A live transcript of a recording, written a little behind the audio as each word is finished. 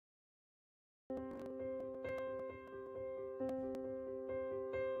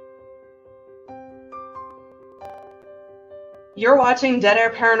You're watching Dead Air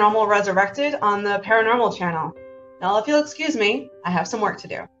Paranormal Resurrected on the Paranormal channel. Now, if you'll excuse me, I have some work to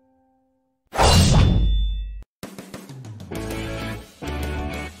do.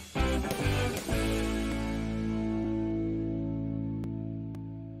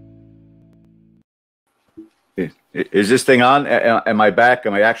 Is this thing on? Am I back?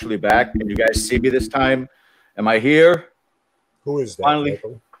 Am I actually back? Can you guys see me this time? Am I here? Who is that? Finally.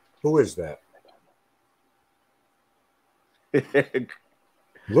 Michael? Who is that?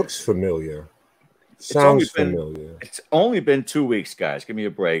 Looks familiar. Sounds familiar. It's only been 2 weeks, guys. Give me a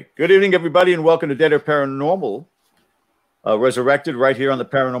break. Good evening, everybody, and welcome to Dead Air Paranormal Resurrected right here on the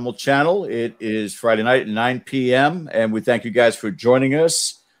Paranormal channel. It is Friday night at 9 p.m., and we thank you guys for joining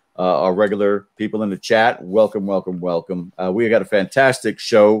us. Our regular people in the chat, welcome, welcome, welcome. We got a fantastic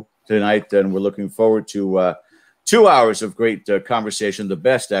show tonight, and we're looking forward to 2 hours of great conversation, the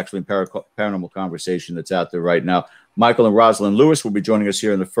best, actually, paranormal conversation that's out there right now. Michael and Rosalyn Lewis will be joining us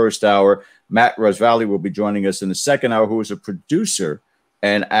here in the first hour. Matt Rosvally will be joining us in the second hour, who is a producer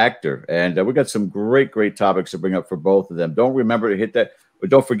and actor. And we got some great, great topics to bring up for both of them. Don't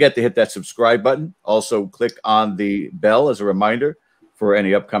forget to hit that subscribe button. Also, click on the bell as a reminder for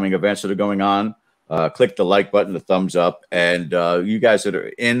any upcoming events that are going on. Click the like button, the thumbs up. And you guys that are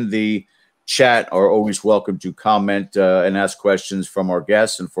in the chat are always welcome to comment and ask questions from our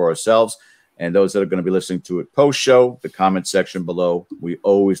guests and for ourselves. And those that are going to be listening to it post-show, the comment section below, we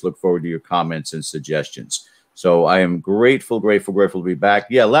always look forward to your comments and suggestions. So I am grateful to be back.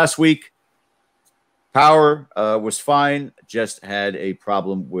 Yeah, last week, power was fine, just had a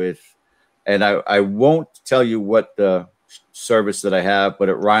problem with, and I won't tell you what the service that I have, but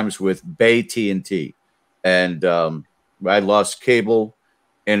it rhymes with Bay TNT. And I lost cable,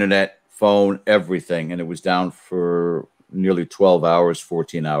 internet, phone, everything, and it was down for nearly 12 hours,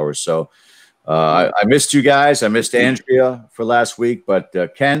 14 hours. So I missed you guys. I missed Andrea for last week, but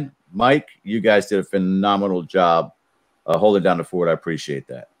Ken, Mike, you guys did a phenomenal job holding down the fort. I appreciate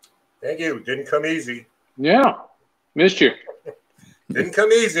that. Thank you. Didn't come easy. Yeah, missed you. Didn't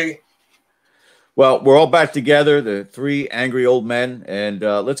come easy. Well, we're all back together, the three angry old men, and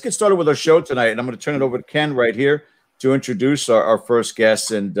let's get started with our show tonight. And I'm going to turn it over to Ken right here to introduce our first guest.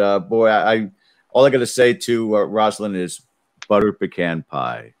 And boy, all I got to say to Rosalyn is butter pecan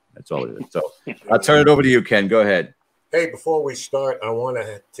pie. That's all it is. So I'll turn it over to you, Ken. Go ahead. Hey, before we start, I want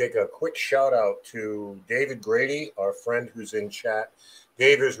to take a quick shout out to David Grady, our friend who's in chat.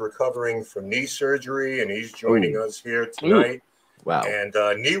 Dave is recovering from knee surgery, and he's joining us here tonight. Wow. And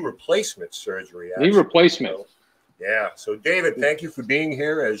knee replacement surgery. Knee replacement. So, yeah. So, David, thank you for being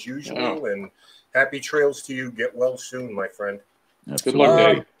here as usual, and happy trails to you. Get well soon, my friend. Good luck,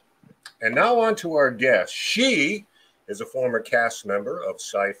 Dave. And now on to our guest. She is a former cast member of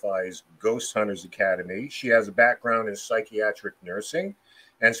SyFy's Ghost Hunters Academy. She has a background in psychiatric nursing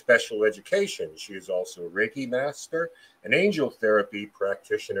and special education. She is also a Reiki Master, an Angel Therapy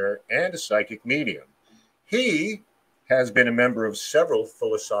Practitioner, and a psychic medium. He has been a member of several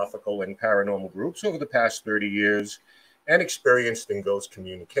philosophical and paranormal groups over the past 30 years and experienced in ghost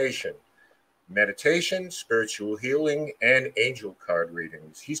communication, meditation, spiritual healing, and angel card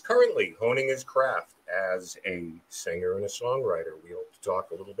readings. He's currently honing his craft as a singer and a songwriter. We hope to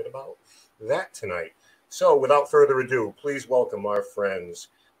talk a little bit about that tonight. So without further ado, please welcome our friends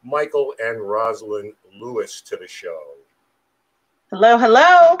Michael and Rosalyn Lewis to the show. Hello,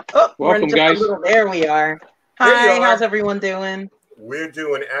 hello. Oh, welcome, guys. There we are. Hi, how's everyone doing? We're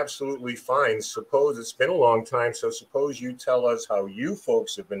doing absolutely fine. Suppose it's been a long time, so suppose you tell us how you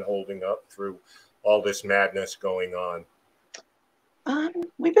folks have been holding up through all this madness going on.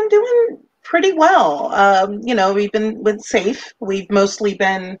 We've been doing pretty well. We've been safe. We've mostly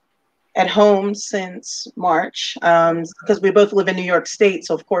been at home since March because we both live in New York State.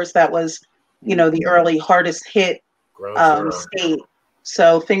 So, of course, that was, the early hardest hit state.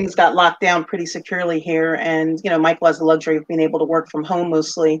 So things got locked down pretty securely here. And, Michael has the luxury of being able to work from home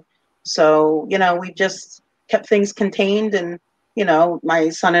mostly. So, we just kept things contained. And, my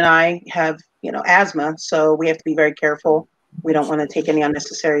son and I have, asthma. So we have to be very careful. We don't want to take any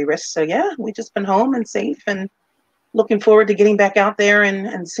unnecessary risks. So, yeah, we've just been home and safe and looking forward to getting back out there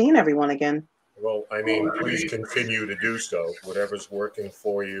and seeing everyone again. Well, I mean, please continue to do so. Whatever's working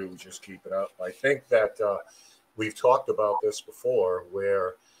for you, just keep it up. I think that we've talked about this before,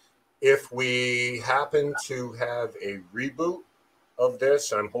 where if we happen to have a reboot of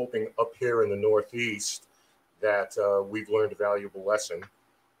this, I'm hoping up here in the Northeast that we've learned a valuable lesson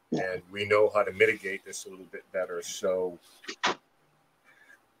and we know how to mitigate this a little bit better. So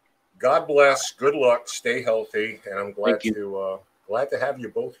God bless, good luck, stay healthy, and I'm glad to have you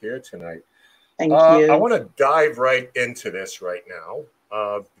both here tonight. Thank you. I want to dive right into this right now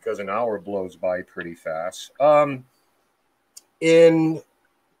because an hour blows by pretty fast. In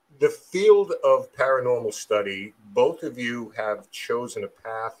the field of paranormal study, both of you have chosen a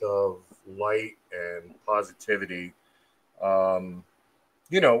path of light and positivity,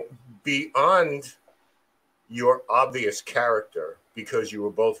 beyond your obvious character, because you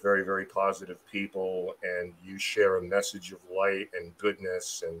were both very, very positive people and you share a message of light and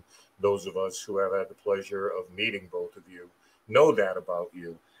goodness. And those of us who have had the pleasure of meeting both of you know that about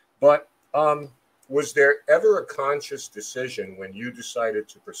you. But was there ever a conscious decision when you decided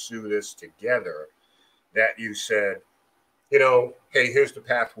to pursue this together that you said, hey, here's the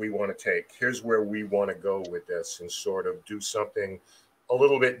path we want to take. Here's where we want to go with this, and sort of do something a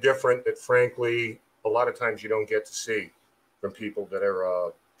little bit different that, frankly, a lot of times you don't get to see from people that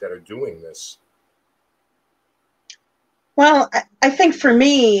are doing this? Well, I think for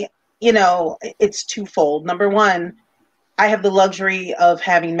me, it's twofold. Number one, I have the luxury of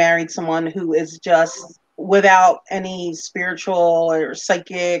having married someone who is just without any spiritual or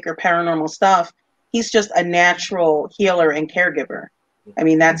psychic or paranormal stuff. He's just a natural healer and caregiver. I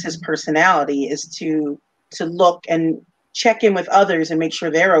mean, that's his personality, is to look and check in with others and make sure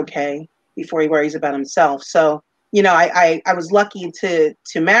they're okay before he worries about himself. So, I was lucky to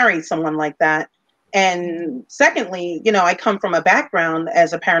marry someone like that. And secondly, I come from a background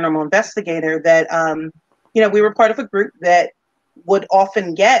as a paranormal investigator that, we were part of a group that would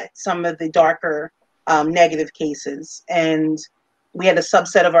often get some of the darker negative cases. And we had a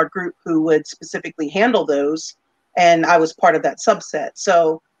subset of our group who would specifically handle those. And I was part of that subset.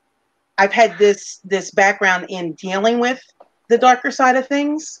 So I've had this background in dealing with the darker side of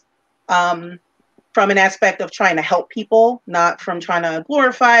things, from an aspect of trying to help people, not from trying to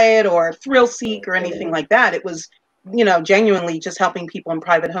glorify it or thrill seek or anything like that. It was, genuinely just helping people in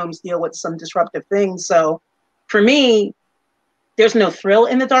private homes deal with some disruptive things. So for me, there's no thrill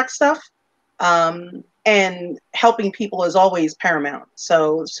in the dark stuff. And helping people is always paramount.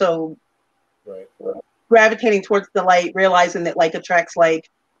 So right. Gravitating towards the light, realizing that like attracts like,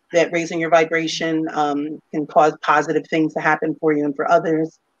 that raising your vibration can cause positive things to happen for you and for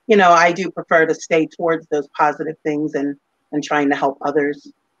others. I do prefer to stay towards those positive things and trying to help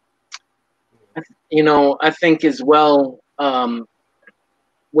others. I think as well,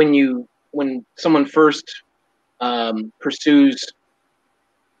 when someone first pursues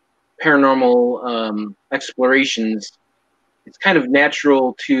paranormal explorations, it's kind of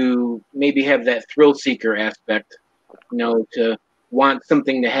natural to maybe have that thrill seeker aspect, to want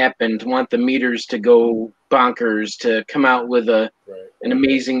something to happen, to want the meters to go bonkers, to come out with an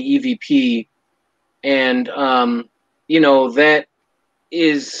amazing EVP. And, that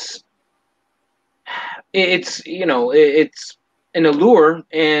is, it's an allure,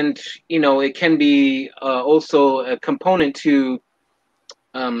 and, it can be also a component to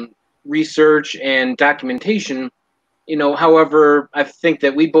research and documentation. However, I think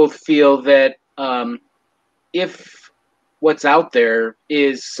that we both feel that if what's out there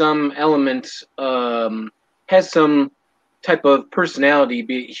is some element, has some type of personality,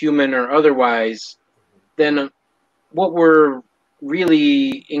 be it human or otherwise, then what we're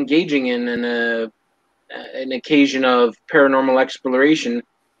really engaging in an occasion of paranormal exploration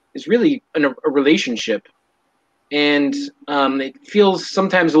is really a relationship. And it feels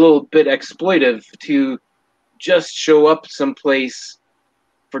sometimes a little bit exploitive to just show up someplace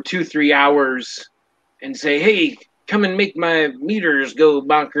for 2-3 hours and say, hey, come and make my meters go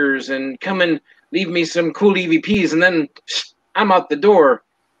bonkers and come and leave me some cool EVPs, and then I'm out the door.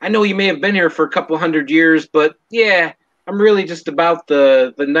 I know you may have been here for a couple 100 years, but yeah, I'm really just about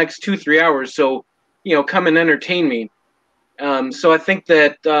the next 2-3 hours. So, come and entertain me. So I think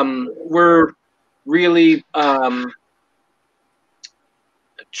that we're really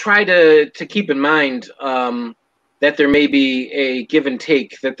try to keep in mind that there may be a give and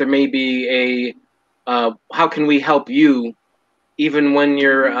take, that there may be how can we help you, even when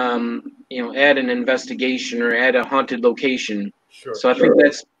you're at an investigation or at a haunted location. Sure. So I think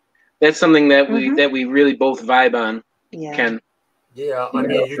that's something that we really both vibe on. Yeah. Ken. Yeah, I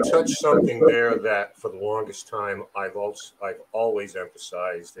mean, you touched something there that for the longest time I've always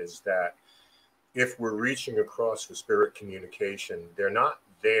emphasized, is that if we're reaching across for spirit communication, they're not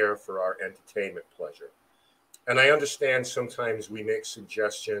there for our entertainment pleasure. And I understand sometimes we make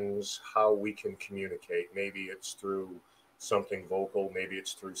suggestions how we can communicate. Maybe it's through something vocal, maybe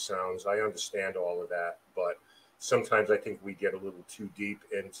it's through sounds. I understand all of that, but sometimes I think we get a little too deep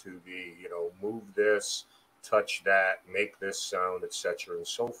into the, move this, touch that, make this sound, etc., and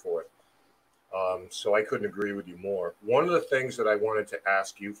so forth. So I couldn't agree with you more. One of the things that I wanted to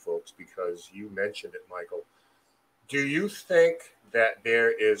ask you folks, because you mentioned it, Michael, do you think that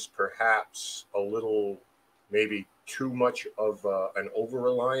there is perhaps a little, maybe too much of an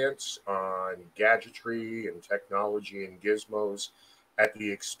over-reliance on gadgetry and technology and gizmos at the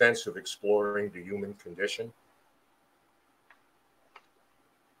expense of exploring the human condition?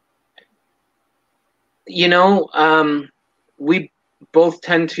 You know, we both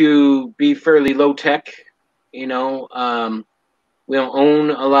tend to be fairly low tech. You know, we don't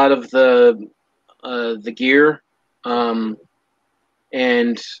own a lot of the gear,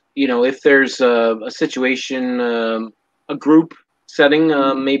 and you know, if there's a situation, a group setting,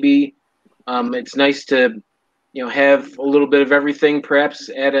 maybe it's nice to have a little bit of everything, perhaps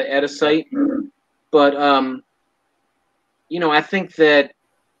at a site. But I think that,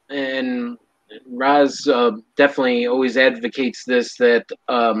 and Roz definitely always advocates this, that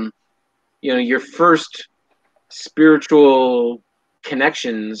your first spiritual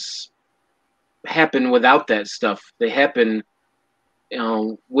connections happen without that stuff. They happen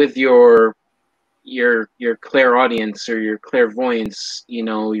with your clairaudience or your clairvoyance,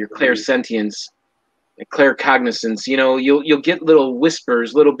 your clairsentience, claircognizance. You'll get little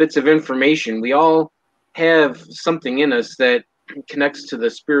whispers, little bits of information. We all have something in us that connects to the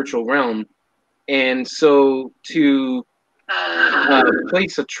spiritual realm. And so to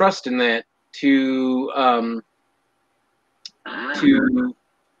place a trust in that, to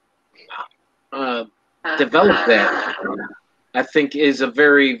develop that, I think is a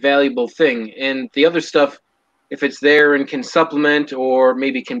very valuable thing. And the other stuff, if it's there and can supplement or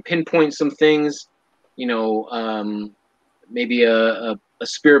maybe can pinpoint some things, maybe a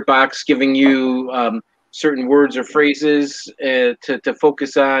spirit box giving you certain words or phrases to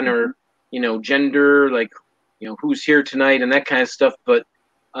focus on, or gender, like who's here tonight and that kind of stuff. But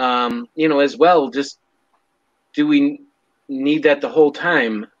as well, just, do we need that the whole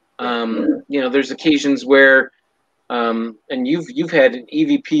time? There's occasions where and you've had an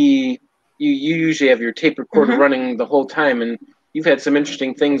EVP, you usually have your tape recorder running the whole time, and you've had some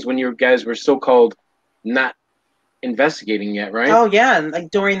interesting things when you guys were so-called not investigating yet, right? Oh yeah, and like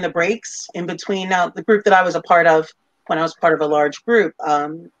during the breaks in between. Now, the group that I was a part of, when I was part of a large group,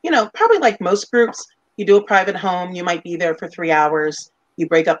 probably like most groups, you do a private home, you might be there for 3 hours, you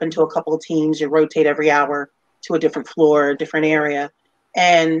break up into a couple of teams, you rotate every hour to a different floor, a different area.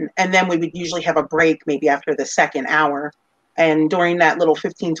 And then we would usually have a break maybe after the second hour. And during that little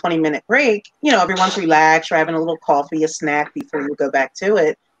 15, 20-minute break, everyone's relaxed, you're having a little coffee, a snack before you go back to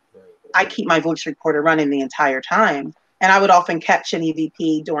it. I keep my voice recorder running the entire time. And I would often catch an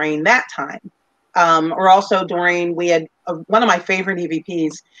EVP during that time. Or also we had one of my favorite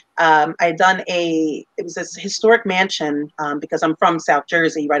EVPs. I had done it was this historic mansion, because I'm from South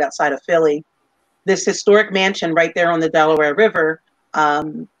Jersey, right outside of Philly. This historic mansion right there on the Delaware River,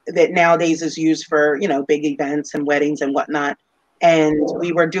 that nowadays is used for, big events and weddings and whatnot. And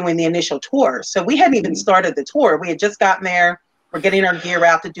we were doing the initial tour. So we hadn't even started the tour. We had just gotten there. We're getting our gear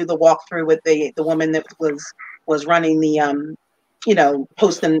out to do the walkthrough with the woman that was running the,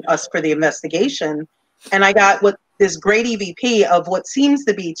 posting us for the investigation. And I got this great EVP of what seems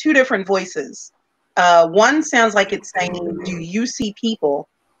to be two different voices. One sounds like it's saying, "Do you see people?"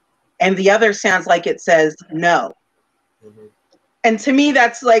 And the other sounds like it says, "No." And to me,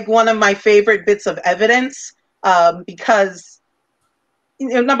 that's like one of my favorite bits of evidence, because,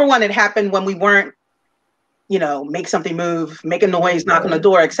 number one, it happened when we weren't, make something move, make a noise, knock on the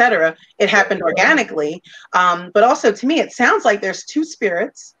door, etc. It happened organically. But also, to me, it sounds like there's two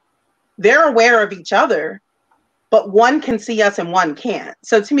spirits. They're aware of each other, but one can see us and one can't.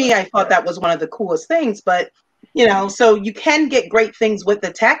 So to me, I thought that was one of the coolest things. But, so you can get great things with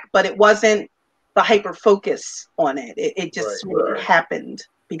the tech, but it wasn't the hyper focus on it. It just sort of happened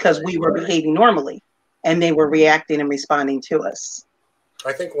because we were behaving normally and they were reacting and responding to us.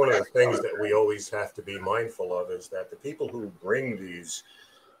 I think one of the things that we always have to be mindful of is that the people who bring these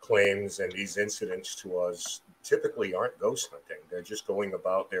claims and these incidents to us typically aren't ghost hunting. They're just going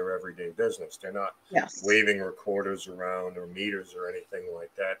about their everyday business. They're not waving recorders around or meters or anything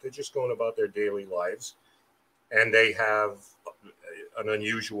like that. They're just going about their daily lives, and they have an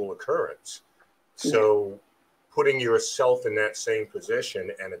unusual occurrence. So putting yourself in that same position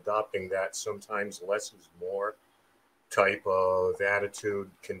and adopting that sometimes less is more type of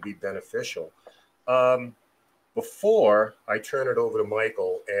attitude can be beneficial. Before I turn it over to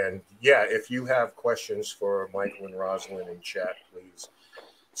Michael, and if you have questions for Michael and Rosalyn in chat, please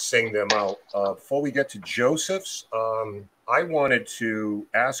sing them out. Before we get to Joseph's, I wanted to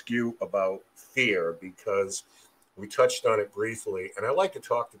ask you about fear, because We touched on it briefly, and I like to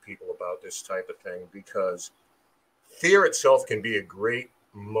talk to people about this type of thing because fear itself can be a great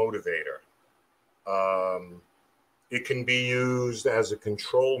motivator. It can be used as a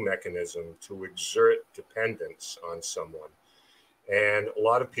control mechanism to exert dependence on someone. And a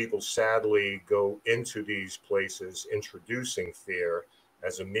lot of people sadly go into these places introducing fear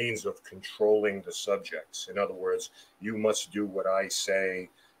as a means of controlling the subjects. In other words, you must do what I say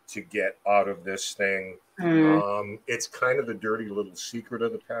to get out of this thing. It's kind of the dirty little secret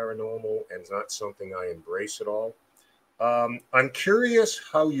of the paranormal, and it's not something I embrace at all. I'm curious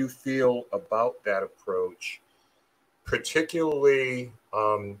how you feel about that approach, particularly,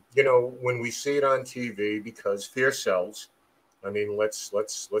 when we see it on TV, because fear sells. I mean, let's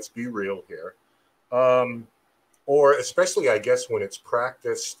be real here. Or especially, I guess, when it's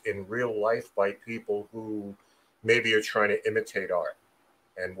practiced in real life by people who maybe are trying to imitate art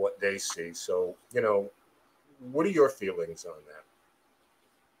and what they see. So, what are your feelings on that?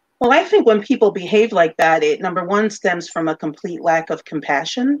 Well, I think when people behave like that, it, number one, stems from a complete lack of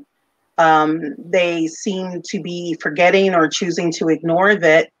compassion. They seem to be forgetting or choosing to ignore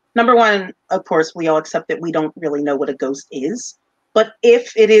that. Number one, of course, we all accept that we don't really know what a ghost is. But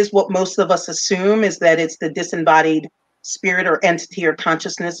if it is what most of us assume, is that it's the disembodied spirit or entity or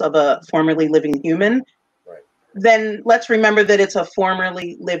consciousness of a formerly living human, Right. Then let's remember that it's a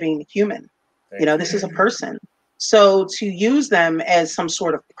formerly living human. This is a person. So to use them as some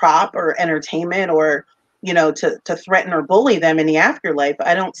sort of prop or entertainment, or to threaten or bully them in the afterlife,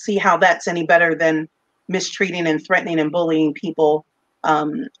 I don't see how that's any better than mistreating and threatening and bullying people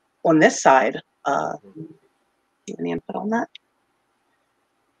on this side. Do you have any input on that?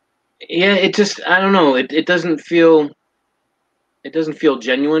 Yeah, it just, I don't know. It doesn't feel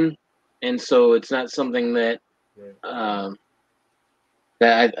genuine, and so it's not something that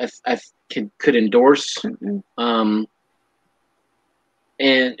that I could endorse. But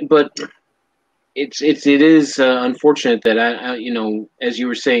it is unfortunate that I as you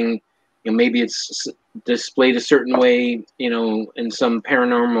were saying, maybe it's displayed a certain way, in some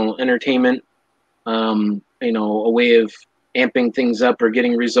paranormal entertainment, a way of amping things up or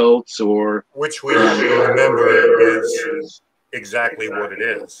getting results, or which we have to remember is exactly what it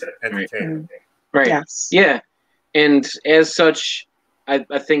is, entertainment. Right. Yes. Yeah. And as such,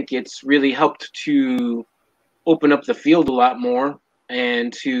 I think it's really helped to open up the field a lot more,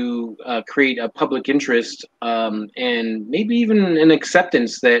 and to create a public interest, and maybe even an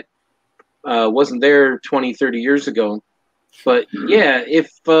acceptance that wasn't there 20, 30 years ago. But yeah, if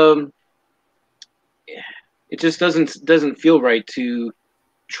it just doesn't feel right to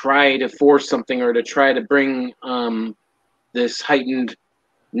try to force something, or to try to bring this heightened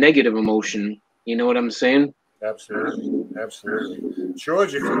negative emotion. You know what I'm saying? Absolutely.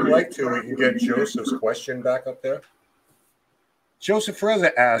 George, if you'd like to, we can get Joseph's question back up there. Joseph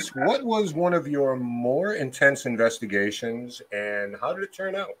further asks, what was one of your more intense investigations, and how did it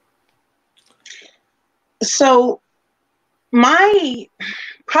turn out? So probably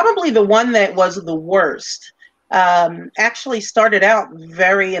the one that was the worst actually started out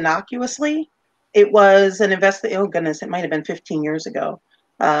very innocuously. It was an oh goodness, it might have been 15 years ago.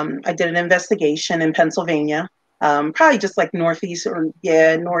 I did an investigation in Pennsylvania, probably just like northeast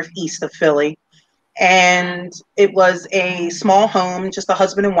of Philly. And it was a small home, just a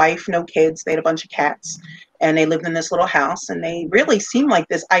husband and wife, no kids. They had a bunch of cats, and they lived in this little house, and they really seemed like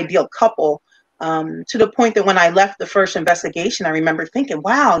this ideal couple, to the point that when I left the first investigation, I remember thinking,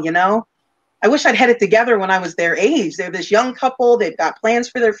 wow, I wish I'd had it together when I was their age. They're this young couple. They've got plans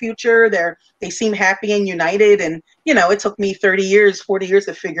for their future. They seem happy and united. And, it took me 30 years, 40 years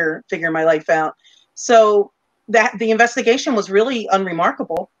to figure my life out. So that the investigation was really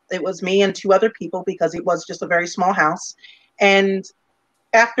unremarkable. It was me and two other people, because it was just a very small house. And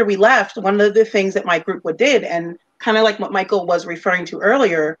after we left, one of the things that my group did, and kind of like what Michael was referring to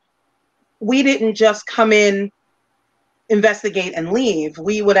earlier, we didn't just come in, investigate, and leave.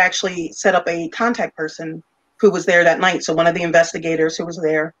 We would actually set up a contact person who was there that night. So one of the investigators who was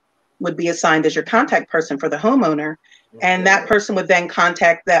there would be assigned as your contact person for the homeowner. And that person would then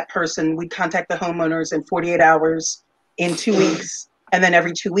contact that person. We'd contact the homeowners in 48 hours, in 2 weeks, and then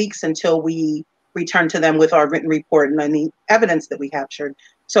every 2 weeks until we returned to them with our written report and any evidence that we captured.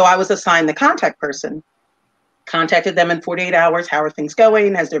 So I was assigned the contact person, contacted them in 48 hours. How are things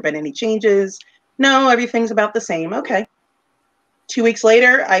going? Has there been any changes? No, everything's about the same. Okay. 2 weeks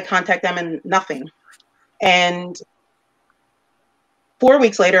later, I contact them and nothing. And 4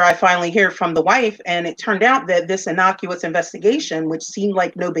 weeks later, I finally hear from the wife, and it turned out that this innocuous investigation, which seemed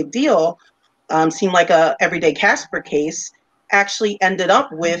like no big deal, seemed like a everyday Casper case, actually ended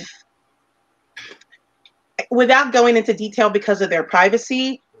up with without going into detail because of their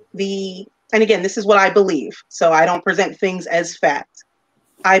privacy, and again, this is what I believe, so I don't present things as fact.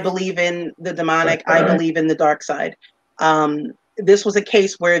 I believe in the demonic. I believe in the dark side. This was a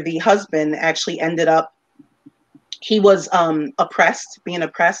case where the husband actually ended up, he was being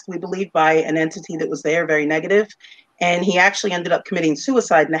oppressed, we believe, by an entity that was there, very negative. And he actually ended up committing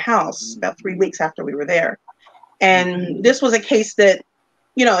suicide in the house about 3 weeks after we were there. And this was a case that,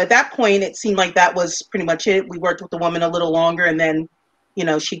 you know, at that point, it seemed like that was pretty much it. We worked with the woman a little longer, and then, you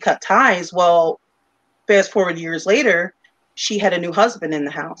know, she cut ties. Well, fast forward years later, she had a new husband in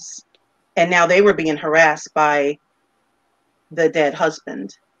the house. And now they were being harassed by the dead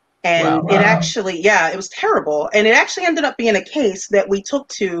husband. And it actually, it was terrible. And it actually ended up being a case that we took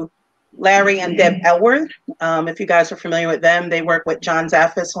to Larry and Deb Elworth. If you guys are familiar with them, they work with John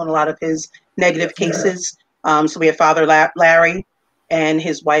Zaffis on a lot of his negative cases. So we have Father Larry and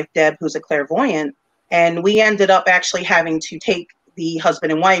his wife, Deb, who's a clairvoyant. And we ended up actually having to take the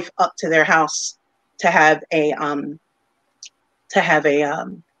husband and wife up to their house to have a,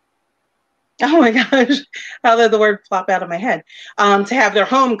 oh my gosh, how did the word flop out of my head? To have their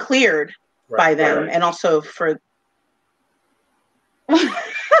home cleared by them, and also for.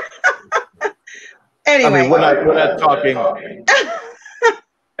 Anyway, I mean, we're not talking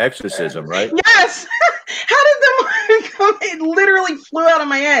exorcism, right? Yes. How did the word come? It literally flew out of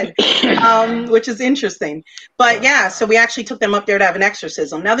my head, which is interesting. But yeah, so we actually took them up there to have an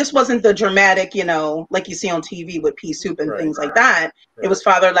exorcism. Now, this wasn't the dramatic, you know, like you see on TV with pea soup and things like that. It was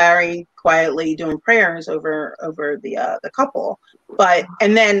Father Larry quietly doing prayers over the couple.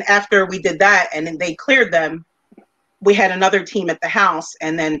 And then after we did that and then they cleared them, we had another team at the house,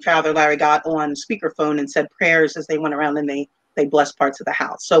 and then Father Larry got on speakerphone and said prayers as they went around, and they blessed parts of the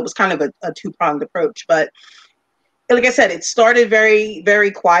house. So it was kind of a two-pronged approach. But like I said, it started very, very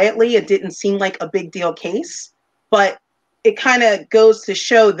quietly. It didn't seem like a big deal case, but it kind of goes to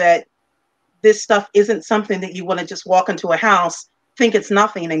show that this stuff isn't something that you want to just walk into a house, think it's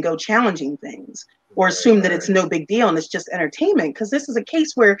nothing, and go challenging things, or assume that it's no big deal and it's just entertainment. Because this is a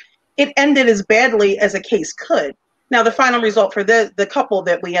case where it ended as badly as a case could. Now, the final result for the couple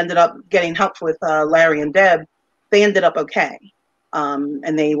that we ended up getting help with, Larry and Deb, they ended up okay.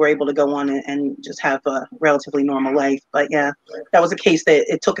 And they were able to go on and just have a relatively normal life. But yeah, that was a case that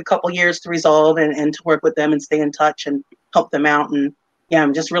it took a couple years to resolve and to work with them and stay in touch and help them out. And yeah,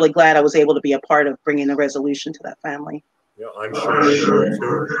 I'm just really glad I was able to be a part of bringing a resolution to that family. Yeah, I'm sure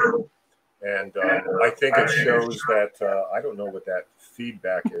too. And I think it shows that, I don't know what that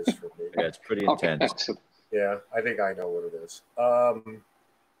feedback is for me. Yeah, it's pretty intense. Yeah, I think I know what it is.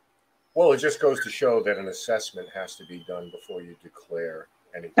 Well, it just goes to show that an assessment has to be done before you declare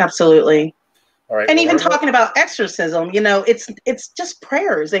anything. Absolutely. All right. And even talking about exorcism, you know, it's just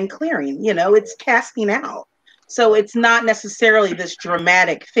prayers and clearing, you know, it's casting out. So it's not necessarily this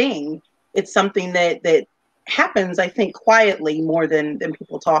dramatic thing. It's something that happens, I think, quietly more than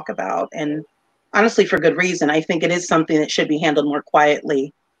people talk about. And honestly, for good reason. I think it is something that should be handled more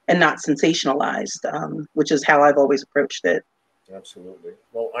quietly and not sensationalized, which is how I've always approached it. Absolutely.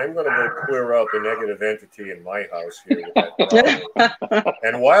 Well, I'm going to go clear out the negative entity in my house here. With that.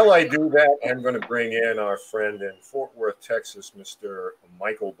 And while I do that, I'm going to bring in our friend in Fort Worth, Texas, Mr.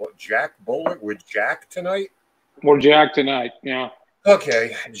 Jack Bullock. With Jack tonight? We're Jack tonight, yeah.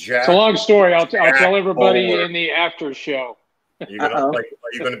 Okay, Jack. It's a long story. I'll tell everybody in the after show. Are you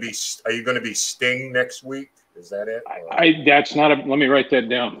going to be Sting next week? Is that it? That's not a. Let me write that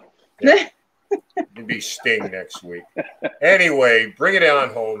down. Yeah. You'll be Sting next week. Anyway, bring it on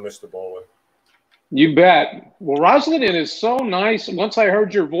home, Mr. Bowler. You bet. Well, Rosalyn, it is so nice. Once I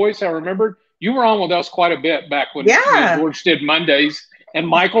heard your voice, I remembered you were on with us quite a bit back when George did Mondays. And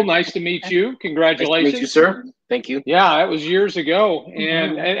Michael, nice to meet you. Congratulations. Nice to meet you, sir. Thank you. Yeah, that was years ago.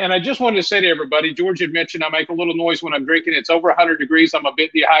 And I just wanted to say to everybody, George had mentioned I make a little noise when I'm drinking. It's over 100 degrees. I'm a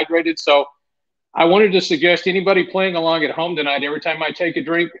bit dehydrated. So I wanted to suggest anybody playing along at home tonight, every time I take a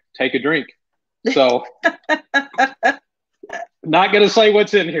drink, take a drink. So not going to say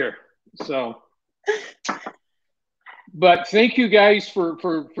what's in here. So, but thank you guys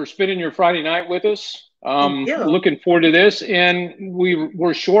for spending your Friday night with us. Looking forward to this. And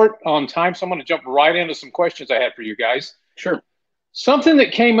we're short on time, so I'm going to jump right into some questions I had for you guys. Sure. Something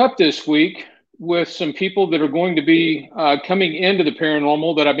that came up this week with some people that are going to be coming into the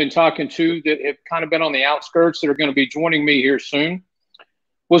paranormal that I've been talking to that have kind of been on the outskirts that are going to be joining me here soon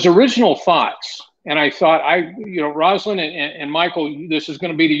was original thoughts. And I thought, Rosalyn and Michael, this is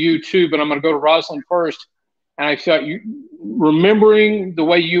going to be to you too, but I'm going to go to Rosalyn first. And I thought, remembering the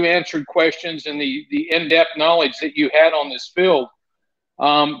way you answered questions and the in-depth knowledge that you had on this field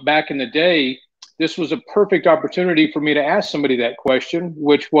back in the day, this was a perfect opportunity for me to ask somebody that question,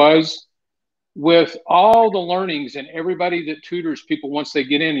 which was, with all the learnings and everybody that tutors people once they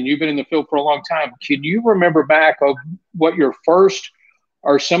get in, and you've been in the field for a long time, can you remember back of what your first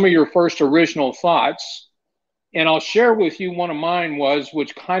or some of your first original thoughts? And I'll share with you one of mine was,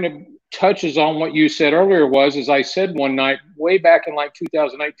 which kind of touches on what you said earlier, was, as I said one night, way back in like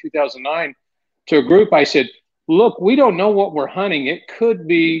 2008, 2009, to a group, I said, look, we don't know what we're hunting. It could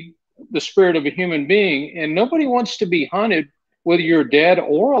be the spirit of a human being, and nobody wants to be hunted whether you're dead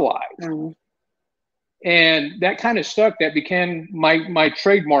or alive. Mm-hmm. And that kind of stuck. That became my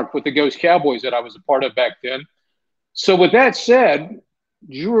trademark with the Ghost Cowboys that I was a part of back then. So with that said,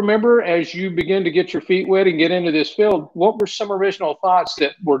 do you remember, as you begin to get your feet wet and get into this field, what were some original thoughts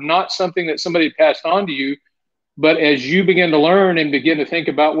that were not something that somebody passed on to you, but as you begin to learn and begin to think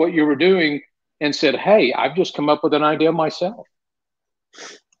about what you were doing and said, hey, I've just come up with an idea myself?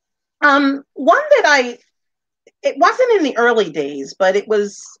 One that it wasn't in the early days, but it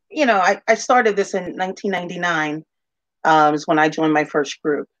was, I started this in 1999, is when I joined my first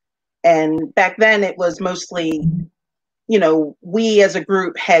group. And back then it was mostly, we as a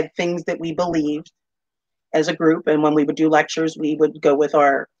group had things that we believed as a group. And when we would do lectures, we would go with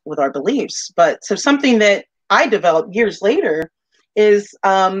our beliefs. But so something that I developed years later is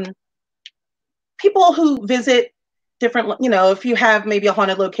people who visit different, if you have maybe a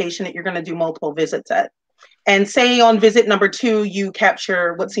haunted location that you're going to do multiple visits at. And say on visit number 2, you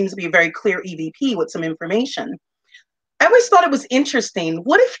capture what seems to be a very clear EVP with some information. I always thought it was interesting.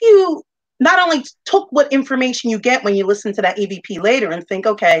 What if you not only took what information you get when you listen to that EVP later and think,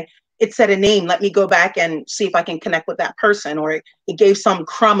 okay, it said a name, let me go back and see if I can connect with that person, or it gave some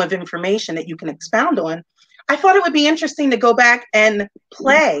crumb of information that you can expound on. I thought it would be interesting to go back and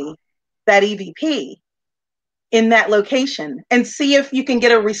play that EVP in that location and see if you can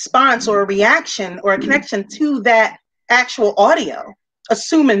get a response or a reaction or a connection to that actual audio,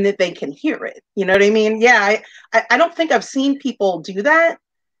 assuming that they can hear it. You know what I mean? Yeah, I don't think I've seen people do that,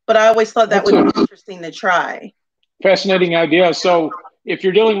 but I always thought that would be interesting to try. Fascinating idea. So if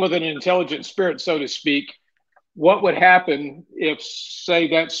you're dealing with an intelligent spirit, so to speak, what would happen if, say,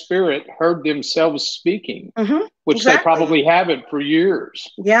 that spirit heard themselves speaking, which exactly. They probably haven't for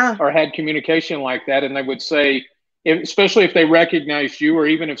years, or had communication like that, and they would say, especially if they recognized you, or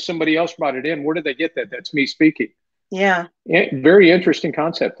even if somebody else brought it in, where did they get that? That's me speaking. Yeah. Very interesting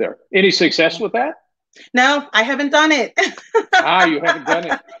concept there. Any success with that? No, I haven't done it. You haven't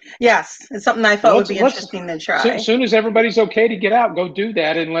done it? Yes, it's something I thought would be interesting to try. As soon as everybody's okay to get out, go do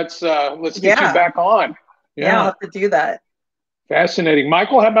that, and let's get you back on. Yeah, I'll have to do that. Fascinating.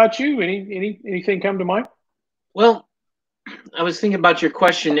 Michael, how about you? Anything come to mind? Well, I was thinking about your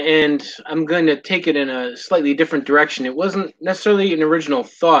question, and I'm going to take it in a slightly different direction. It wasn't necessarily an original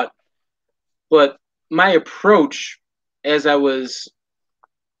thought, but my approach as I was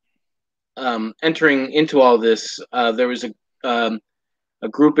entering into all this, there was a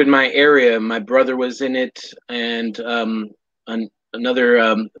group in my area. My brother was in it, and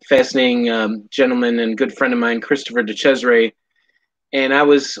another fascinating gentleman and good friend of mine, Christopher DeCesare. And I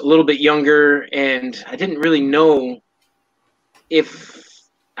was a little bit younger, and I didn't really know if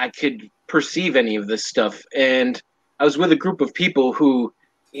I could perceive any of this stuff. And I was with a group of people who,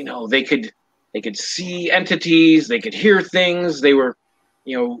 they could see entities, they could hear things. They were,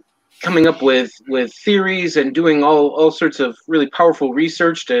 coming up with theories and doing all sorts of really powerful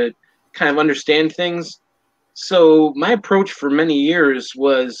research to kind of understand things. So my approach for many years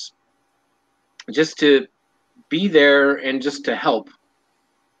was just to be there and just to help.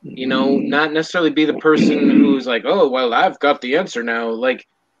 Not necessarily be the person who's like, oh, well, I've got the answer now. Like,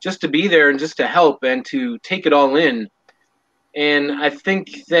 just to be there and just to help and to take it all in. And I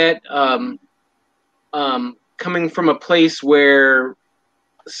think that coming from a place where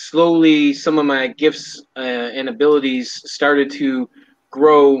slowly some of my gifts and abilities started to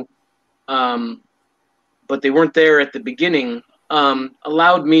grow, but they weren't there at the beginning,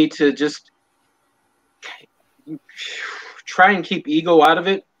 allowed me to just try and keep ego out of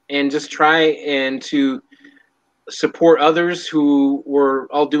it, and just try and to support others who were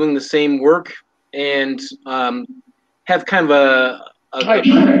all doing the same work, and have kind of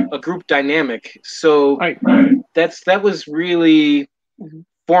a group dynamic. So that was really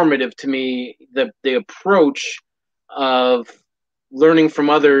formative to me, the approach of learning from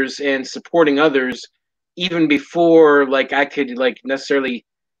others and supporting others, even before I could necessarily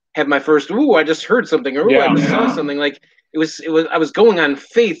have my first, I just heard something, or I just saw something. It was I was going on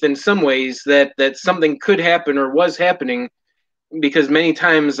faith in some ways that something could happen or was happening, because many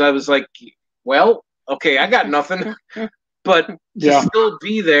times I was like, well, okay, I got nothing. but to still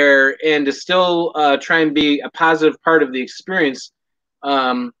be there and to still try and be a positive part of the experience,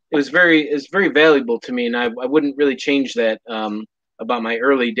 it's very valuable to me, and I wouldn't really change that about my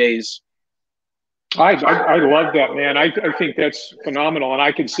early days. I love that, man. I think that's phenomenal, and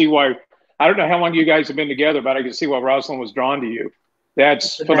I can see why. I don't know how long you guys have been together, but I can see why Rosalyn was drawn to you.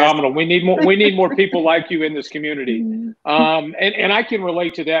 That's phenomenal. We need more people like you in this community. And I can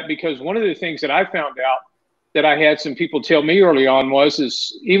relate to that, because one of the things that I found out that I had some people tell me early on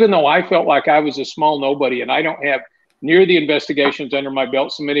is even though I felt like I was a small nobody and I don't have near the investigations under my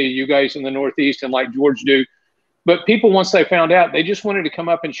belt so many of you guys in the Northeast and like George do, but people, once they found out, they just wanted to come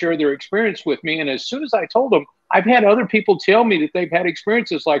up and share their experience with me. And as soon as I told them, I've had other people tell me that they've had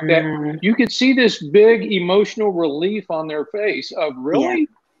experiences like that. You could see this big emotional relief on their face of, really?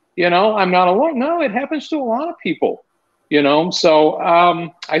 Yeah. You know, I'm not alone. No, it happens to a lot of people, you know? So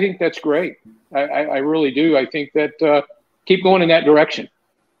I think that's great. I really do. I think that keep going in that direction.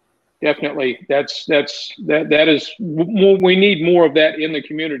 Definitely. That is, we need more of that in the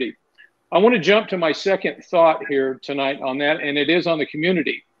community. I want to jump to my second thought here tonight on that, and it is on the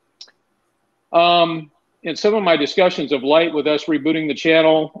community. In some of my discussions of late with us rebooting the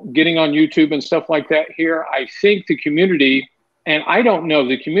channel, getting on YouTube and stuff like that here, I think the community, and I don't know,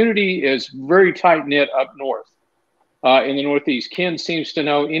 the community is very tight-knit up north in the Northeast. Ken seems to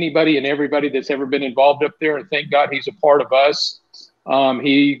know anybody and everybody that's ever been involved up there, and thank God he's a part of us.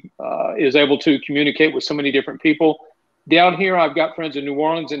 He is able to communicate with so many different people. Down here, I've got friends in New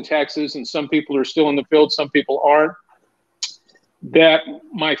Orleans and Texas, and some people are still in the field, some people aren't. That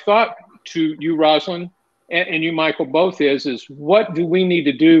my thought to you, Rosalyn, and you, Michael, both is what do we need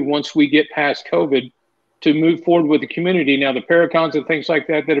to do once we get past COVID to move forward with the community? Now, the Paracons and things like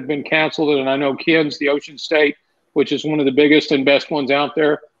that have been canceled, and I know Ken's, the Ocean State, which is one of the biggest and best ones out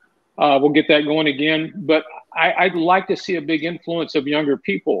there. We'll get that going again. But I'd like to see a big influence of younger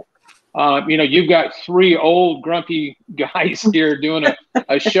people. You know, you've got three old grumpy guys here doing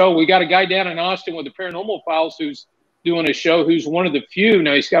a show. We got a guy down in Austin with the Paranormal Files who's doing a show, who's one of the few.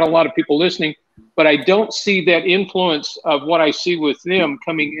 Now, he's got a lot of people listening, but I don't see that influence of what I see with them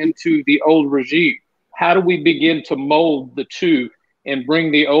coming into the old regime. How do we begin to mold the two and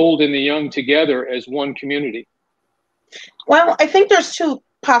bring the old and the young together as one community? Well, I think there's two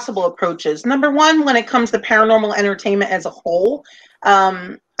possible approaches. Number one, when it comes to paranormal entertainment as a whole,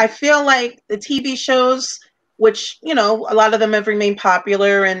 I feel like the TV shows, which, you know, a lot of them have remained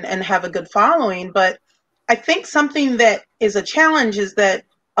popular and have a good following, but I think something that is a challenge is that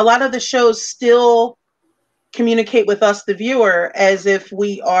a lot of the shows still communicate with us, the viewer, as if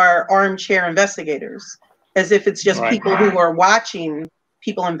we are armchair investigators, as if it's just people who are watching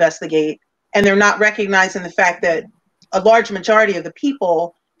people investigate, and they're not recognizing the fact that a large majority of the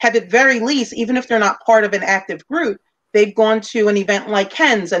people have, at very least, even if they're not part of an active group, they've gone to an event like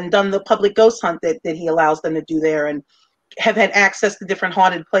Ken's and done the public ghost hunt that he allows them to do there, and have had access to different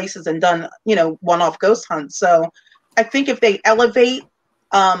haunted places and done, you know, one-off ghost hunts. So I think if they elevate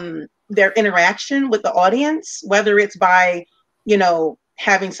their interaction with the audience, whether it's by, you know,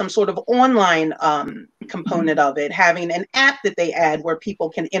 having some sort of online component of it, having an app that they add where people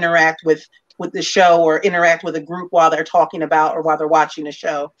can interact with the show or interact with a group while they're talking about or while they're watching a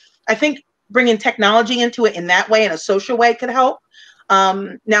show. I think bringing technology into it in that way, in a social way, could help.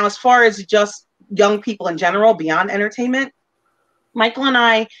 Now, as far as just young people in general, beyond entertainment, Michael and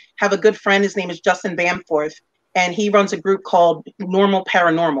I have a good friend. His name is Justin Bamforth, and he runs a group called Normal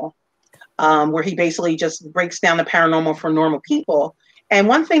Paranormal, where he basically just breaks down the paranormal for normal people. And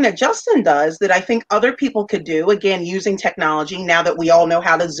one thing that Justin does that I think other people could do, again, using technology, now that we all know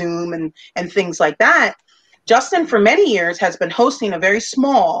how to Zoom and things like that, Justin, for many years, has been hosting a very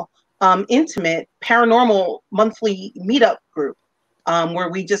small, intimate paranormal monthly meetup group, where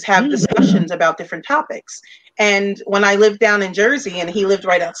we just have discussions about different topics. And when I lived down in Jersey and he lived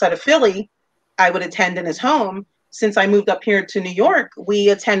right outside of Philly, I would attend in his home. Since I moved up here to New York, we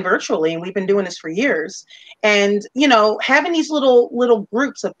attend virtually, and we've been doing this for years. And, you know, having these little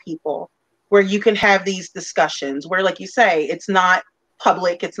groups of people where you can have these discussions where, like you say, it's not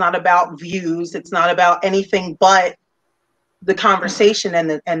public, it's not about views, it's not about anything but the conversation and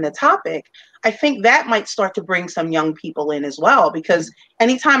the topic. I think that might start to bring some young people in as well, because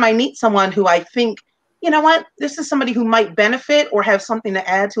anytime I meet someone who I think, you know what, this is somebody who might benefit or have something to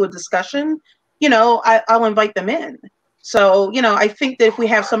add to a discussion, you know, I'll invite them in. So, you know, I think that if we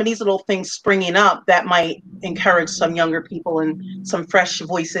have some of these little things springing up, that might encourage some younger people and some fresh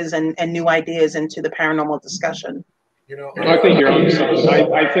voices and new ideas into the paranormal discussion. You know, I think you're on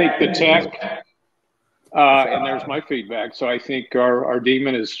something. I think the tech, And there's my feedback. So I think our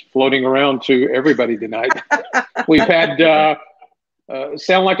demon is floating around to everybody tonight. We've had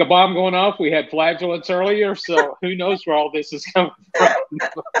sound like a bomb going off. We had flagellants earlier, so who knows where all this is coming from.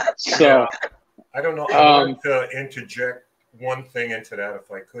 So yeah. I don't know. I want to interject one thing into that,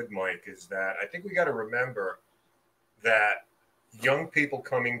 if I could, Mike, is that I think we got to remember that young people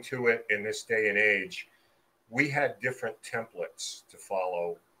coming to it in this day and age, we had different templates to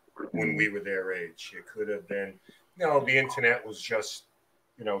follow when we were their age. It could have been, the internet was just,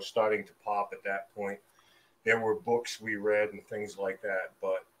 starting to pop at that point. There were books we read and things like that.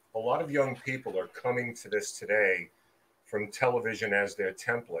 But a lot of young people are coming to this today from television as their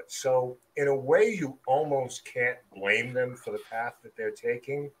template. So in a way, you almost can't blame them for the path that they're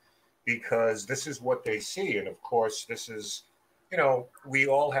taking, because this is what they see. And of course, this is, we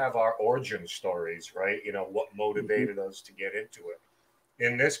all have our origin stories, right? What motivated us to get into it.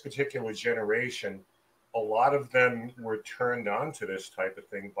 In this particular generation, a lot of them were turned on to this type of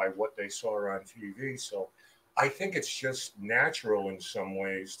thing by what they saw on TV. So I think it's just natural in some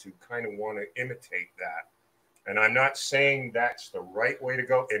ways to kind of want to imitate that. And I'm not saying that's the right way to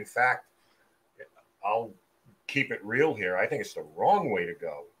go. In fact, I'll keep it real here. I think it's the wrong way to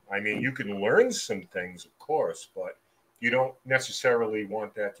go. I mean, you can learn some things, of course, but you don't necessarily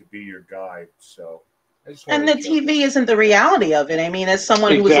want that to be your guide. So, and the TV isn't the reality of it. I mean, as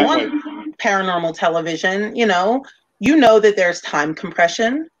someone who was on paranormal television, you know that there's time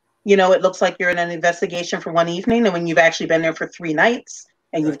compression. It looks like you're in an investigation for one evening, and when you've actually been there for 3 nights,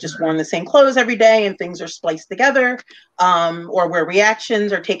 and you've just worn the same clothes every day, and things are spliced together, or where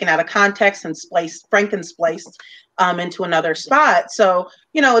reactions are taken out of context and spliced into another spot. So,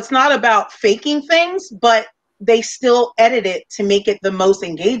 it's not about faking things, but they still edit it to make it the most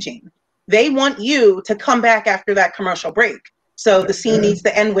engaging. They want you to come back after that commercial break. So the scene needs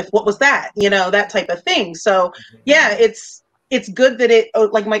to end with, what was that? That type of thing. So yeah, it's good that it,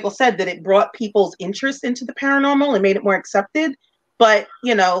 like Michael said, that it brought people's interest into the paranormal and made it more accepted. But,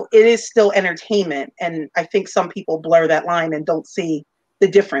 it is still entertainment. And I think some people blur that line and don't see the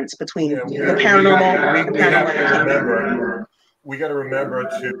difference between the paranormal and the paranormal. We got to remember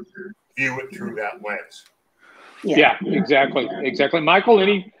to view it through that lens. Yeah, exactly.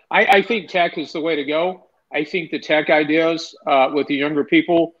 Michael, I think tech is the way to go. I think the tech ideas with the younger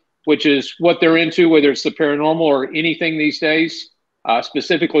people, which is what they're into, whether it's the paranormal or anything these days,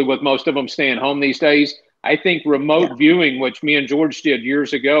 specifically with most of them staying home these days. I think remote viewing, which me and George did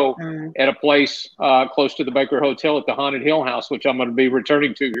years ago at a place close to the Baker Hotel at the Haunted Hill House, which I'm going to be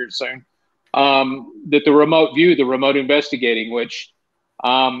returning to here soon, that the remote view, the remote investigating, which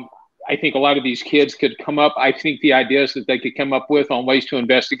I think a lot of these kids could come up. I think the ideas that they could come up with on ways to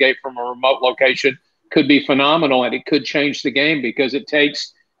investigate from a remote location could be phenomenal, and it could change the game because it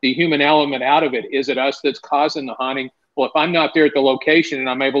takes the human element out of it. Is it us that's causing the haunting? Well, if I'm not there at the location and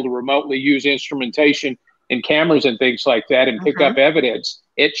I'm able to remotely use instrumentation and cameras and things like that and pick up evidence,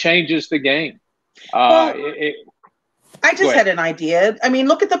 it changes the game. I just had an idea. I mean,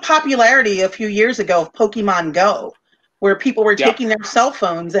 look at the popularity a few years ago of Pokemon Go, where people were taking their cell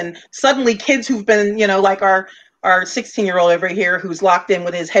phones, and suddenly kids who've been, like our 16-year-old over here who's locked in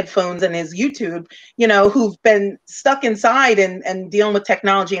with his headphones and his YouTube, who've been stuck inside and dealing with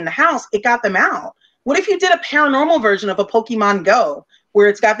technology in the house, it got them out. What if you did a paranormal version of a Pokemon Go, where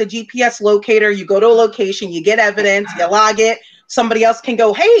it's got the GPS locator, you go to a location, you get evidence, you log it, somebody else can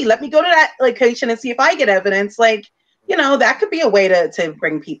go, hey, let me go to that location and see if I get evidence. That could be a way to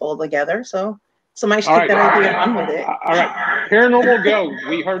bring people together. So somebody should take that idea and run with it. All right. Paranormal Go.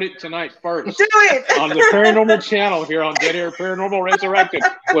 We heard it tonight first. Do it! On the Paranormal channel here on Dead Air Paranormal Resurrected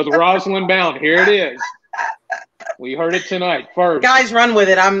with Rosalyn Bound. Here it is. We heard it tonight first. Guys, run with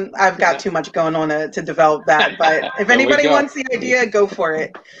it. I've got too much going on to develop that. But if anybody wants the idea, go for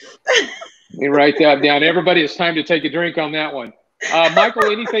it. You write that down. Everybody, it's time to take a drink on that one.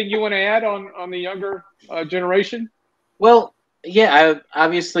 Michael, anything you want to add on the younger generation? Well, yeah,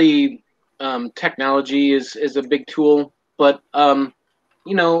 obviously technology is a big tool, but I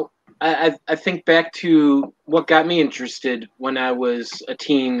think back to what got me interested when I was a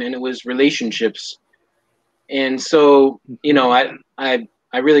teen, and it was relationships. And so, I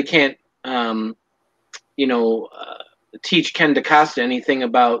really can't, teach Ken DaCosta anything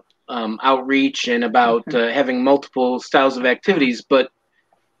about outreach and about having multiple styles of activities. But,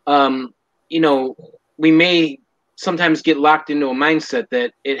 we may sometimes get locked into a mindset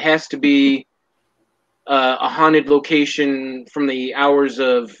that it has to be a haunted location from the hours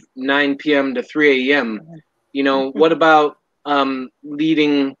of 9 p.m. to 3 a.m. What about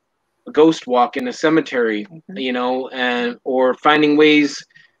leading a ghost walk in a cemetery, or finding ways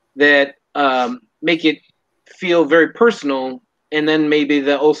that make it feel very personal, and then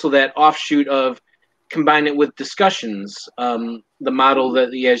maybe also that offshoot of combine it with discussions. The model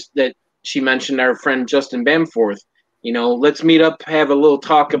that she mentioned, our friend Justin Bamforth, let's meet up, have a little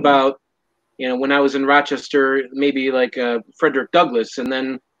talk about, when I was in Rochester, maybe like Frederick Douglass, and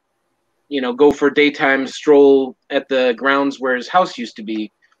then, go for a daytime stroll at the grounds where his house used to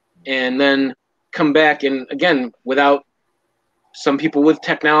be, and then come back, and again, without some people with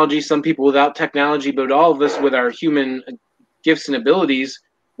technology, some people without technology, but all of us with our human gifts and abilities,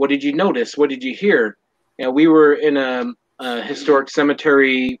 what did you notice? What did you hear? We were in a historic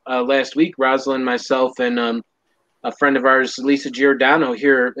cemetery last week, Rosalyn, myself, and a friend of ours, Lisa Giordano,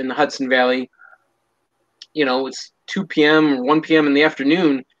 here in the Hudson Valley. It's 2 p.m. or 1 p.m. in the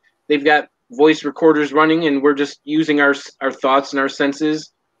afternoon. They've got voice recorders running, and we're just using our thoughts and our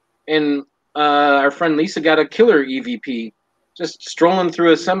senses. And our friend Lisa got a killer EVP, just strolling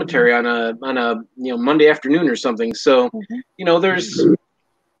through a cemetery on a Monday afternoon or something. So, there's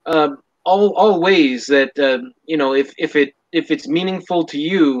all ways that if it's meaningful to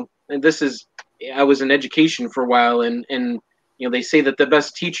you, and I was in education for a while, and they say that the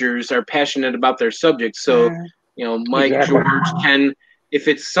best teachers are passionate about their subjects. So, Mike, exactly. George, Ken, if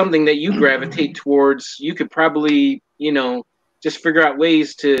it's something that you gravitate towards, you could probably, just figure out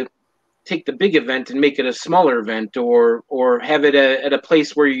ways to take the big event and make it a smaller event, or have it at a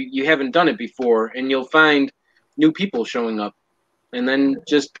place where you haven't done it before, and you'll find new people showing up, and then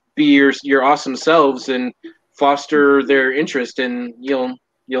just be your awesome selves and foster their interest, and you'll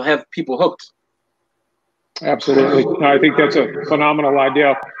have people hooked. Absolutely. No, I think that's a phenomenal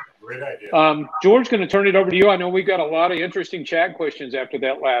idea. Great idea. George, going to turn it over to you. I know we got a lot of interesting chat questions after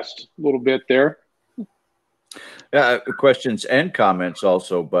that last little bit there. Questions and comments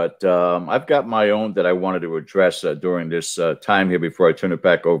also, but I've got my own that I wanted to address during this time here before I turn it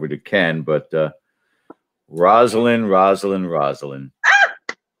back over to Ken. But Rosalyn.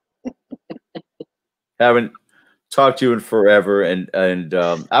 Haven't talked to you in forever, and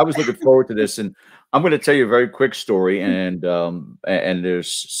I was looking forward to this, and I'm going to tell you a very quick story, and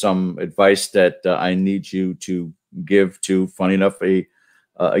there's some advice that I need you to give to, funny enough, a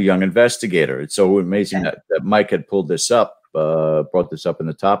young investigator. It's so amazing that Mike had pulled this up, brought this up in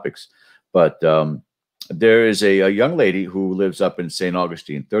the topics. But there is a young lady who lives up in St.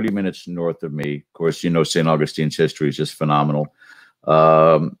 Augustine, 30 minutes north of me. Of course, St. Augustine's history is just phenomenal.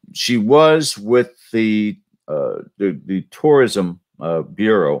 She was with the tourism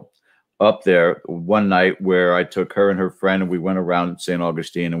bureau up there one night, where I took her and her friend, and we went around St.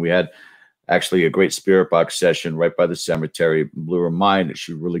 Augustine, and we had actually a great spirit box session right by the cemetery. It blew her mind that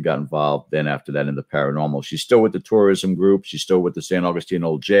she really got involved then after that in the paranormal. She's still with the tourism group. She's still with the St. Augustine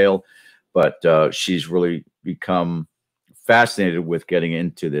Old Jail, but she's really become fascinated with getting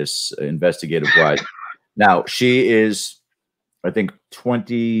into this investigative ride. Now, she is, I think,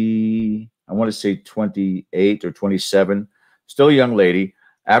 28 or 27, still a young lady,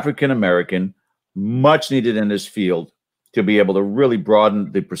 African-American, much needed in this field to be able to really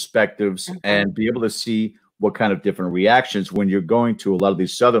broaden the perspectives and be able to see what kind of different reactions when you're going to a lot of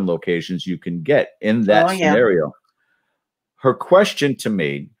these southern locations you can get in that scenario. Her question to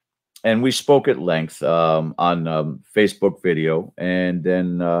me, and we spoke at length on Facebook video, and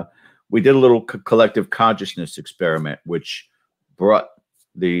then we did a little collective consciousness experiment, which brought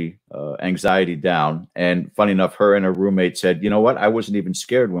the anxiety down. And funny enough, her and her roommate said, you know what, I wasn't even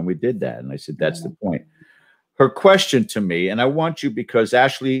scared when we did that. And I said, that's the point. Her question to me, and I want you, because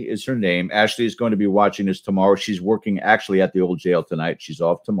Ashley is her name. Ashley is going to be watching this tomorrow. She's working actually at the old jail tonight. She's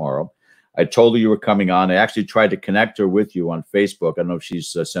off tomorrow. I told her you were coming on. I actually tried to connect her with you on Facebook. I don't know if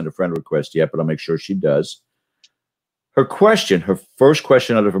she's sent a friend request yet, but I'll make sure she does. Her question, her first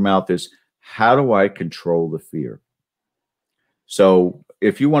question out of her mouth is, how do I control the fear? So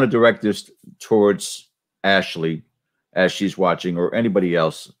if you want to direct this towards Ashley as she's watching, or anybody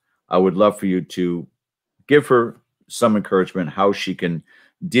else, I would love for you to give her some encouragement how she can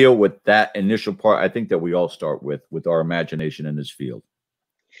deal with that initial part. I think that we all start with our imagination in this field.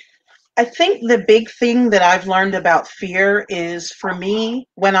 I think the big thing that I've learned about fear is, for me,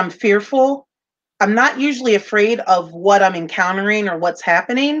 when I'm fearful, I'm not usually afraid of what I'm encountering or what's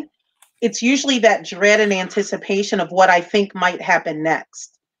happening. It's usually that dread and anticipation of what I think might happen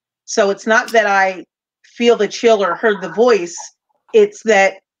next. So it's not that I feel the chill or heard the voice. It's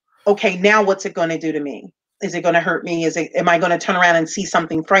that, okay, now what's it going to do to me? Is it going to hurt me? Am I going to turn around and see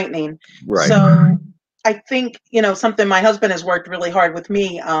something frightening? Right. So I think, something my husband has worked really hard with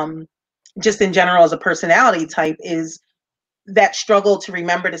me, just in general as a personality type, is that struggle to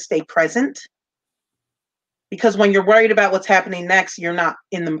remember to stay present. Because when you're worried about what's happening next, you're not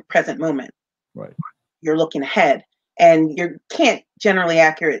in the present moment. Right. You're looking ahead, and you can't generally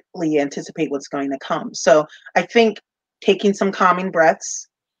accurately anticipate what's going to come. So I think taking some calming breaths,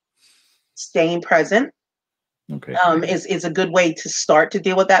 staying present, Okay. is a good way to start to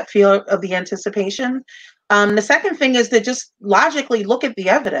deal with that fear of the anticipation. The second thing is to just logically look at the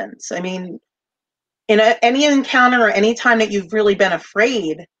evidence. I mean, in any encounter or any time that you've really been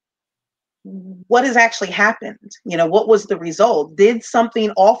afraid, what has actually happened? You know, what was the result? Did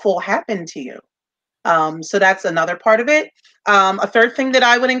something awful happen to you? So that's another part of it. A third thing that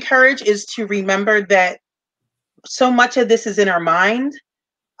I would encourage is to remember that so much of this is in our mind,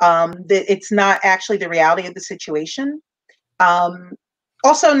 that it's not actually the reality of the situation. Um,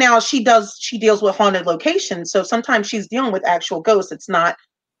 Also, now she deals with haunted locations, so sometimes she's dealing with actual ghosts. It's not,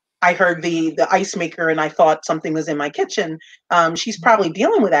 I heard the ice maker and I thought something was in my kitchen. She's probably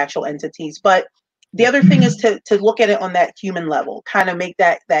dealing with actual entities. But the other thing is to look at it on that human level, kind of make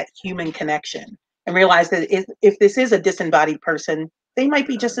that human connection, and realize that if this is a disembodied person, they might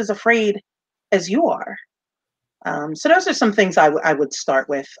be just as afraid as you are. So those are some things I would start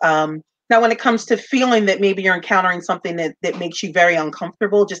with. Now, when it comes to feeling that maybe you're encountering something that makes you very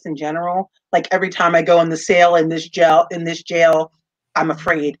uncomfortable, just in general, like every time I go in the cell in this jail, I'm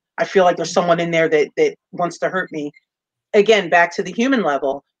afraid. I feel like there's someone in there that wants to hurt me. Again, back to the human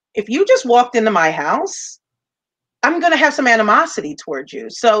level. If you just walked into my house, I'm going to have some animosity towards you.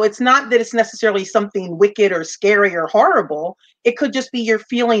 So it's not that it's necessarily something wicked or scary or horrible. It could just be you're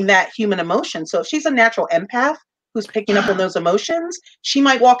feeling that human emotion. So if she's a natural empath who's picking up on those emotions, she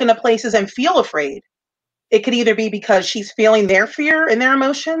might walk into places and feel afraid. It could either be because she's feeling their fear and their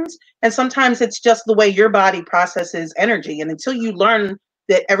emotions, and sometimes it's just the way your body processes energy. And until you learn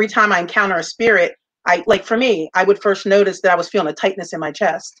that every time I encounter a spirit, like for me, I would first notice that I was feeling a tightness in my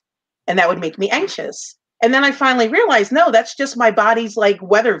chest, and that would make me anxious. And then I finally realized, no, that's just my body's like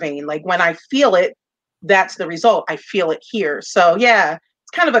weather vane. Like when I feel it, that's the result. I feel it here. So yeah,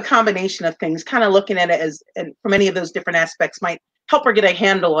 it's kind of a combination of things. Kind of looking at it as, and from any of those different aspects might help her get a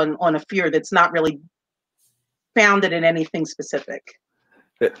handle on a fear that's not really founded in anything specific.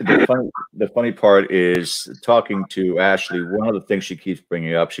 The funny part is talking to Ashley. One of the things she keeps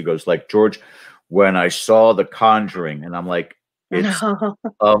bringing up, she goes like, George, when I saw The Conjuring, and I'm like, it's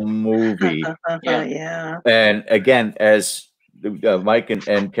a movie. Yeah. And again, as Mike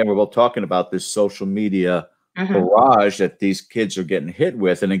and Ken were both talking about this social media barrage that these kids are getting hit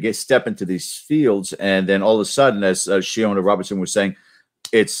with, and they step into these fields, and then all of a sudden, as Shiona Robertson was saying,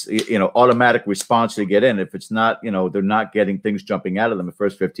 it's automatic response to get in. If it's not, they're not getting things jumping out of them the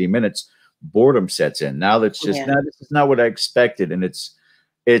first 15 minutes, boredom sets in. Now that's just this is not what I expected, and it's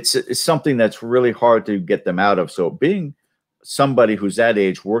something that's really hard to get them out of. So being somebody who's that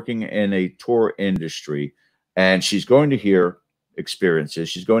age, working in a tour industry, and she's going to hear experiences,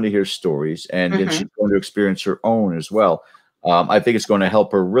 she's going to hear stories, and then she's going to experience her own as well. I think it's going to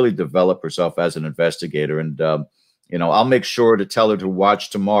help her really develop herself as an investigator. And I'll make sure to tell her to watch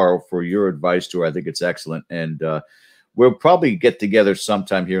tomorrow for your advice to her. I think it's excellent. And we'll probably get together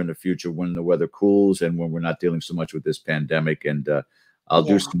sometime here in the future when the weather cools and when we're not dealing so much with this pandemic. And I'll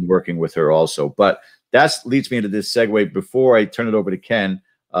do some working with her also. But that leads me into this segue. Before I turn it over to Ken,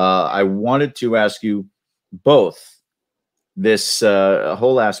 I wanted to ask you both this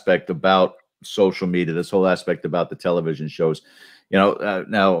whole aspect about social media, this whole aspect about the television shows.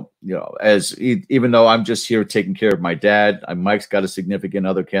 Now, as even though I'm just here taking care of my dad, Mike's got a significant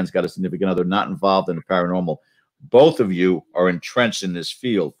other, Ken's got a significant other, not involved in the paranormal. Both of you are entrenched in this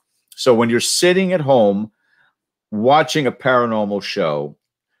field. So when you're sitting at home watching a paranormal show,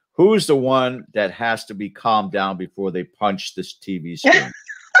 who's the one that has to be calmed down before they punch this TV screen?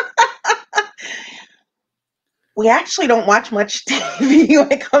 We actually don't watch much TV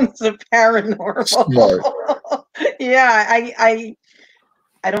when it comes to paranormal. Smart. Yeah, I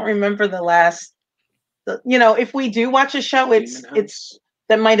don't remember the last. If we do watch a show, it's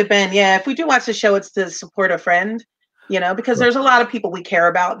that might have been, if we do watch the show, it's to support a friend. Because there's a lot of people we care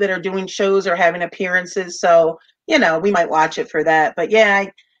about that are doing shows or having appearances. So we might watch it for that. But yeah,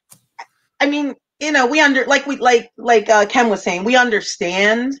 I mean, we Ken was saying, we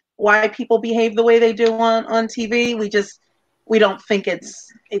understand why people behave the way they do on TV. We don't think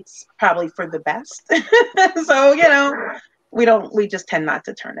it's probably for the best. So, we just tend not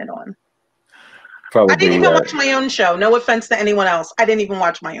to turn it on. Probably, I didn't even watch my own show. No offense to anyone else. I didn't even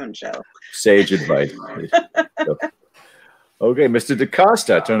watch my own show. Sage advice. Okay, Mr.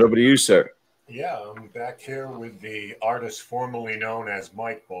 DaCosta, turn it over to you, sir. Yeah, I'm back here with the artist formerly known as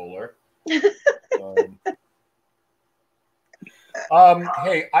Mike Bowler. Hey,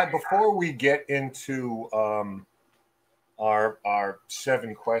 before we get into our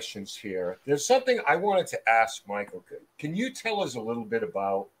 7 questions here. There's something I wanted to ask Michael. Can you tell us a little bit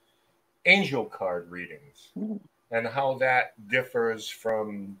about angel card readings and how that differs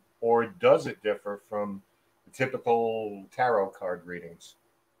from, or does it differ from, the typical tarot card readings?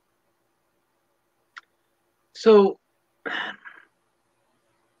 So,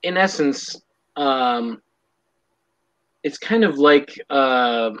 in essence, it's kind of like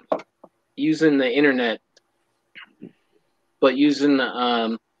using the internet, but using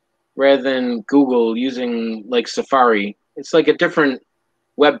rather than Google, using like Safari. It's like a different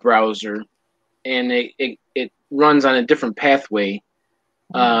web browser, and it runs on a different pathway.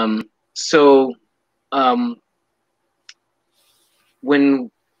 When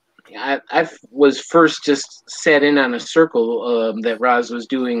I was first just sat in on a circle that Roz was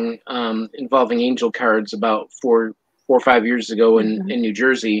doing involving angel cards about 4 or 5 years ago in New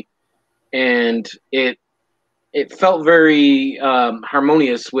Jersey, and it felt very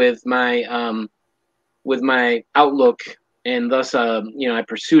harmonious with my outlook, and thus I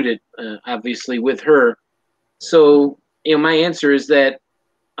pursued it obviously with her. So my answer is that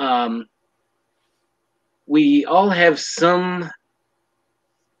we all have something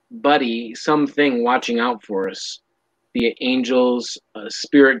watching out for us, be it angels,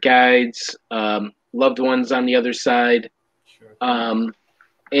 spirit guides, loved ones on the other side. Sure.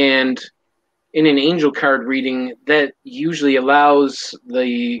 And in an angel card reading, that usually allows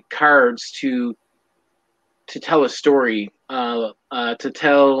the cards to tell a story,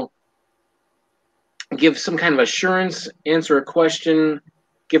 give some kind of assurance, answer a question,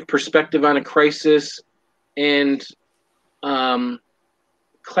 give perspective on a crisis, and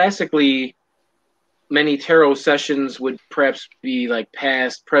classically, many tarot sessions would perhaps be like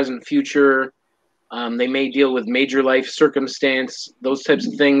past, present, future. They may deal with major life circumstance, those types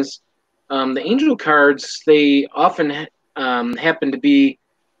of things. The angel cards, they often happen to be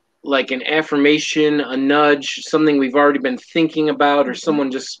like an affirmation, a nudge, something we've already been thinking about, or someone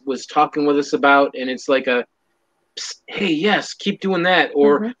just was talking with us about, and it's like a, hey, yes, keep doing that,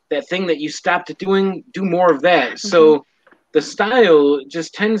 or that thing that you stopped doing, do more of that. So the style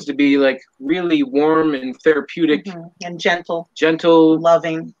just tends to be like really warm and therapeutic and gentle,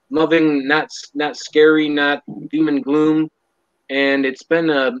 loving, not scary, not doom and gloom. And it's been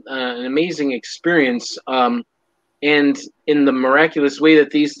an amazing experience. And in the miraculous way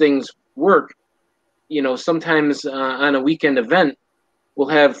that these things work, sometimes on a weekend event, we'll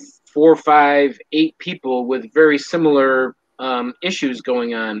have 4, 5, 8 people with very similar issues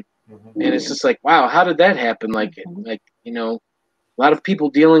going on. And it's just like, wow, how did that happen? A lot of people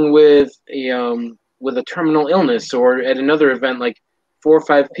dealing with a terminal illness, or at another event, like 4 or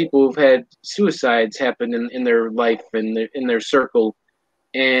 5 people who've had suicides happen in their life and in their circle.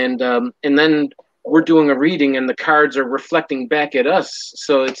 And then we're doing a reading and the cards are reflecting back at us.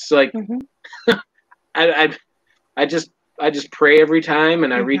 So it's like, I just pray every time,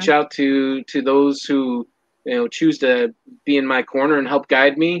 and I reach out to those who, choose to be in my corner and help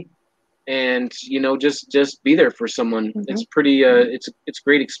guide me, and, just be there for someone. It's pretty, it's a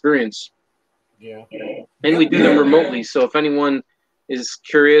great experience. Yeah. And we do them remotely. So if anyone is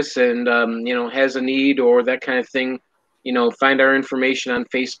curious and, has a need or that kind of thing, find our information on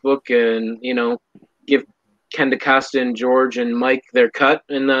Facebook and, give Ken DaCosta and George and Mike their cut,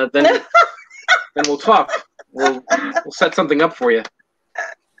 and then we'll talk. We'll set something up for you.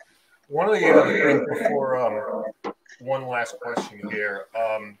 One of the other things before one last question here.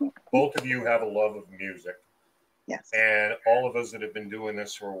 Both of you have a love of music. Yes. And all of us that have been doing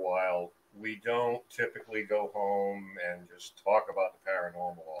this for a while, we don't typically go home and just talk about the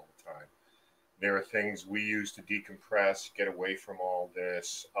paranormal all the time. There are things we use to decompress, get away from all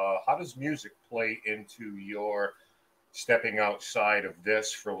this. How does music play into your stepping outside of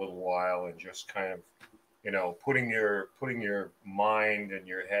this for a little while and just kind of, putting your mind and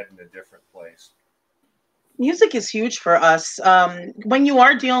your head in a different place? Music is huge for us. When you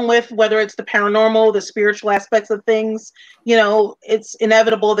are dealing with, whether it's the paranormal, the spiritual aspects of things, it's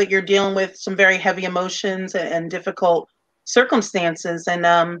inevitable that you're dealing with some very heavy emotions and difficult circumstances. And,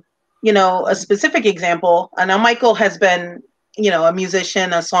 a specific example, I know Michael has been, a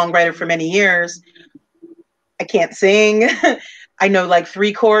musician, a songwriter for many years. I can't sing. I know like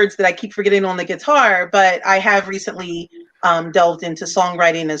 3 chords that I keep forgetting on the guitar, but I have recently delved into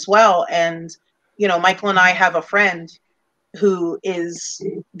songwriting as well. And, Michael and I have a friend who is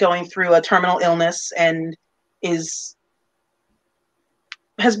going through a terminal illness and has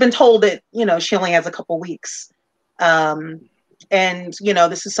been told that, she only has a couple weeks. And,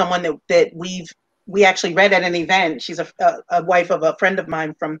 this is someone that we actually read at an event. She's a wife of a friend of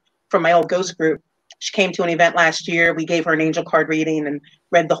mine from my old ghost group. She came to an event last year. We gave her an angel card reading and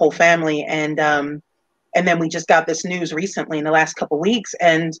read the whole family. And then we just got this news recently in the last couple of weeks.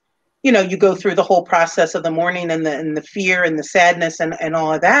 And, you know, you go through the whole process of the mourning and the fear and the sadness and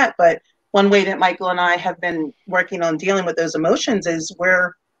all of that. But one way that Michael and I have been working on dealing with those emotions is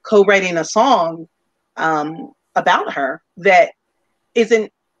we're co-writing a song about her that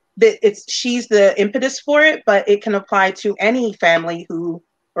isn't that she's the impetus for it, but it can apply to any family who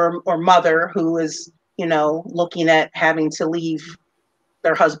or mother who is, you know, looking at having to leave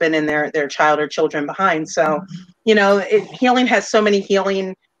their husband and their child or children behind. So, you know, healing has so many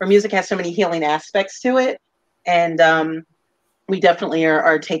healing, or music has so many healing aspects to it. And we definitely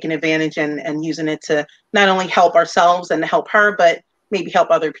are taking advantage and using it to not only help ourselves and help her, but maybe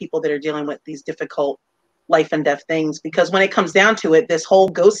help other people that are dealing with these difficult life and death things. Because when it comes down to it, this whole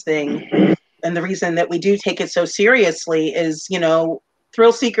ghost thing, and the reason that we do take it so seriously is, you know,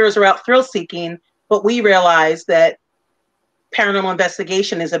 thrill seekers are out thrill seeking, but we realize that paranormal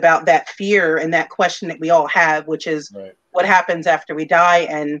investigation is about that fear and that question that we all have, which is what happens after we die,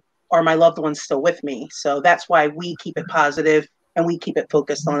 and are my loved ones still with me? So that's why we keep it positive and we keep it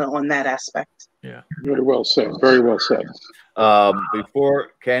focused on that aspect. Yeah. Very well said. Very well said.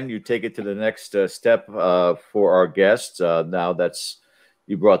 Before, Ken, you take it to the next step for our guests. Now that's,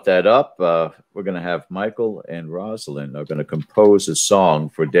 you brought that up. We're going to have Michael and Rosalyn are going to compose a song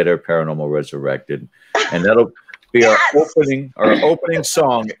for Dead Air Paranormal Resurrected. And that'll be our opening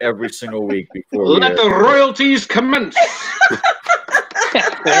song every single week before Let the royalties commence.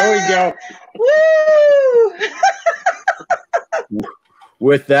 There we go. Woo!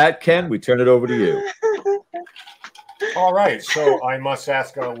 With that, Ken, we turn it over to you. All right, so I must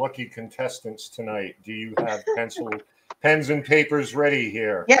ask our lucky contestants tonight, do you have pens and papers ready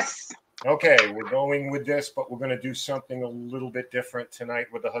here? Yes. Okay, we're going with this, but we're going to do something a little bit different tonight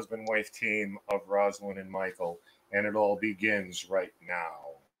with the husband-wife team of Rosalyn and Michael, and it all begins right now.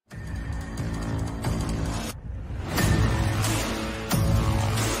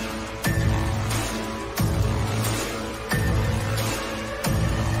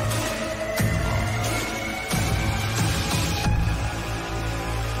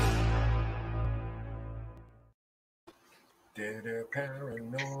 Dead Air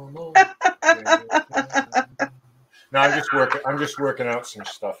Paranormal. Now I'm just working out some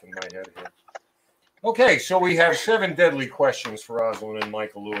stuff in my head here. Okay, so we have 7 deadly questions for Rosalyn and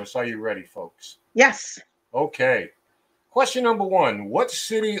Michael Lewis. Are you ready, folks? Yes. Okay. Question number 1. What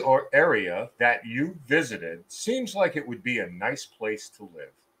city or area that you visited seems like it would be a nice place to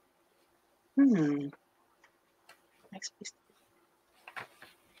live? Nice place.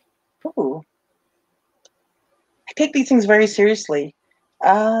 Ooh. I take these things very seriously.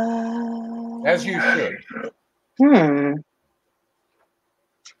 As you should.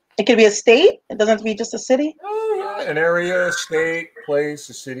 It could be a state. It doesn't have to be just a city. Oh, yeah. An area, a state, place,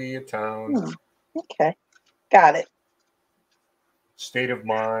 a city, a town. Okay. Got it. State of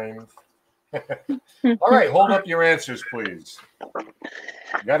mind. All right, hold up your answers, please. You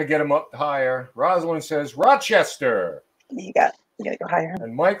got to get them up higher. Rosalyn says Rochester. You got to go higher.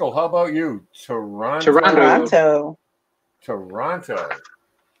 And Michael, how about you? Toronto.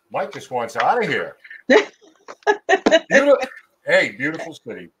 Mike just wants out of here. Beautiful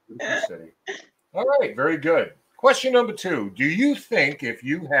city. Beautiful city. All right, very good. Question number 2. Do you think if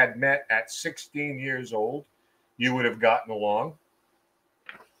you had met at 16 years old, you would have gotten along?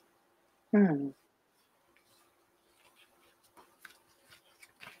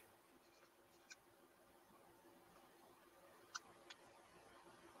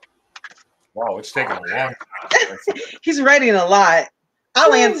 Wow, it's taking a long time. He's writing a lot.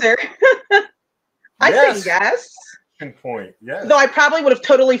 I'll answer. I say yes. Point. Yes. Though I probably would have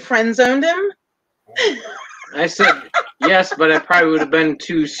totally friend zoned him. I said yes, but I probably would have been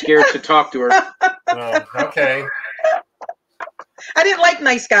too scared to talk to her. Okay. I didn't like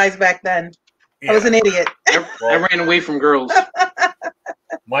nice guys back then. Yeah. I was an idiot. I ran away from girls.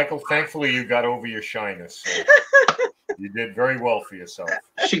 Michael, thankfully you got over your shyness. So you did very well for yourself.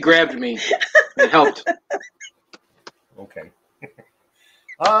 She grabbed me. It helped. Okay.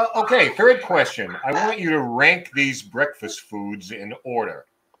 Okay, 3rd question. I want you to rank these breakfast foods in order.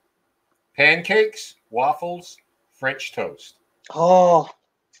 Pancakes, waffles, French toast. Oh.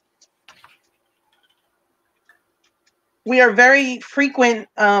 We are very frequent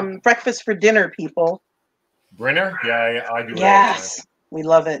breakfast for dinner people. Brinner? Yeah, I do. Yes, we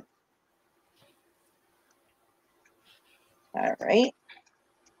love it. All right.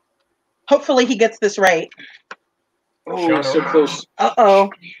 Hopefully he gets this right. Oh, so close. Uh-oh.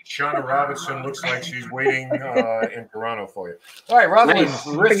 Shauna Robinson looks like she's waiting in Toronto for you. All right,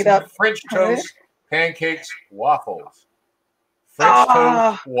 Rosalyn, Bring it up. French toast, pancakes, waffles. French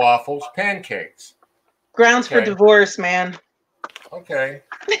toast, waffles, pancakes. Grounds for divorce, man. Okay.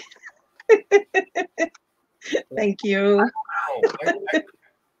 Thank you.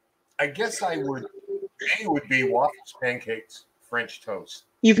 I guess A would be waffles, pancakes, French toast.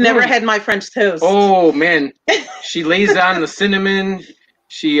 You've never had my French toast. Oh man, she lays on the cinnamon.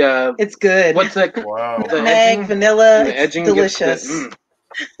 She it's good. What's that? Wow. The egg, edging? vanilla. The edging delicious.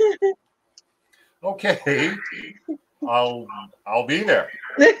 Okay, I'll be there.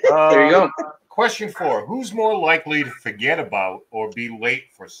 There you go. Question 4: who's more likely to forget about or be late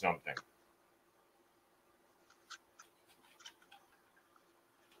for something?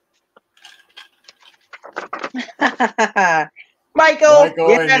 Michael.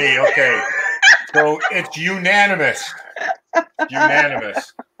 Michael and me. Okay, so it's unanimous.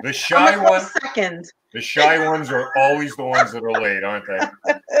 Unanimous. The shy ones. Second. The shy ones are always the ones that are late, aren't they?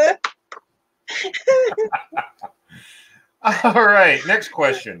 All right. Next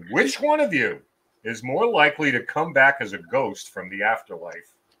question: which one of you is more likely to come back as a ghost from the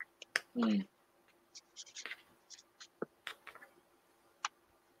afterlife?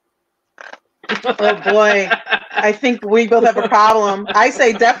 Oh boy, I think we both have a problem. I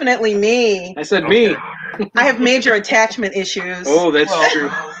say definitely me. I said me. I have major attachment issues. Oh, that's true.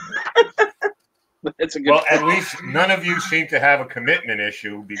 That's a good. Well, at least none of you seem to have a commitment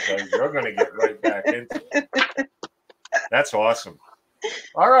issue because you're going to get right back into it. That's awesome.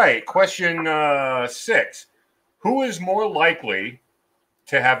 All right, question 6: who is more likely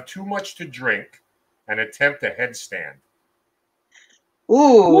to have too much to drink and attempt a headstand?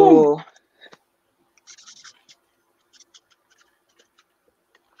 Ooh.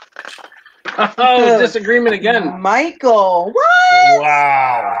 Oh, disagreement again. Michael, what?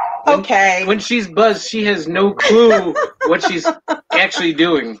 Wow. Okay. When she's buzzed, she has no clue what she's actually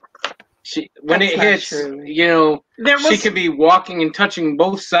doing. When That's it not hits, true. you know, she could be walking and touching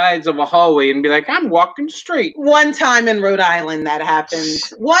both sides of a hallway and be like, I'm walking straight. One time in Rhode Island that happened.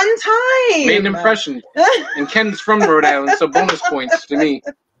 One time. Made an impression. And Ken's from Rhode Island, so bonus points to me.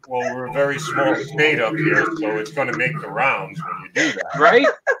 Well, we're a very small state up here, so it's going to make the rounds when you do that. Right?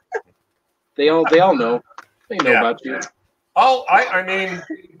 They all know. They know about you. I mean,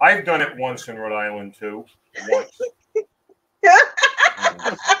 I've done it once in Rhode Island too. Once.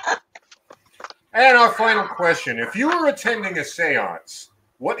 And our final question: if you were attending a seance,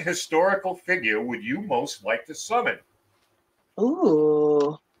 what historical figure would you most like to summon?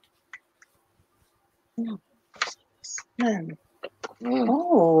 Ooh.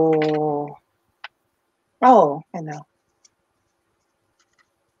 Oh. Oh, I know.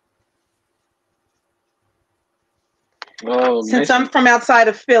 Oh, Since I'm from outside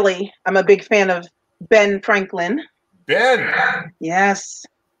of Philly, I'm a big fan of Ben Franklin. Ben. Yes.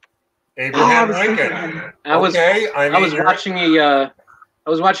 Abraham Lincoln. I was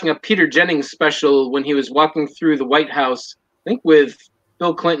watching a Peter Jennings special when he was walking through the White House, I think with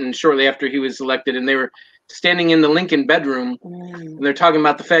Bill Clinton shortly after he was elected, and they were standing in the Lincoln bedroom, and they're talking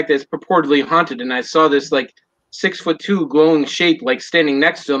about the fact that it's purportedly haunted, and I saw this like 6'2" glowing shape like standing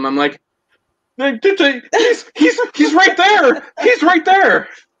next to him. I'm like, he's right there. He's right there.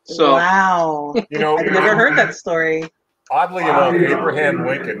 So wow. You know, I've never heard that story. Oddly enough, Abraham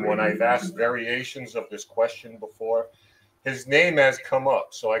Lincoln, when I've asked variations of this question before, his name has come up.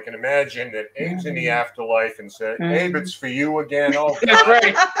 So I can imagine that Abe's in the afterlife and said, Abe, it's for you again. Oh, that's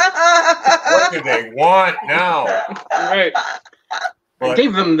right. What do they want now? Right. I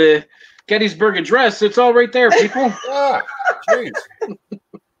gave them the Gettysburg Address. It's all right there, people. Yeah, jeez.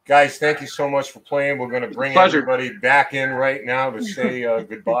 Guys, thank you so much for playing. We're going to bring everybody back in right now to say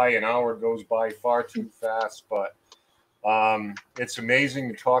goodbye. An hour goes by far too fast, but it's amazing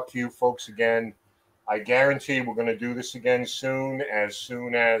to talk to you folks again. I guarantee we're going to do this again soon as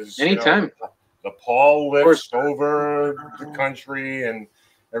anytime the pall lifts over the country and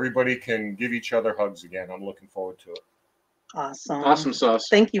everybody can give each other hugs again. I'm looking forward to it. Awesome sauce.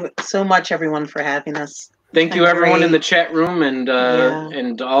 Thank you so much, everyone, for having us. Thank you, everyone in the chat room and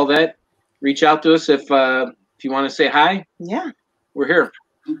all that. Reach out to us if you want to say hi. Yeah, we're here.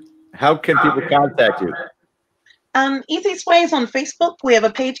 How can people contact you? Easiest way is on Facebook. We have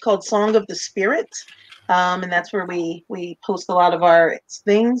a page called Song of the Spirit, and that's where we post a lot of our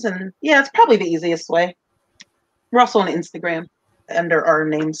things. And yeah, it's probably the easiest way. We're also on Instagram under our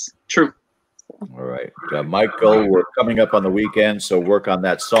names. True. All right, Michael, we're coming up on the weekend, so work on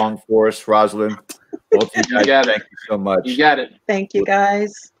that song for us. Rosalyn, both of you guys, thank you so much. You got it. Thank you,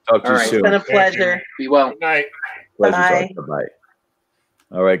 guys. Talk to you soon. It's been a pleasure. Be well. Good night. Bye. Bye.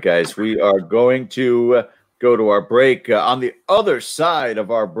 All right, guys, we are going to go to our break. On the other side of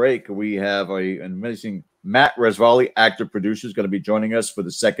our break, we have an amazing Matt Rosvally, actor, producer, is going to be joining us for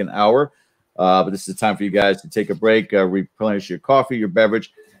the second hour. But this is the time for you guys to take a break, replenish your coffee, your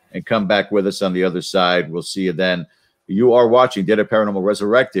beverage, and come back with us on the other side. We'll see you then. You are watching Dead Air Paranormal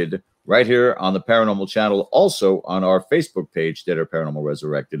Resurrected right here on the Paranormal channel, also on our Facebook page, Dead Air Paranormal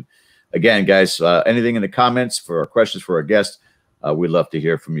Resurrected. Again, guys, anything in the comments for our questions for our guests, we'd love to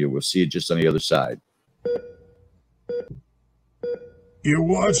hear from you. We'll see you just on the other side. You're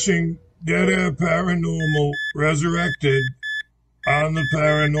watching Dead Air Paranormal Resurrected on the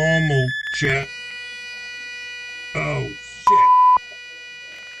Paranormal channel. Oh, shit.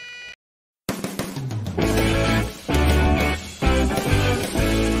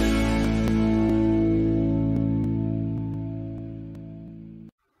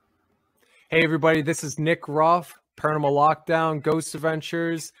 Hey everybody, this is Nick Ruff, Paranormal Lockdown, Ghost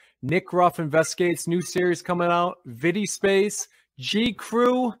Adventures. Nick Ruff Investigates, new series coming out, Vidi Space, G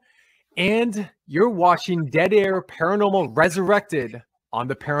Crew, and you're watching Dead Air Paranormal Resurrected on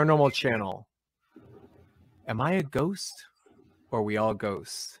the Paranormal channel. Am I a ghost, or are we all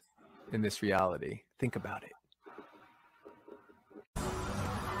ghosts in this reality? Think about it.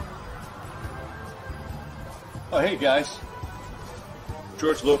 Oh, hey guys,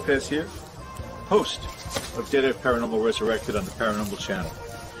 George Lopez here, host of Dead Air Paranormal Resurrected on the Paranormal channel.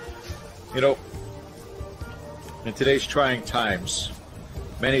 You know, in today's trying times,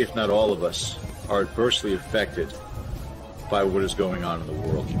 many, if not all of us, are adversely affected by what is going on in the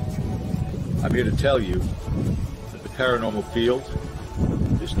world. I'm here to tell you that the paranormal field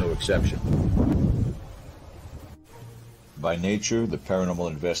is no exception. By nature, the paranormal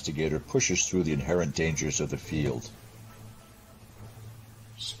investigator pushes through the inherent dangers of the field.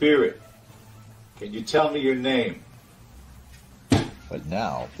 Spirit, can you tell me your name? But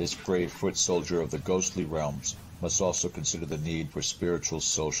now, this brave foot soldier of the ghostly realms must also consider the need for spiritual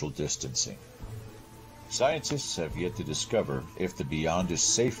social distancing. Scientists have yet to discover if the beyond is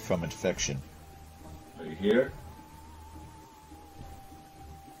safe from infection. Are you here?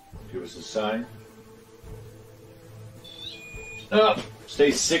 Give us a sign. Up!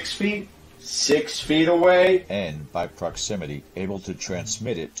 Stay 6 feet. 6 feet away. And by proximity, able to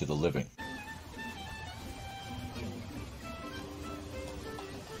transmit it to the living.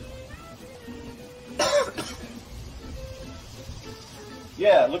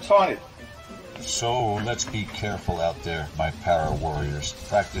 Yeah, it looks haunted. So let's be careful out there, my para warriors.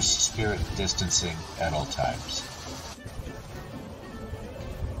 Practice spirit distancing at all times.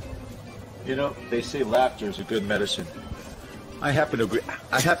 You know, they say laughter is a good medicine. I happen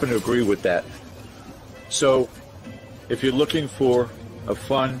to agree with that. So, if you're looking for a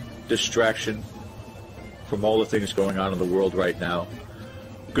fun distraction from all the things going on in the world right now,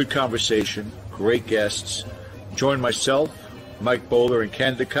 good conversation, great guests, join myself, Mike Bowler, and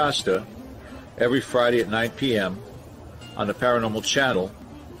Ken DaCosta every Friday at 9 p.m. on the Paranormal channel,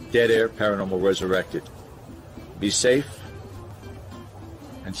 Dead Air Paranormal Resurrected. Be safe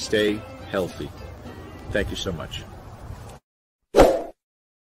and stay healthy. Thank you so much.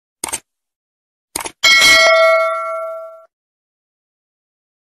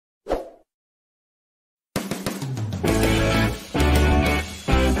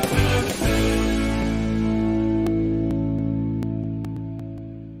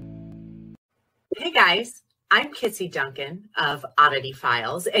 Hey guys, I'm Kissy Duncan of Oddity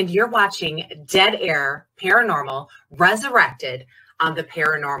Files, and you're watching Dead Air Paranormal Resurrected on the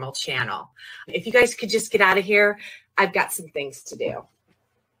Paranormal channel. If you guys could just get out of here, I've got some things to do.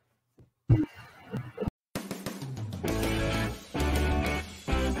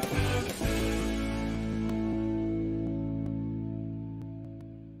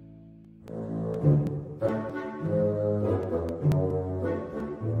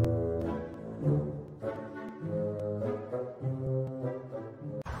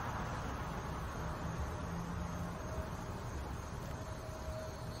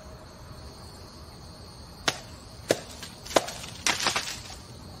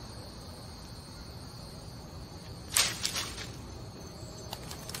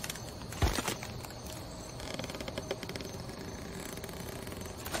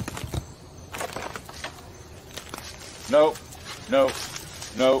 No, no,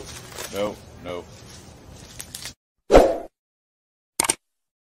 no, no, no.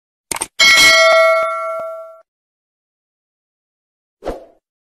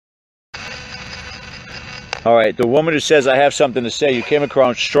 All right, the woman who says, I have something to say, you came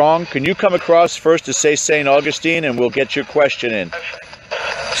across strong. Can you come across first to say St. Augustine, and we'll get your question in.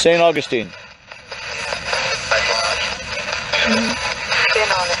 St. Augustine.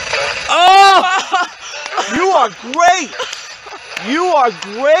 Oh! are great. You are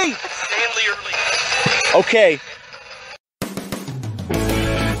great. Okay.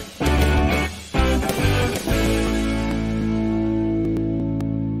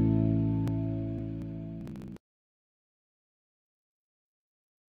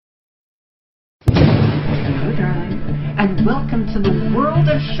 Hello, darling, and welcome to the world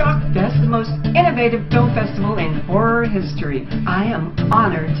of Shockfest, the most innovative film festival in horror history. I am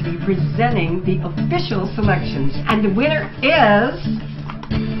honored to be presenting the official selections, and the winner is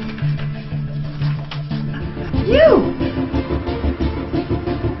you.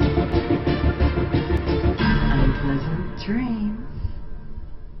 Unpleasant dreams.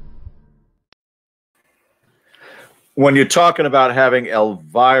 When you're talking about having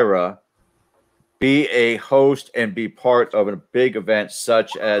Elvira be a host and be part of a big event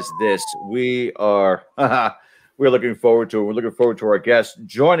such as this, we are we're looking forward to it. We're looking forward to our guest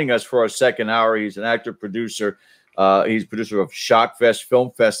joining us for our second hour. He's an actor, producer. He's producer of Shockfest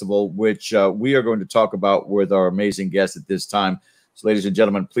Film Festival, which we are going to talk about with our amazing guest at this time. So, ladies and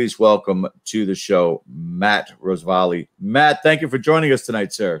gentlemen, please welcome to the show, Matt Rosvally. Matt, thank you for joining us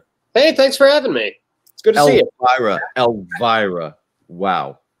tonight, sir. Hey, thanks for having me. It's good to see you. Elvira.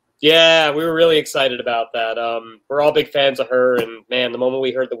 Wow. Yeah, we were really excited about that. We're all big fans of her, and man, the moment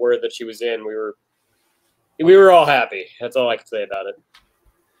we heard the word that she was in, we were all happy. That's all I can say about it.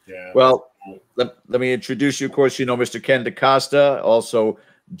 Yeah. Well, let me introduce you. Of course, you know Mr. Ken DaCosta, also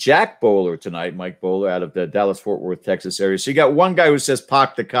Jack Bowler tonight, Mike Bowler out of the Dallas-Fort Worth, Texas area. So you got one guy who says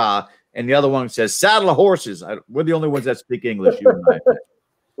 "Park the car," and the other one says "Saddle of horses." We're the only ones that speak English. You and I.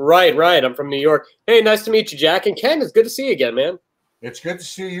 Right. I'm from New York. Hey, nice to meet you, Jack. And Ken, it's good to see you again, man. It's good to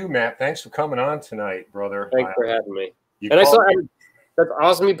see you, Matt. Thanks for coming on tonight, brother. Thanks for having me. And I saw that's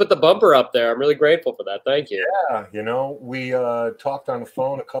awesome. You put the bumper up there. I'm really grateful for that. Thank you. Yeah, you know, we talked on the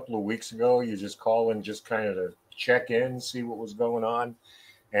phone a couple of weeks ago. You just call in just kind of to check in, see what was going on.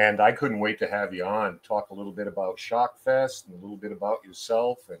 And I couldn't wait to have you on, talk a little bit about Shockfest and a little bit about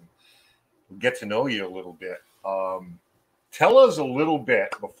yourself and get to know you a little bit. Tell us a little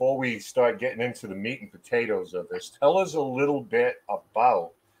bit, before we start getting into the meat and potatoes of this, tell us a little bit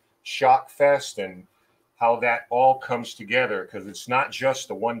about Shockfest and how that all comes together, because it's not just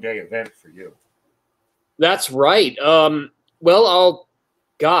a one-day event for you. That's right. Gosh.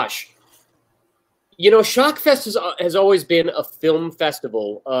 You know, Shockfest has always been a film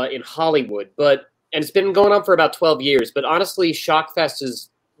festival in Hollywood, and it's been going on for about 12 years. But honestly, Shockfest is,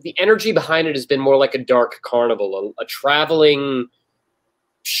 the energy behind it has been more like a dark carnival, a traveling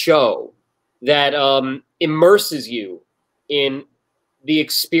show that immerses you in the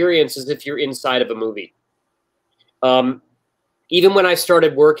experience as if you're inside of a movie. Even when I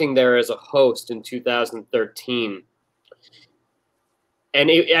started working there as a host in 2013, and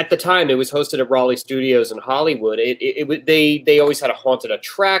at the time it was hosted at Raleigh Studios in Hollywood, they always had a haunted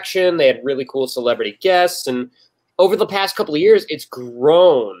attraction. They had really cool celebrity guests, and over the past couple of years, it's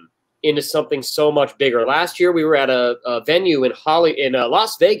grown into something so much bigger. Last year, we were at a venue in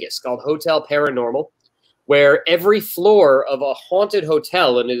Las Vegas called Hotel Paranormal, where every floor of a haunted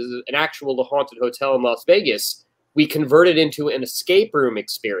hotel, and it is an actual haunted hotel in Las Vegas, we converted into an escape room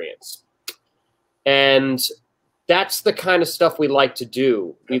experience. And that's the kind of stuff we like to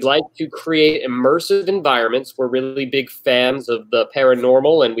do. We like to create immersive environments. We're really big fans of the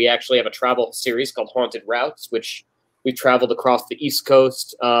paranormal, and we actually have a travel series called Haunted Routes, which we've traveled across the East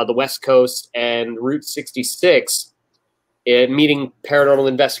Coast, the West Coast, and Route 66, meeting paranormal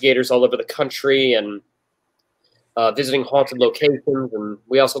investigators all over the country and visiting haunted locations. And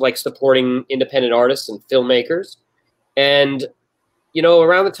we also like supporting independent artists and filmmakers. And, you know,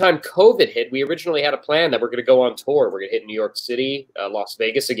 around the time COVID hit, we originally had a plan that we're going to go on tour. We're going to hit New York City, Las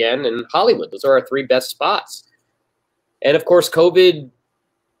Vegas again, and Hollywood. Those are our three best spots. And, of course, COVID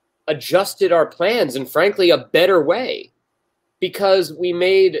adjusted our plans in, frankly, a better way, because we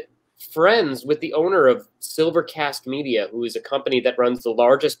made friends with the owner of Silvercast Media, who is a company that runs the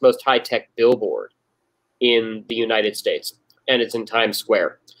largest, most high-tech billboard in the United States. And it's in Times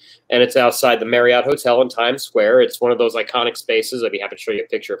Square. And it's outside the Marriott Hotel in Times Square. It's one of those iconic spaces. I'd be happy to show you a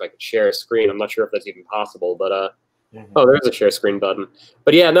picture if I could share a screen. I'm not sure if that's even possible, but oh, there's a share screen button.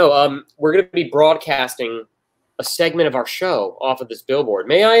 But yeah, no, we're going to be broadcasting a segment of our show off of this billboard.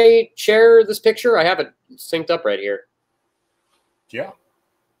 May I share this picture? I have it synced up right here. Yeah.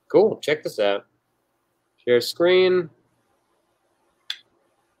 Cool. Check this out. Share screen.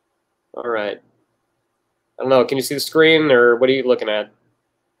 All right. I don't know. Can you see the screen, or what are you looking at?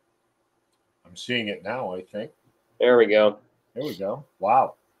 I'm seeing it now, I think. There we go. There we go.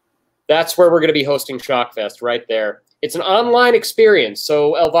 Wow. That's where we're going to be hosting Shockfest, right there. It's an online experience.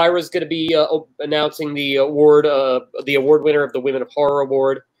 So Elvira's going to be announcing the award winner of the Women of Horror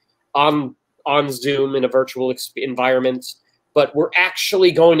Award on Zoom in a virtual environment. But we're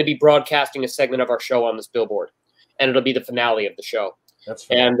actually going to be broadcasting a segment of our show on this billboard, and it'll be the finale of the show. That's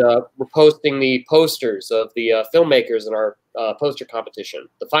fun. And we're posting the posters of the filmmakers in our poster competition.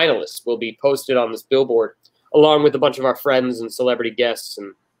 The finalists will be posted on this billboard, along with a bunch of our friends and celebrity guests,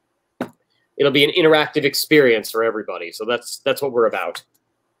 and it'll be an interactive experience for everybody. So that's what we're about.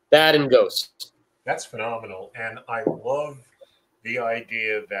 That and Ghost. That's phenomenal. And I love the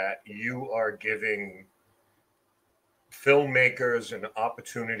idea that you are giving filmmakers an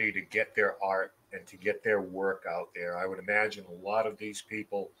opportunity to get their art and to get their work out there. I would imagine a lot of these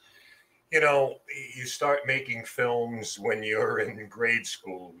people, you know, you start making films when you're in grade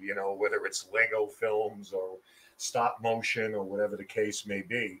school, you know, whether it's Lego films or stop motion or whatever the case may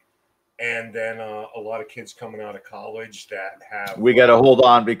be. And then a lot of kids coming out of college that have... We got to hold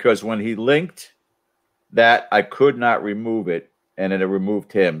on, because when he linked that, I could not remove it, and then it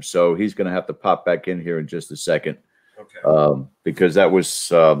removed him. So he's going to have to pop back in here in just a second. Okay. Because that was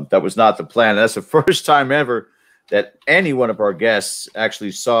not the plan. That's the first time ever that any one of our guests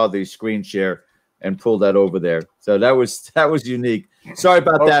actually saw the screen share and pulled that over there. So that was unique. Sorry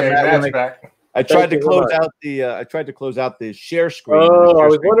about that, Matt. I tried to close out the share screen. Oh, I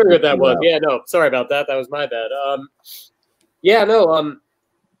was wondering what that was. Yeah, no, sorry about that. That was my bad. Yeah, no.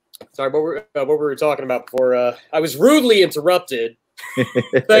 Sorry, what we were talking about before. I was rudely interrupted.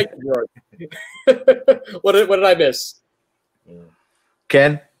 Thank you, George. What did I miss?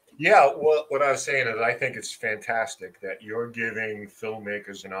 Ken? Yeah, well, what I was saying is I think it's fantastic that you're giving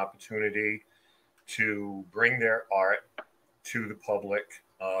filmmakers an opportunity to bring their art to the public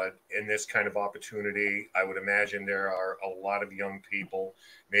in this kind of opportunity. I would imagine there are a lot of young people,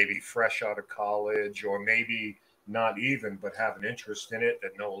 maybe fresh out of college, or maybe not even, but have an interest in it,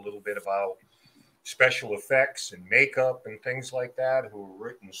 that know a little bit about special effects and makeup and things like that, who have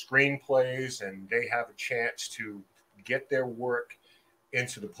written screenplays, and they have a chance to get their work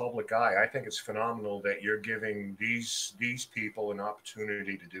into the public eye. I think it's phenomenal that you're giving these people an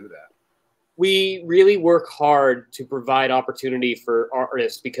opportunity to do that. We really work hard to provide opportunity for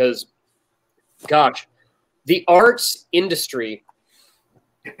artists because, gosh, the arts industry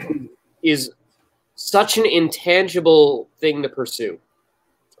is such an intangible thing to pursue.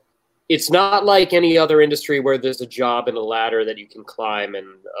 It's not like any other industry where there's a job and a ladder that you can climb and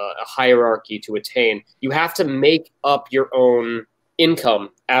a hierarchy to attain. You have to make up your own income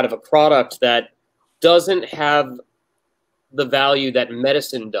out of a product that doesn't have the value that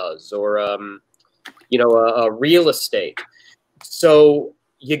medicine does, or real estate. So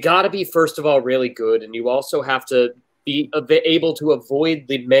you got to be, first of all, really good, and you also have to be able to avoid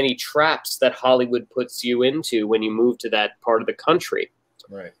the many traps that Hollywood puts you into when you move to that part of the country.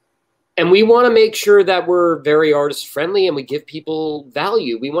 Right. And we want to make sure that we're very artist friendly and we give people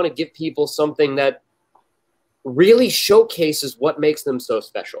value. We want to give people something that really showcases what makes them so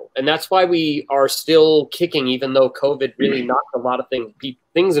special. And that's why we are still kicking, even though COVID really knocked a lot of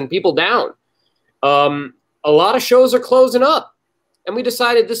things and people down. A lot of shows are closing up. And we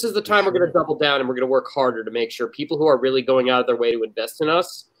decided this is the time we're going to double down and we're going to work harder to make sure people who are really going out of their way to invest in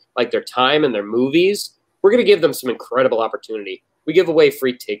us, like their time and their movies, we're going to give them some incredible opportunity. We give away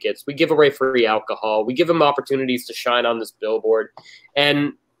free tickets. We give away free alcohol. We give them opportunities to shine on this billboard.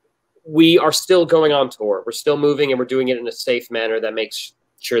 And we are still going on tour. We're still moving, and we're doing it in a safe manner that makes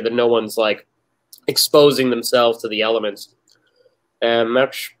sure that no one's like exposing themselves to the elements. And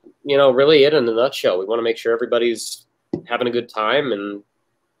that's, really it in a nutshell. We want to make sure everybody's having a good time and,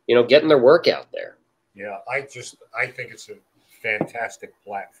 getting their work out there. Yeah, I think it's a fantastic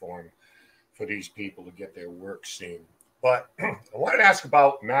platform for these people to get their work seen. But I wanted to ask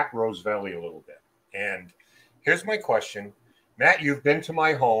about Matt Rosvally a little bit. And here's my question. Matt, you've been to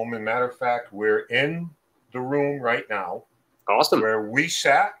my home. And matter of fact, we're in the room right now. Awesome. Where we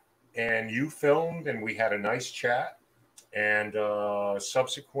sat and you filmed and we had a nice chat and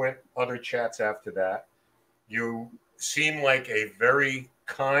subsequent other chats after that. You seem like a very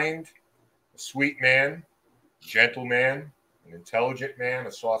kind, sweet man, gentle man, an intelligent man,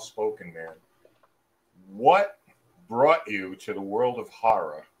 a soft-spoken man. What brought you to the world of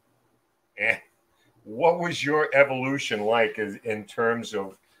horror, and what was your evolution like in terms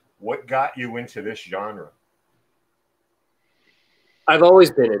of what got you into this genre? I've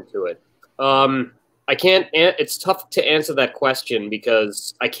always been into it. It's tough to answer that question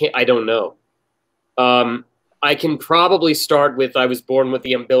because I don't know. I can probably start with, I was born with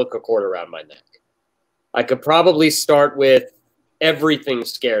the umbilical cord around my neck. I could probably start with everything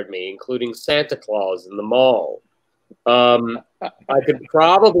scared me, including Santa Claus and the mall. I could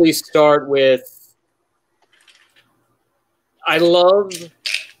probably start with, I love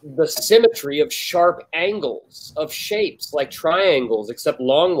the symmetry of sharp angles, of shapes like triangles, except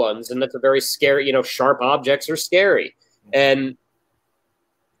long ones. And that's a very scary, you know, sharp objects are scary. And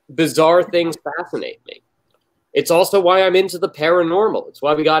bizarre things fascinate me. It's also why I'm into the paranormal. It's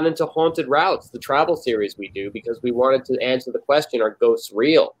why we got into Haunted Routes, the travel series we do, because we wanted to answer the question, are ghosts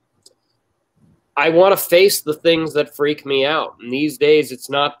real? I want to face the things that freak me out. And these days, it's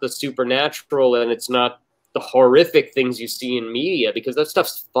not the supernatural and it's not the horrific things you see in media, because that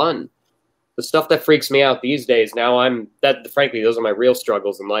stuff's fun. The stuff that freaks me out these days, frankly, those are my real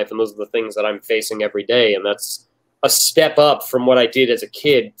struggles in life, and those are the things that I'm facing every day. And that's a step up from what I did as a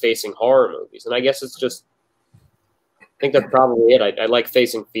kid facing horror movies. And I guess it's just, I think that's probably it. I like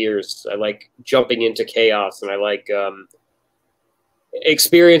facing fears. I like jumping into chaos, and I like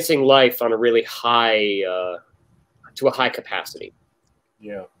experiencing life on a really high, to a high capacity.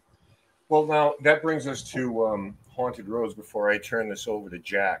 Yeah. Well, now that brings us to Haunted Roads before I turn this over to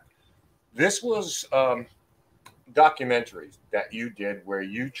Jack. This was documentaries that you did where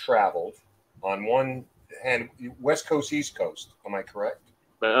you traveled on one hand, West Coast, East Coast. Am I correct?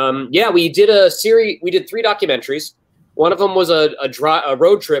 Yeah, we did a series. We did 3 documentaries. One of them was a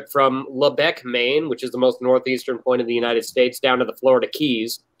road trip from Lebec, Maine, which is the most northeastern point of the United States, down to the Florida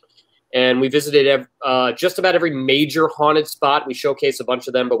Keys. And we visited just about every major haunted spot. We showcased a bunch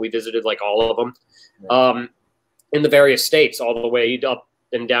of them, but we visited like all of them in the various states, all the way up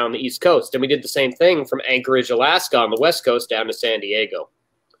and down the East Coast. And we did the same thing from Anchorage, Alaska on the West Coast down to San Diego.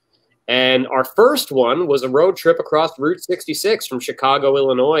 And our first one was a road trip across Route 66 from Chicago,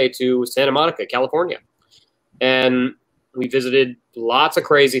 Illinois to Santa Monica, California. And we visited lots of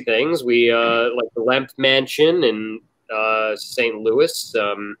crazy things. We like the Lemp Mansion in St. Louis,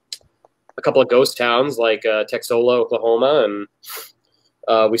 a couple of ghost towns like Texola, Oklahoma,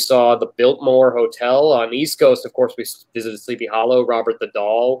 and we saw the Biltmore Hotel on the East Coast. Of course, we visited Sleepy Hollow, Robert the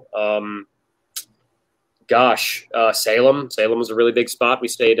Doll. Salem. Salem was a really big spot. We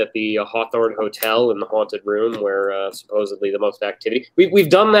stayed at the Hawthorne Hotel in the haunted room where supposedly the most activity. We've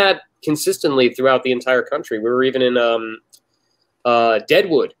done that consistently throughout the entire country. We were even in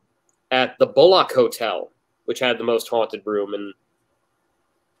Deadwood at the Bullock Hotel, which had the most haunted room. And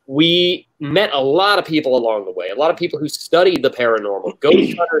we met a lot of people along the way, a lot of people who studied the paranormal,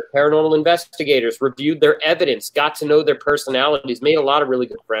 ghost hunters, paranormal investigators, reviewed their evidence, got to know their personalities, made a lot of really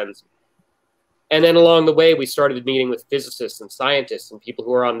good friends. And then along the way, we started meeting with physicists and scientists and people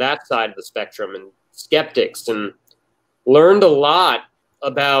who are on that side of the spectrum and skeptics, and learned a lot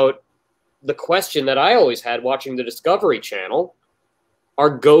about the question that I always had watching the Discovery Channel: are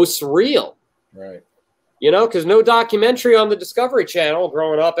ghosts real? Right. You know, because no documentary on the Discovery Channel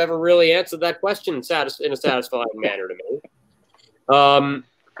growing up ever really answered that question in a satisfying manner to me.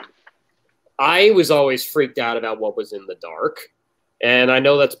 I was always freaked out about what was in the dark. And I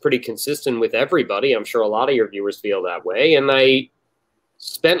know that's pretty consistent with everybody. I'm sure a lot of your viewers feel that way. And I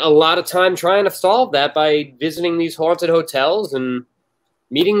spent a lot of time trying to solve that by visiting these haunted hotels and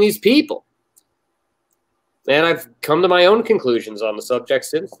meeting these people. And I've come to my own conclusions on the subject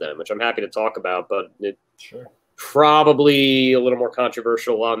since then, which I'm happy to talk about, but it's probably a little more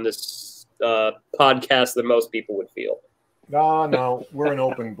controversial on this podcast than most people would feel. No, we're an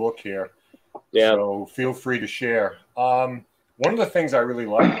open book here. Yeah. So feel free to share. One of the things I really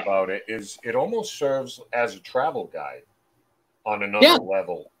like about it is it almost serves as a travel guide on another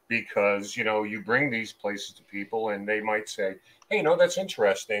level, because, you know, you bring these places to people and they might say, hey, you know, that's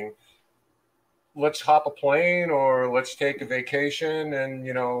interesting. Let's hop a plane or let's take a vacation and,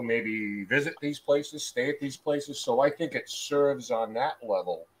 you know, maybe visit these places, stay at these places. So I think it serves on that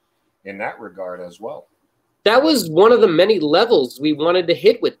level in that regard as well. That was one of the many levels we wanted to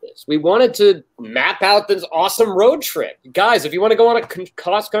hit with this. We wanted to map out this awesome road trip. Guys, if you want to go on a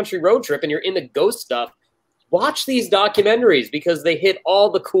cross-country road trip and you're into ghost stuff, watch these documentaries because they hit all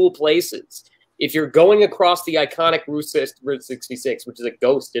the cool places. If you're going across the iconic Route 66, which is a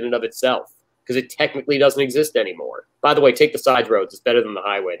ghost in and of itself, because it technically doesn't exist anymore. By the way, take the side roads. It's better than the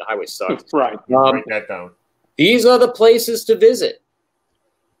highway. The highway sucks. Right. Write that down. These are the places to visit.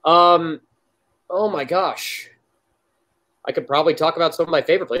 Oh my gosh. I could probably talk about some of my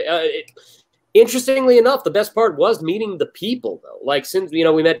favorite places. Interestingly enough, the best part was meeting the people, though. Like, since, you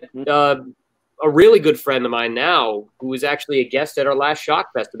know, we met a really good friend of mine now who was actually a guest at our last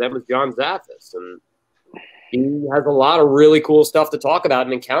Shockfest, and that was John Zaffis. And he has a lot of really cool stuff to talk about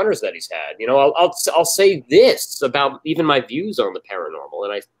and encounters that he's had. You know, I'll say this about even my views on the paranormal,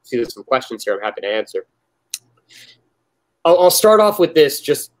 and I see there's some questions here I'm happy to answer. I'll start off with this,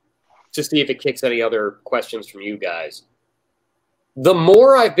 just to see if it kicks any other questions from you guys. The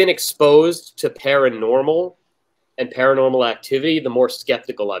more I've been exposed to paranormal and paranormal activity, the more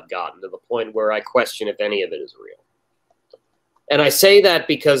skeptical I've gotten, to the point where I question if any of it is real. And I say that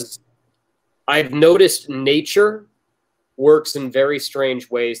because I've noticed nature works in very strange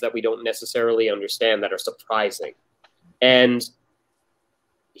ways that we don't necessarily understand, that are surprising. And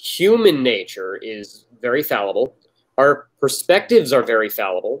human nature is very fallible. Our perspectives are very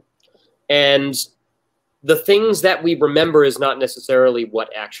fallible. And the things that we remember is not necessarily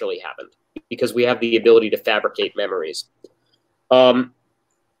what actually happened, because we have the ability to fabricate memories. And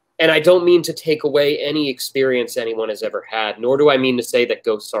I don't mean to take away any experience anyone has ever had, nor do I mean to say that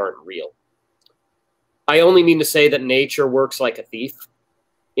ghosts aren't real. I only mean to say that nature works like a thief,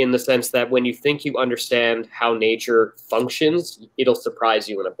 in the sense that when you think you understand how nature functions, it'll surprise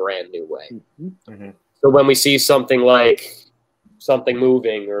you in a brand new way. Mm-hmm. So when we see something like something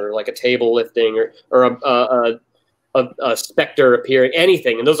moving, or like a table lifting, or a specter appearing,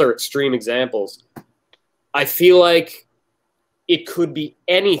 anything, and those are extreme examples, I feel like it could be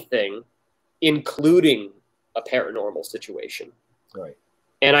anything, including a paranormal situation. Right.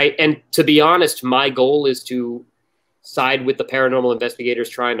 And to be honest, my goal is to side with the paranormal investigators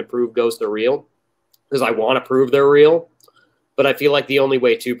trying to prove ghosts are real, because I want to prove they're real. But I feel like the only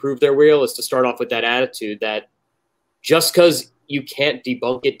way to prove they're real is to start off with that attitude that just because you can't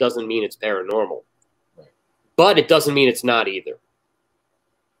debunk it doesn't mean it's paranormal. Right. But it doesn't mean it's not either.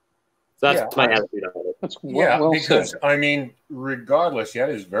 So that's my attitude on it. That's well because said. I mean, regardless, that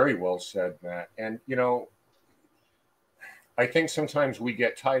is very well said, Matt. And you know, I think sometimes we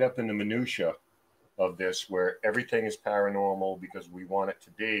get tied up in the minutia of this, where everything is paranormal because we want it to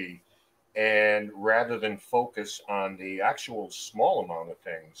be, and rather than focus on the actual small amount of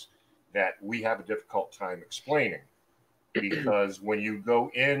things that we have a difficult time explaining. Because when you go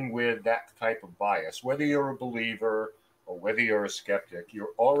in with that type of bias, whether you're a believer or whether you're a skeptic,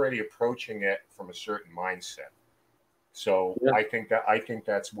 you're already approaching it from a certain mindset. So yeah. I think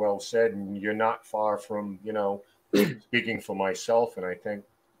that's well said, and you're not far from, you know, speaking for myself, and I think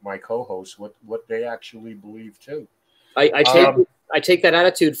my co-hosts, what they actually believe too. I take that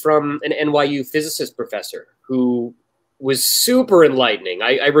attitude from an NYU physicist professor who was super enlightening.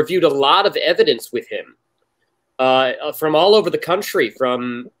 I reviewed a lot of evidence with him from all over the country,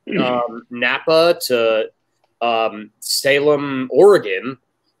 from Napa to Salem, Oregon,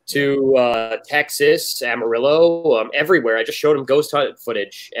 to Texas, Amarillo, everywhere. I just showed him ghost hunt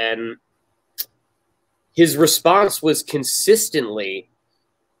footage, and his response was consistently,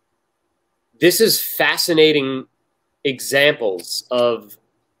 "This is fascinating examples of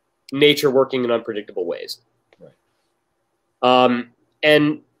nature working in unpredictable ways." Right.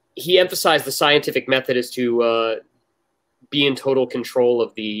 And he emphasized the scientific method is to be in total control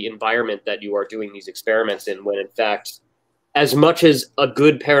of the environment that you are doing these experiments in, when in fact, as much as a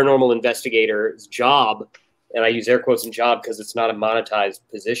good paranormal investigator's job, and I use air quotes in job because it's not a monetized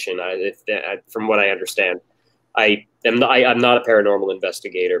position, from what I understand, I'm not a paranormal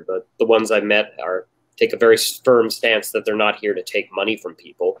investigator, but the ones I've met take a very firm stance that they're not here to take money from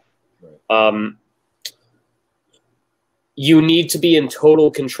people. Right. You need to be in total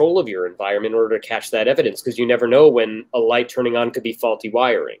control of your environment in order to catch that evidence, because you never know when a light turning on could be faulty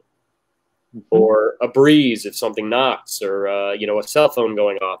wiring, or a breeze if something knocks, or a cell phone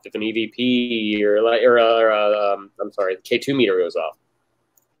going off if an EVP or the K2 meter goes off.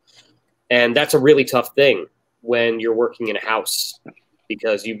 And that's a really tough thing when you're working in a house,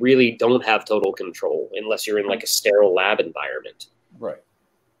 because you really don't have total control unless you're in like a sterile lab environment. Right.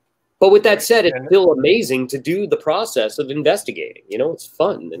 But with that said, it's still amazing to do the process of investigating. You know, it's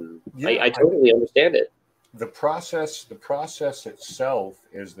fun, and I totally understand it. The process itself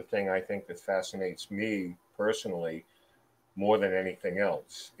is the thing I think that fascinates me personally more than anything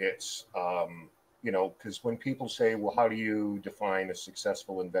else. It's, because when people say, well, how do you define a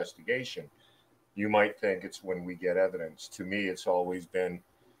successful investigation? You might think it's when we get evidence. To me, it's always been,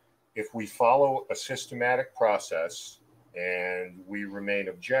 if we follow a systematic process and we remain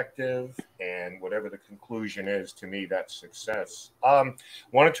objective, and whatever the conclusion is, to me, that's success.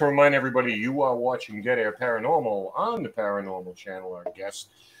 Wanted to remind everybody, you are watching Dead Air Paranormal on the Paranormal Channel. Our guest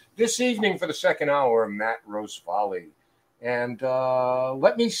this evening for the second hour, Matt Rosvally. And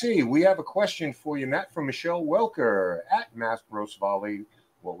let me see, we have a question for you, Matt, from Michelle Welker at Matt Rosvally.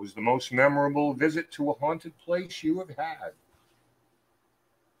 What was the most memorable visit to a haunted place you have had?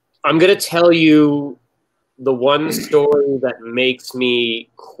 I'm going to tell you the one story that makes me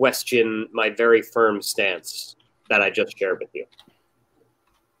question my very firm stance that I just shared with you.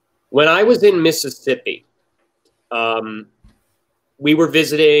 When I was in Mississippi, we were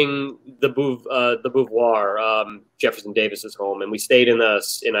visiting the Beauvoir, Jefferson Davis's home, and we stayed in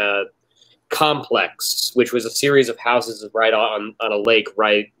a complex, which was a series of houses right on a lake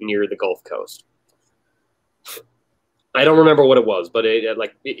right near the Gulf Coast. I don't remember what it was, but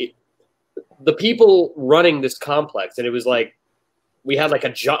the people running this complex, and it was like we had like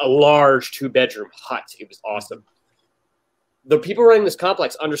a large 2-bedroom hut. It was awesome. The people running this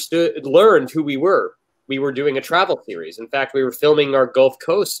complex learned who we were. We were doing a travel series. In fact, we were filming our Gulf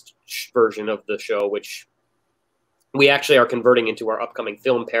Coast version of the show, which we actually are converting into our upcoming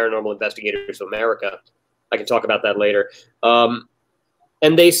film, Paranormal Investigators of America. I can talk about that later.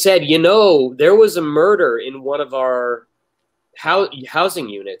 And they said, you know, there was a murder in one of our housing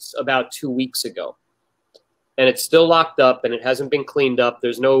units about 2 weeks ago. And it's still locked up and it hasn't been cleaned up.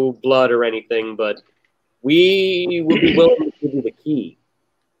 There's no blood or anything, but we would be willing to give you the key.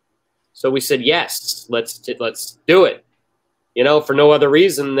 So we said, yes, let's do it. You know, for no other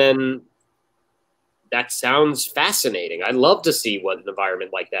reason than that sounds fascinating. I'd love to see what an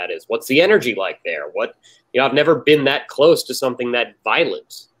environment like that is. What's the energy like there? I've never been that close to something that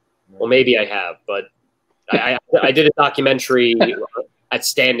violent. Well, maybe I have, but I did a documentary at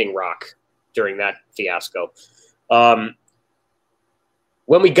Standing Rock during that fiasco. When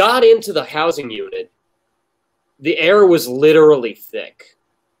we got into the housing unit, the air was literally thick.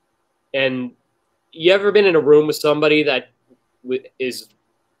 And you ever been in a room with somebody that is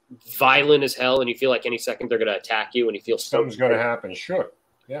violent as hell and you feel like any second they're going to attack you and you feel something's going to happen? Sure.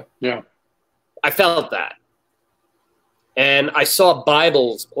 Yeah. Yeah. I felt that. And I saw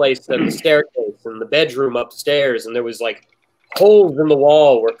Bibles placed at the staircase in the bedroom upstairs, and there was like holes in the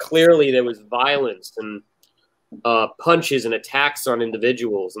wall where clearly there was violence and punches and attacks on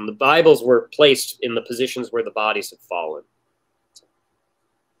individuals. And the Bibles were placed in the positions where the bodies had fallen.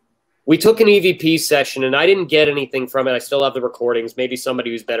 We took an EVP session, and I didn't get anything from it. I still have the recordings. Maybe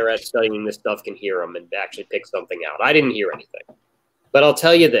somebody who's better at studying this stuff can hear them and actually pick something out. I didn't hear anything. But I'll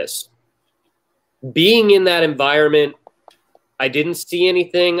tell you this. Being in that environment, I didn't see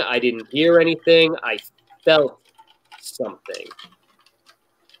anything. I didn't hear anything. I felt something.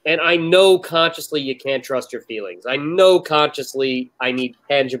 And I know consciously you can't trust your feelings. I know consciously I need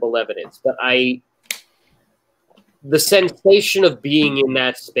tangible evidence. But the sensation of being in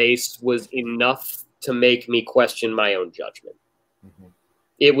that space was enough to make me question my own judgment. Mm-hmm.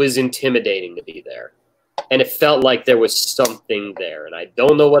 It was intimidating to be there. And it felt like there was something there. And I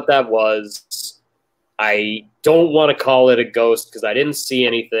don't know what that was. I don't want to call it a ghost because I didn't see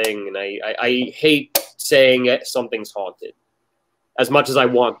anything. And I hate saying something's haunted as much as I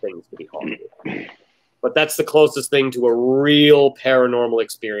want things to be haunted. But that's the closest thing to a real paranormal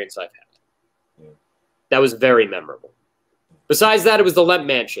experience I've had. That was very memorable. Besides that, it was the Lemp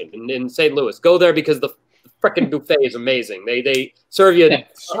Mansion in St. Louis. Go there because the frickin' buffet is amazing. They serve you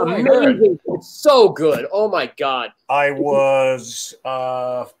amazing. It's so good. Oh my God. I was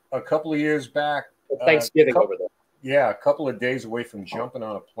a couple of years back. Thanksgiving over there. Yeah, a couple of days away from jumping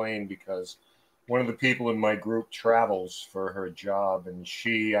on a plane because one of the people in my group travels for her job, and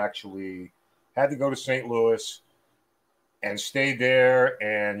she actually had to go to St. Louis and stayed there,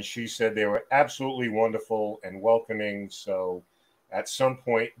 and she said they were absolutely wonderful and welcoming. So at some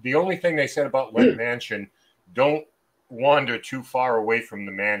point, the only thing they said about Lemp Mansion, don't wander too far away from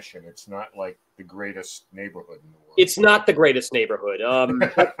the mansion. It's not like the greatest neighborhood in the world. It's not the greatest neighborhood.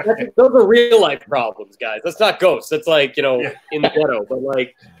 Those are real life problems, guys. That's not ghosts. That's like, in the ghetto. But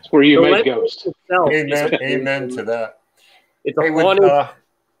like, it's where you make ghosts. Amen to that. It's a haunted.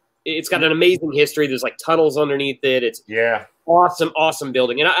 It's got an amazing history. There's like tunnels underneath it. It's awesome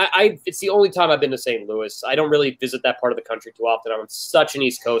building. And it's the only time I've been to St. Louis. I don't really visit that part of the country too often. I'm such an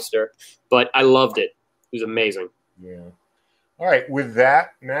East Coaster, but I loved it. It was amazing. Yeah. All right. With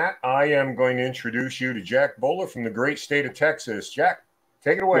that, Matt, I am going to introduce you to Jack Bowler from the great state of Texas. Jack,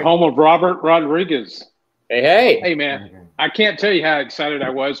 take it away. The home of Robert Rodriguez. Hey, man. I can't tell you how excited I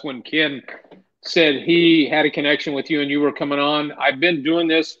was when Ken said he had a connection with you and you were coming on. I've been doing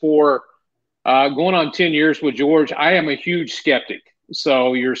this for going on 10 years with George. I am a huge skeptic.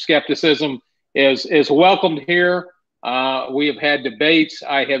 So your skepticism is welcomed here. We have had debates.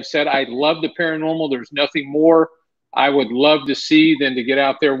 I have said I love the paranormal. There's nothing more I would love to see than to get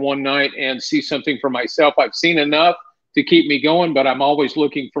out there one night and see something for myself. I've seen enough to keep me going, but I'm always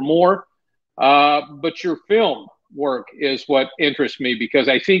looking for more. But your film work is what interests me because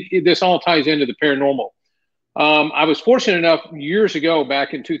I think this all ties into the paranormal. I was fortunate enough years ago,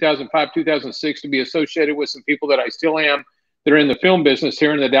 back in 2005, 2006, to be associated with some people that I still am that are in the film business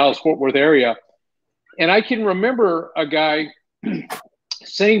here in the Dallas-Fort Worth area. And I can remember a guy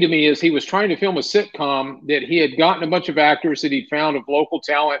saying to me is he was trying to film a sitcom that he had gotten a bunch of actors that he'd found of local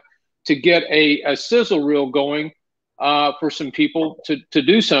talent to get a sizzle reel going for some people to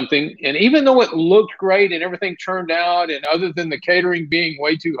do something. And even though it looked great and everything turned out, and other than the catering being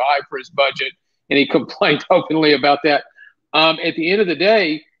way too high for his budget, and he complained openly about that, at the end of the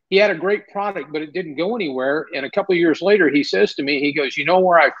day, he had a great product, but it didn't go anywhere. And a couple of years later, he says to me, he goes, you know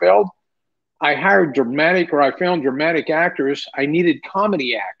where I failed? I hired dramatic, or I found dramatic actors. I needed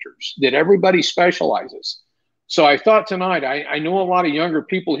comedy actors that everybody specializes. So I thought tonight, I know a lot of younger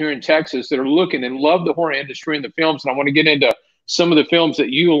people here in Texas that are looking and love the horror industry and the films. And I want to get into some of the films that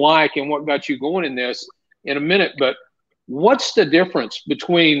you like and what got you going in this in a minute. But what's the difference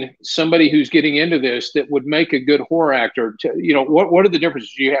between somebody who's getting into this that would make a good horror actor? What are the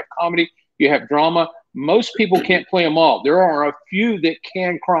differences? You have comedy, you have drama. Most people can't play them all. There are a few that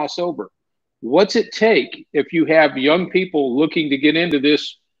can cross over. What's it take if you have young people looking to get into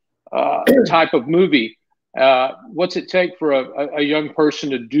this type of movie? What's it take for a young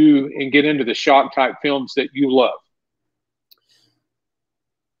person to do and get into the shock type films that you love?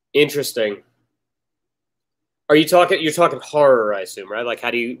 Interesting. You're talking horror, I assume, right? Like,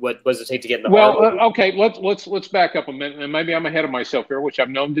 what does it take to get in the horror? Okay, let's back up a minute, and maybe I'm ahead of myself here, which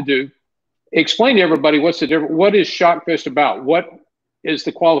I'm known to do. Explain to everybody what's the difference. What is Shockfest about? What is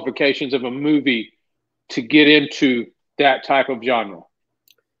the qualifications of a movie to get into that type of genre?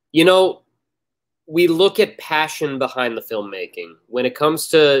 We look at passion behind the filmmaking. When it comes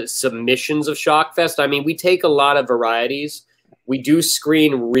to submissions of Shockfest, I mean, we take a lot of varieties. We do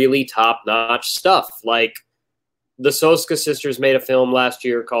screen really top-notch stuff. Like, the Soska sisters made a film last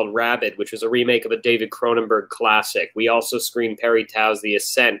year called Rabid, which was a remake of a David Cronenberg classic. We also screened Perry Tao's The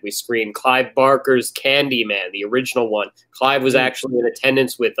Ascent. We screened Clive Barker's Candyman, the original one. Clive was actually in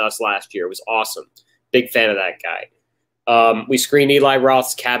attendance with us last year. It was awesome. Big fan of that guy. We screened Eli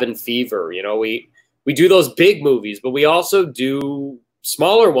Roth's Cabin Fever. We do those big movies, but we also do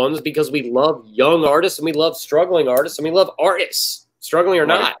smaller ones because we love young artists and we love struggling artists and we love artists, struggling or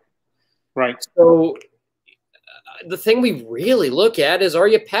not. Right. So the thing we really look at is, are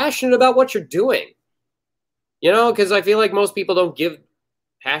you passionate about what you're doing? Because I feel like most people don't give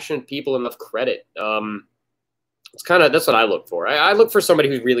passionate people enough credit. That's what I look for. I look for somebody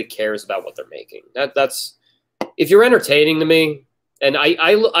who really cares about what they're making. That's if you're entertaining to me, and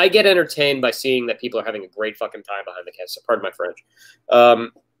I get entertained by seeing that people are having a great fucking time behind the camera. Pardon my French.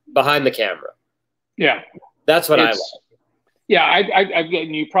 Behind the camera. Yeah. That's what I like. Yeah,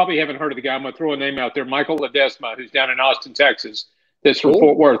 you probably haven't heard of the guy. I'm going to throw a name out there, Michael Ledesma, who's down in Austin, Texas. That's from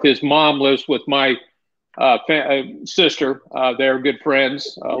Fort Worth. His mom lives with my sister. They're good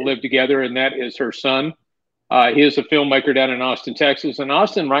friends, live together, and that is her son. He is a filmmaker down in Austin, Texas. And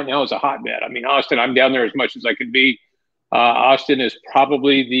Austin right now is a hotbed. I mean, Austin, I'm down there as much as I could be. Austin is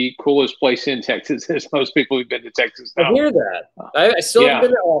probably the coolest place in Texas, as most people who've been to Texas know. I hear that. I still haven't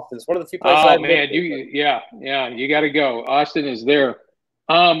been to Austin. It's one of the few places I've been to. You got to go. Austin is there.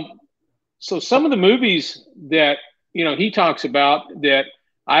 So some of the movies that he talks about that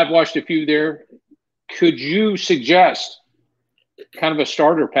I've watched a few there. Could you suggest kind of a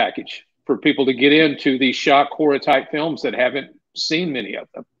starter package for people to get into these shock horror type films that haven't seen many of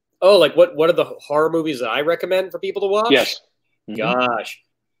them? Oh, like what are the horror movies that I recommend for people to watch? Yes. Gosh.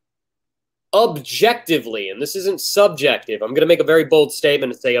 Objectively, and this isn't subjective, I'm going to make a very bold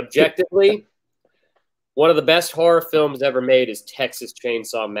statement and say objectively, one of the best horror films ever made is Texas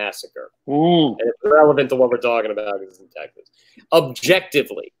Chainsaw Massacre. And it's relevant to what we're talking about because it's in Texas.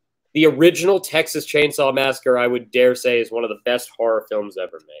 Objectively, the original Texas Chainsaw Massacre, I would dare say, is one of the best horror films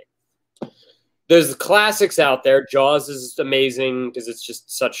ever made. There's classics out there. Jaws is amazing because it's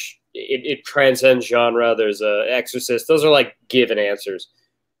just such it transcends genre. There's Exorcist. Those are like given answers.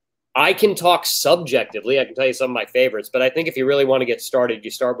 I can talk subjectively. I can tell you some of my favorites, but I think if you really want to get started,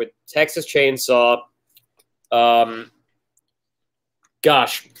 you start with Texas Chainsaw.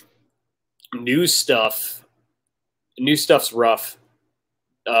 Gosh, new stuff. New stuff's rough.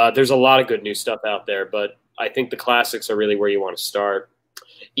 There's a lot of good new stuff out there, but I think the classics are really where you want to start.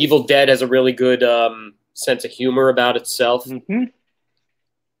 Evil Dead has a really good sense of humor about itself.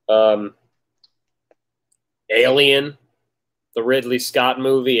 Alien, the Ridley Scott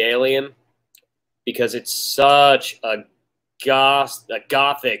movie Alien, because it's such a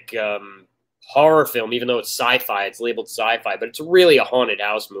gothic horror film, even though it's sci-fi, it's labeled sci-fi, but it's really a haunted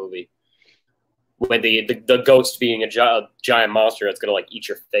house movie. When the ghost being a giant monster that's gonna like eat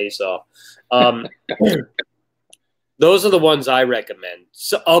your face off. Those are the ones I recommend.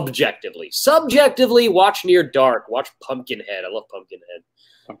 So objectively. Subjectively, watch Near Dark. Watch Pumpkinhead. I love Pumpkinhead.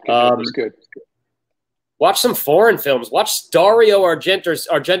 Pumpkinhead was good. Watch some foreign films. Watch Dario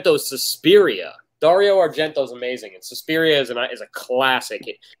Argento's Suspiria. Dario Argento's amazing, and Suspiria is a classic.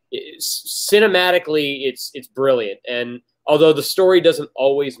 Cinematically, it's brilliant, and although the story doesn't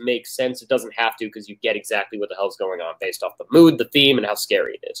always make sense, it doesn't have to, because you get exactly what the hell's going on based off the mood, the theme, and how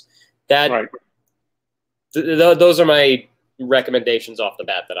scary it is. Right. Those are my recommendations off the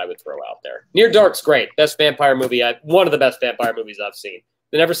bat that I would throw out there. Near Dark's great. Best vampire movie. One of the best vampire movies I've seen.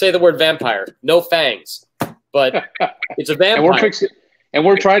 They never say the word vampire. No fangs. But it's a vampire. And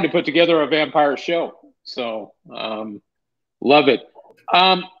we're trying to put together a vampire show. So, love it.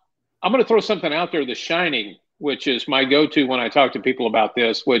 I'm going to throw something out there, The Shining, which is my go-to when I talk to people about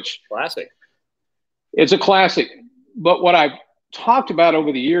this, which... Classic. It's a classic. But what I've talked about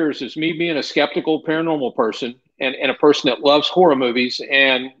over the years is me being a skeptical paranormal person and a person that loves horror movies.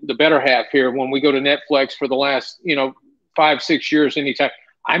 And the better half here, when we go to Netflix for the last, 5-6 years, anytime,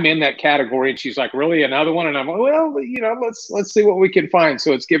 I'm in that category. And she's like, really, another one? And I'm like, well, let's see what we can find.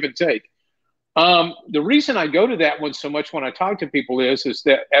 So it's give and take. The reason I go to that one so much when I talk to people is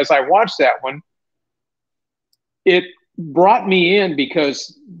that as I watched that one, it brought me in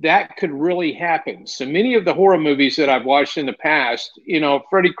because that could really happen. So many of the horror movies that I've watched in the past,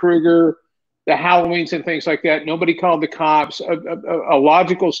 Freddy Krueger, the Halloweens and things like that, nobody called the cops. A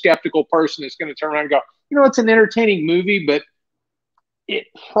logical, skeptical person is going to turn around and go, it's an entertaining movie, but it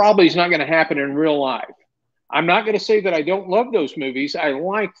probably is not going to happen in real life. I'm not going to say that I don't love those movies. I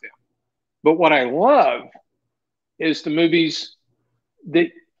like them. But what I love is the movies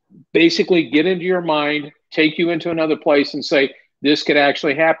that basically get into your mind, take you into another place and say, this could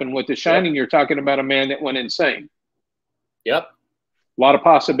actually happen. With The Shining, you're talking about a man that went insane. Yep. A lot of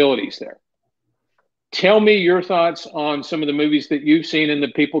possibilities there. Tell me your thoughts on some of the movies that you've seen and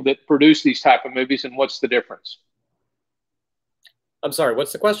the people that produce these type of movies, and what's the difference? I'm sorry,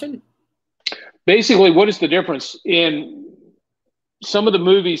 what's the question? Basically, what is the difference in some of the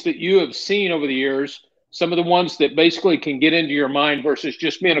movies that you have seen over the years, some of the ones that basically can get into your mind versus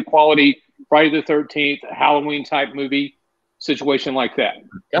just being a quality Friday the 13th, Halloween type movie situation like that?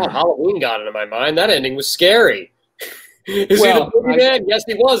 God, Halloween got into my mind. That ending was scary. Is he the boogeyman? Yes,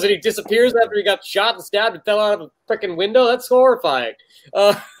 he was. And he disappears after he got shot and stabbed and fell out of a freaking window. That's horrifying.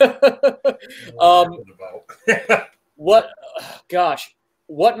 What? Gosh,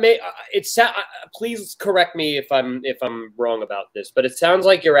 what made it sound? Please correct me if I'm wrong about this, but it sounds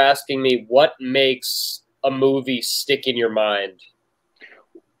like you're asking me what makes a movie stick in your mind.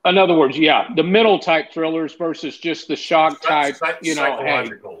 In other words, yeah, the mental type thrillers versus just the shock type,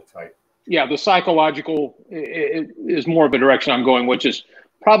 psychological type. Yeah, the psychological is more of a direction I'm going, which is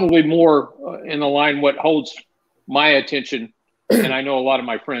probably more in the line what holds my attention, and I know a lot of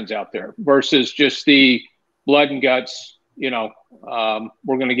my friends out there, versus just the blood and guts.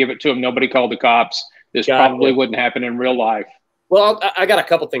 We're going to give it to them. Nobody called the cops. This probably wouldn't happen in real life. Well, I got a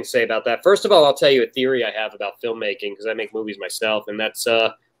couple things to say about that. First of all, I'll tell you a theory I have about filmmaking, because I make movies myself, and that's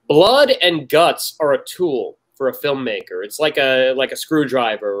blood and guts are a tool for a filmmaker. It's like a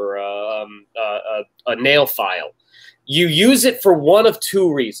screwdriver or a nail file. You use it for one of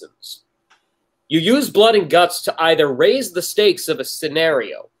two reasons. You use blood and guts to either raise the stakes of a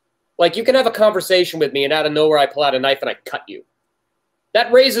scenario. Like, you can have a conversation with me and out of nowhere I pull out a knife and I cut you.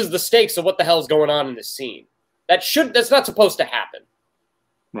 That raises the stakes of what the hell is going on in this scene. That's not supposed to happen.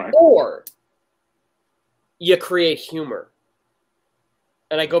 Right. Or you create humor.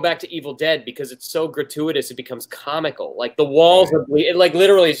 And I go back to Evil Dead because it's so gratuitous, it becomes comical. Like, the walls are bleeding. Like,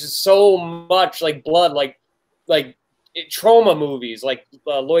 literally, it's just so much like blood, like trauma movies, like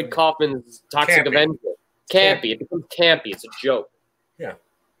Lloyd Kaufman's Toxic Avenger. Campy. It becomes campy. It's a joke. Yeah.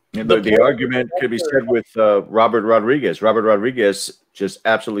 And the argument could be said with Robert Rodriguez. Robert Rodriguez just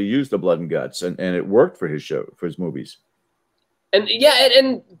absolutely used the blood and guts, and it worked for his show, for his movies. And yeah,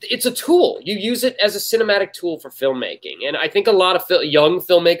 and it's a tool. You use it as a cinematic tool for filmmaking. And I think a lot of young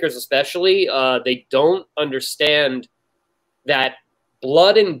filmmakers especially, they don't understand that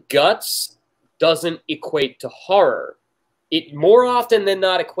blood and guts doesn't equate to horror. It more often than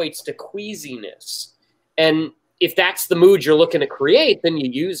not equates to queasiness. And if that's the mood you're looking to create, then you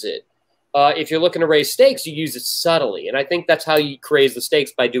use it. If you're looking to raise stakes, you use it subtly. And I think that's how you raise the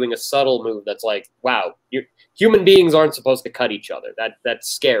stakes, by doing a subtle move that's like, wow, human beings aren't supposed to cut each other. That's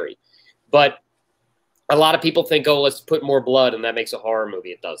scary. But a lot of people think, oh, let's put more blood and that makes a horror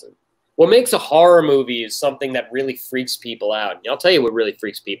movie. It doesn't. What makes a horror movie is something that really freaks people out. And I'll tell you what really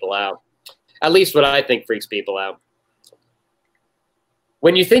freaks people out. At least what I think freaks people out.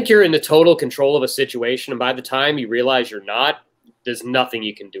 When you think you're in the total control of a situation, and by the time you realize you're not, there's nothing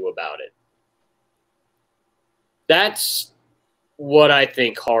you can do about it. That's what I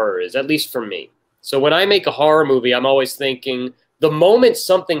think horror is, at least for me. So when I make a horror movie, I'm always thinking the moment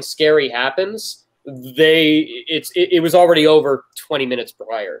something scary happens, it was already over 20 minutes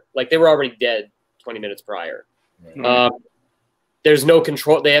prior. Like they were already dead 20 minutes prior. Right. There's no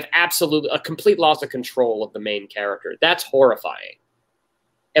control. They have a complete loss of control of the main character. That's horrifying.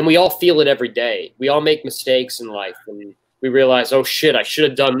 And we all feel it every day. We all make mistakes in life, and we realize, oh shit, I should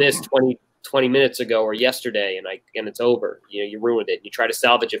have done this 20 minutes ago or yesterday, and it's over. You know, you ruined it. You try to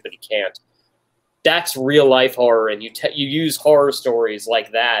salvage it, but you can't. That's real life horror, and you use horror stories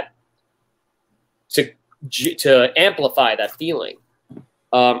like that to amplify that feeling.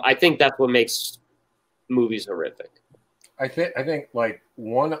 I think that's what makes movies horrific. I think like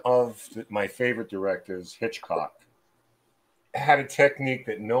one of my favorite directors, Hitchcock, had a technique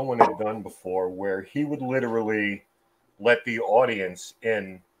that no one had done before, where he would literally let the audience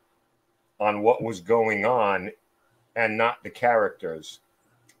in on what was going on and not the characters.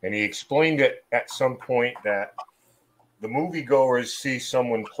 And he explained it at some point that the moviegoers see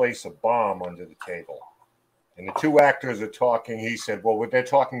someone place a bomb under the table. And the two actors are talking. He said, well, they're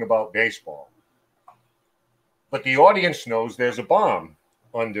talking about baseball. But the audience knows there's a bomb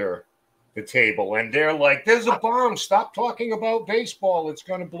under the table. And they're like, there's a bomb. Stop talking about baseball. It's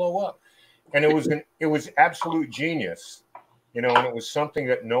going to blow up. And it was absolute genius. You know, and it was something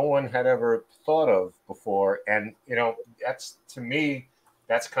that no one had ever thought of before. And, you know, that's, to me,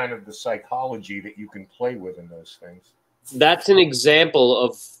 that's kind of the psychology that you can play with in those things. That's an example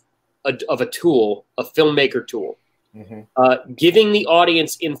of a tool, a filmmaker tool. Mm-hmm. Giving the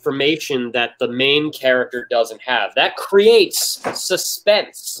audience information that the main character doesn't have. That creates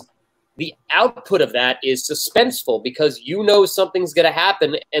suspense. The output of that is suspenseful because you know something's going to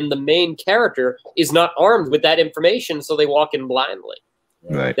happen and the main character is not armed with that information, so they walk in blindly.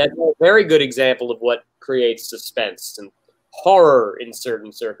 Right. That's a very good example of what creates suspense and horror in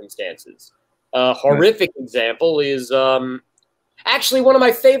certain circumstances. A horrific example is actually one of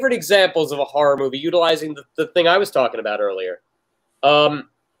my favorite examples of a horror movie utilizing the thing I was talking about earlier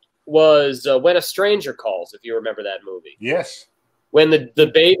was When a Stranger Calls, if you remember that movie. Yes. When the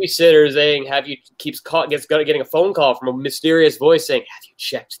babysitter is saying, getting a phone call from a mysterious voice saying, have you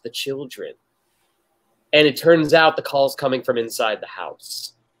checked the children? And it turns out the call's coming from inside the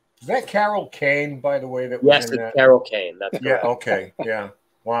house. Is that Carol Kane, by the way? Yes, it's Carol Kane. That's correct. Yeah, okay, yeah.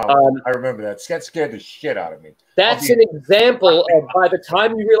 Wow, I remember that. That scared the shit out of me. That's an example of by the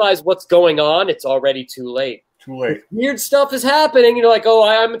time you realize what's going on, it's already too late. Too late. Weird stuff is happening. You're like, oh,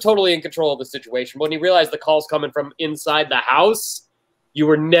 I'm totally in control of the situation. But when you realize the call's coming from inside the house, you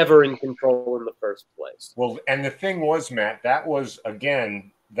were never in control in the first place. Well, and the thing was, Matt, that was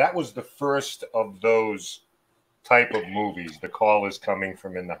the first of those type of movies. The call is coming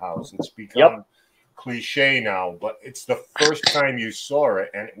from in the house. It's become cliche now, but it's the first time you saw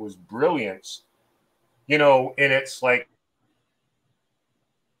it, and it was brilliant. You know, and it's like,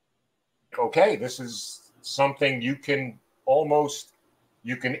 okay, this is something you can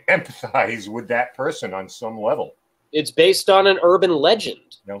empathize with that person on some level. It's based on an urban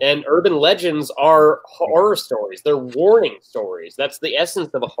legend, and urban legends are horror stories. They're warning stories. That's the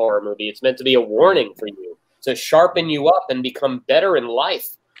essence of a horror movie. It's meant to be a warning for you, to sharpen you up and become better in life.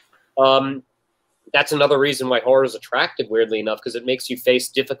 That's another reason why horror is attractive, weirdly enough, because it makes you face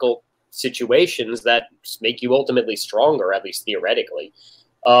difficult situations that make you ultimately stronger, at least theoretically.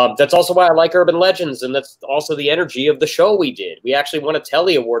 That's also why I like urban legends, and that's also the energy of the show we did. We actually won a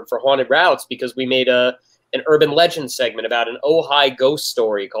Telly Award for Haunted Routes because we made an urban legend segment about an Ojai ghost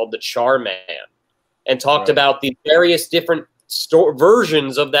story called The Charman, and talked about the various different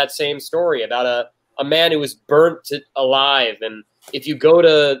versions of that same story about a man who was burnt alive. And if you go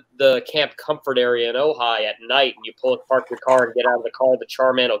to the Camp Comfort area in Ojai at night and you park your car and get out of the car, the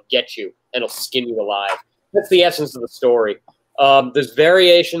Charman will get you and he'll skin you alive. That's the essence of the story. There's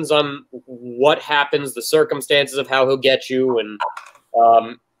variations on what happens, the circumstances of how he'll get you,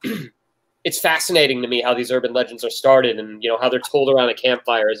 and it's fascinating to me how these urban legends are started, and how they're told around a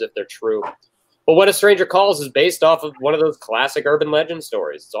campfire as if they're true. But When a Stranger Calls is based off of one of those classic urban legend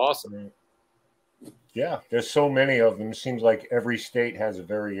stories. It's awesome. Yeah, there's so many of them. It seems like every state has a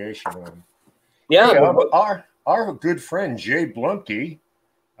variation of them. Yeah, our good friend Jay Blumke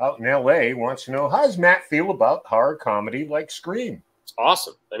out in LA wants to know, how does Matt feel about horror comedy like Scream? It's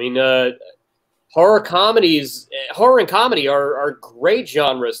awesome. I mean, horror and comedy are great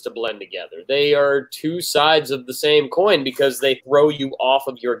genres to blend together. They are two sides of the same coin because they throw you off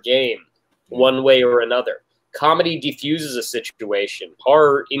of your game one way or another. Comedy diffuses a situation.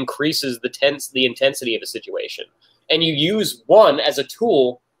 Horror increases the intensity of a situation. And you use one as a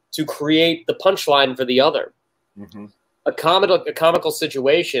tool to create the punchline for the other. Mm-hmm. A comical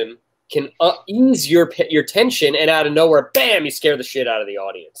situation can ease your tension, and out of nowhere, bam, you scare the shit out of the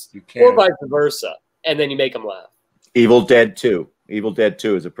audience. You can. Or vice versa, and then you make them laugh. Evil Dead 2. Evil Dead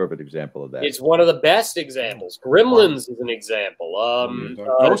 2 is a perfect example of that. It's one of the best examples. Gremlins is an example.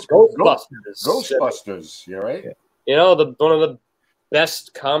 Ghostbusters, you're right. Yeah. You know, one of the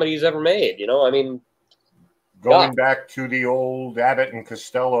best comedies ever made. You know, I mean, going back to the old Abbott and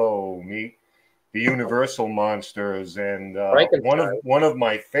Costello meet the Universal monsters, and one of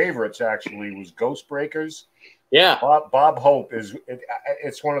my favorites actually was Ghostbreakers. Yeah, Bob Hope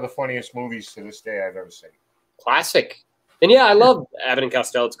it's one of the funniest movies to this day I've ever seen. Classic. And yeah, I love Abbott and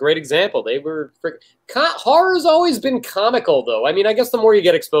Costello. It's a great example. They were horror's always been comical, though. I mean, I guess the more you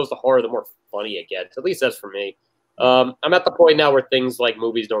get exposed to horror, the more funny it gets. At least that's for me. I'm at the point now where things like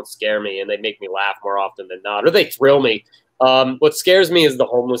movies don't scare me, and they make me laugh more often than not, or they thrill me. What scares me is the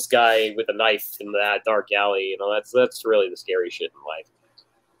homeless guy with a knife in that dark alley. You know, that's really the scary shit in life.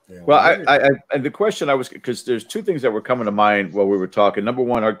 Yeah, well, I the question I was, because there's two things that were coming to mind while we were talking. Number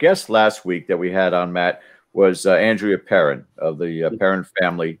one, our guest last week that we had on, Matt, was Andrea Perrin of the Perrin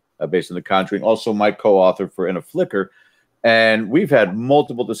family based on The Conjuring, also my co-author for In a Flicker. And we've had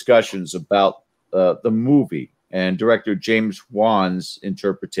multiple discussions about the movie and director James Wan's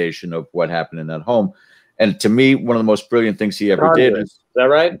interpretation of what happened in that home. And to me, one of the most brilliant things he ever did. Is that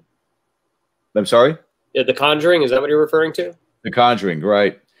right? I'm sorry? Yeah, The Conjuring, is that what you're referring to? The Conjuring,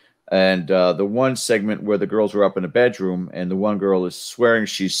 right. And the one segment where the girls were up in the bedroom and the one girl is swearing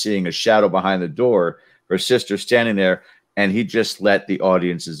she's seeing a shadow behind the door, her sister standing there, and he just let the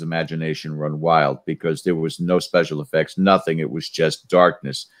audience's imagination run wild because there was no special effects, nothing. It was just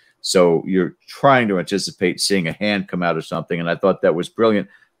darkness. So you're trying to anticipate seeing a hand come out of something, and I thought that was brilliant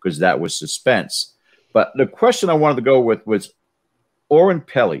because that was suspense. But the question I wanted to go with was Oren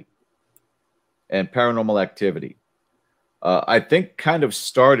Peli and Paranormal Activity. I think kind of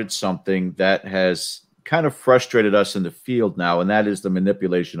started something that has kind of frustrated us in the field now, and that is the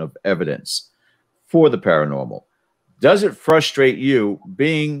manipulation of evidence for the paranormal. Does it frustrate you,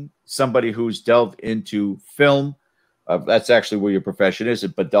 being somebody who's delved into film, that's actually where your profession is,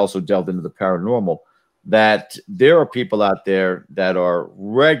 but also delved into the paranormal, that there are people out there that are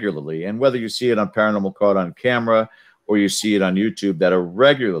regularly, and whether you see it on Paranormal Caught on Camera or you see it on YouTube, that are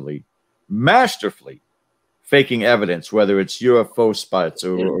regularly, masterfully faking evidence, whether it's UFO spots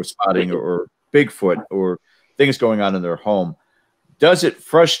or spotting or Bigfoot or things going on in their home. Does it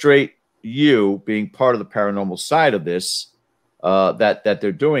frustrate you, being part of the paranormal side of this, that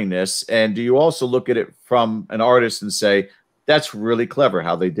they're doing this? And do you also look at it from an artist and say, that's really clever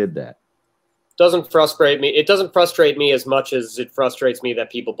how they did that? Doesn't frustrate me. It doesn't frustrate me as much as it frustrates me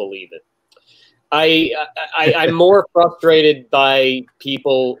that people believe it. I'm more frustrated by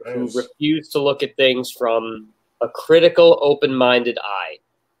people who refuse to look at things from a critical, open-minded eye.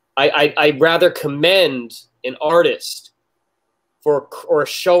 I'd rather commend an artist or a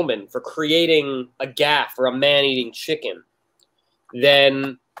showman for creating a gaff or a man-eating chicken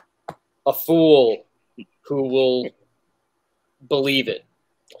than a fool who will believe it.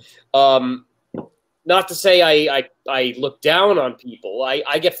 Not to say I look down on people.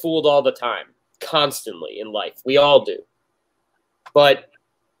 I get fooled all the time, constantly in life. We all do. But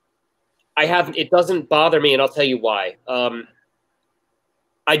it doesn't bother me, and I'll tell you why.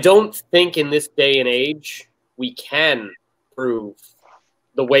 I don't think in this day and age we can prove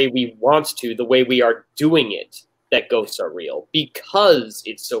the way we want to, the way we are doing it, that ghosts are real, because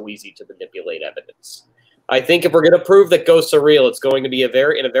it's so easy to manipulate evidence. I think if we're going to prove that ghosts are real, it's going to be in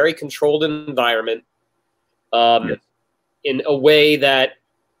a very controlled environment, yes, in a way that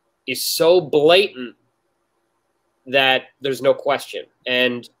is so blatant that there's no question.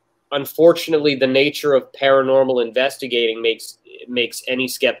 And unfortunately, the nature of paranormal investigating makes any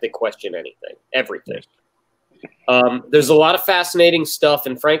skeptic question anything, everything. There's a lot of fascinating stuff,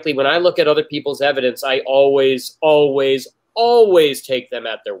 and frankly, when I look at other people's evidence, I always, always, always take them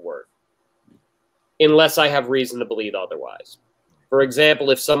at their word, unless I have reason to believe otherwise. For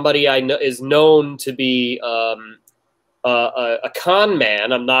example, if somebody I know is known to be a con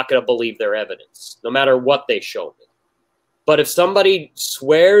man, I'm not going to believe their evidence, no matter what they show me. But if somebody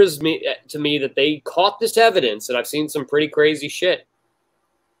swears to me that they caught this evidence, and I've seen some pretty crazy shit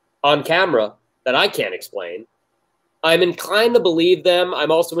on camera that I can't explain, I'm inclined to believe them.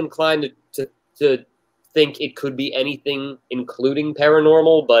 I'm also inclined to think it could be anything, including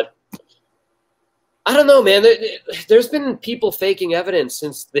paranormal, but I don't know, man. There's been people faking evidence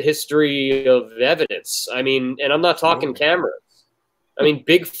since the history of evidence. I mean, and I'm not talking cameras. I mean,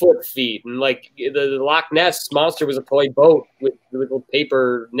 Bigfoot feet, and like the Loch Ness monster was a toy boat with a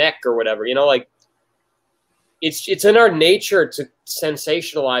paper neck or whatever. You know, like it's in our nature to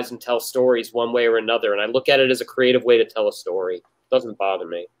sensationalize and tell stories one way or another, and I look at it as a creative way to tell a story. It doesn't bother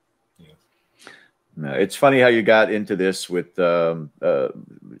me. No, it's funny how you got into this with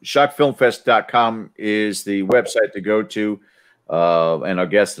shockfilmfest.com is the website to go to. And our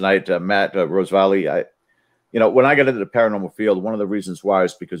guest tonight, Matt Rosvally. When I got into the paranormal field, one of the reasons why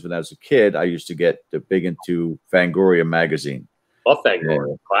is because when I was a kid, I used to get big into Fangoria magazine. Love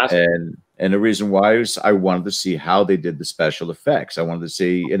Fangoria, classic. And the reason why is I wanted to see how they did the special effects. I wanted to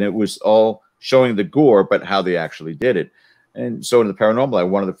see, and it was all showing the gore, but how they actually did it. And so in the paranormal, I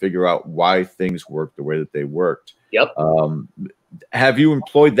wanted to figure out why things worked the way that they worked. Yep. Have you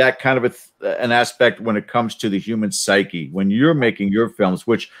employed that kind of an aspect when it comes to the human psyche when you're making your films,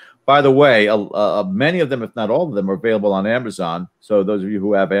 which, by the way, many of them, if not all of them, are available on Amazon. So those of you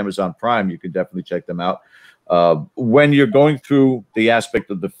who have Amazon Prime, you can definitely check them out. When you're going through the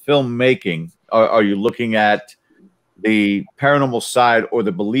aspect of the filmmaking, are you looking at the paranormal side or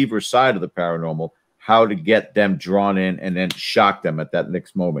the believer side of the paranormal, how to get them drawn in and then shock them at that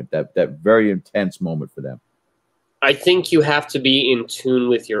next moment, that very intense moment for them? I think you have to be in tune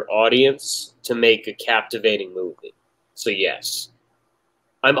with your audience to make a captivating movie. So yes,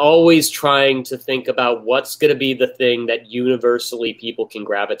 I'm always trying to think about what's going to be the thing that universally people can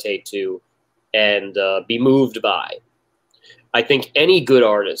gravitate to and be moved by. I think any good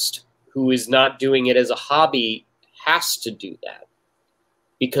artist who is not doing it as a hobby has to do that.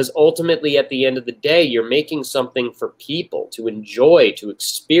 Because ultimately, at the end of the day, you're making something for people to enjoy, to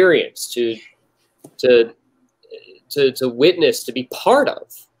experience, to witness, to be part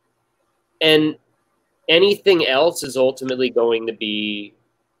of. And anything else is ultimately going to be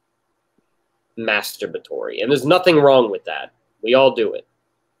masturbatory. And there's nothing wrong with that. We all do it.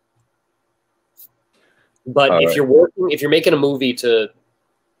 But if you're making a movie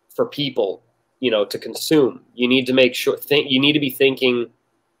for people, to consume, you need to make sure, you need to be thinking,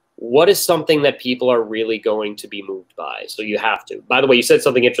 what is something that people are really going to be moved by? So you have to. By the way, you said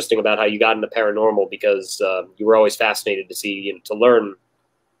something interesting about how you got into paranormal because you were always fascinated to see, to learn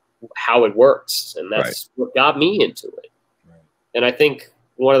how it works. And that's what got me into it. Right. And I think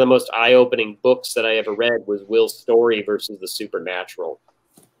one of the most eye-opening books that I ever read was Will's Story versus the Supernatural,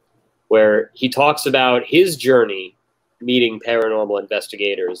 where he talks about his journey meeting paranormal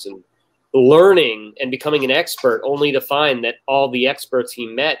investigators and learning and becoming an expert, only to find that all the experts he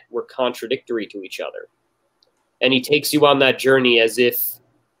met were contradictory to each other. And he takes you on that journey as if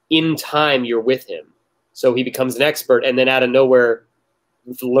in time you're with him. So he becomes an expert and then out of nowhere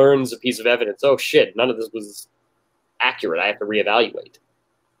learns a piece of evidence. Oh shit, none of this was accurate. I have to reevaluate.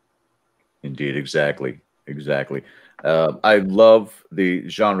 Indeed, exactly. I love the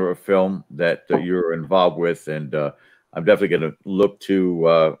genre of film that you're involved with, and I'm definitely going to look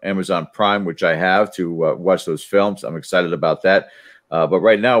to Amazon Prime, which I have, to watch those films. I'm excited about that. But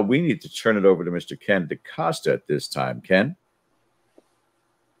right now, we need to turn it over to Mr. Ken DaCosta at this time. Ken?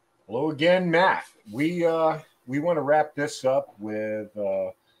 Hello again, Matt. We want to wrap this up with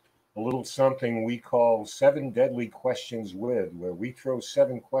a little something we call 7 Deadly Questions With, where we throw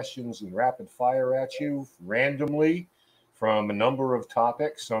 7 questions in rapid fire at you randomly from a number of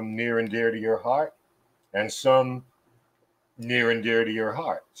topics, some near and dear to your heart, and some near and dear to your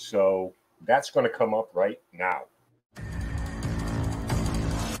heart. So that's going to come up right now.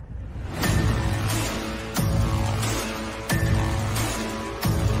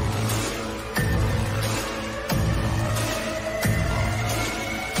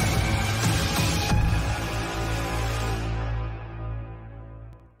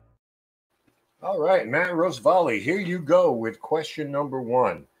 All right, Matt Rosvally, here you go with question number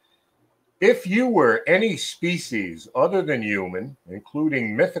 1. If you were any species other than human,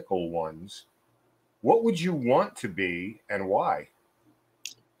 including mythical ones, what would you want to be and why?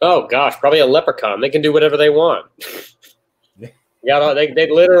 Oh, gosh, probably a leprechaun. They can do whatever they want.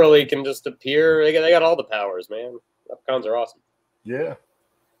 They literally can just appear. They got all the powers, man. Leprechauns are awesome. Yeah.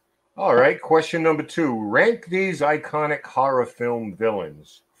 All right, question number 2. Rank these iconic horror film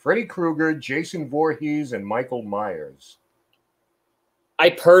villains. Freddy Krueger, Jason Voorhees, and Michael Myers.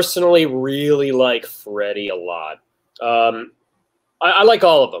 I personally really like Freddy a lot. I like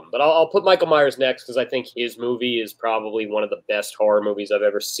all of them, but I'll put Michael Myers next because I think his movie is probably one of the best horror movies I've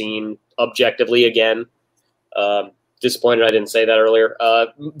ever seen objectively again. Disappointed I didn't say that earlier.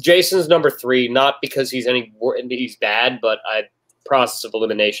 Jason's number 3, not because he's bad, but process of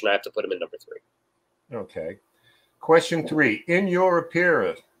elimination, I have to put him in number 3. Okay. Question 3. In your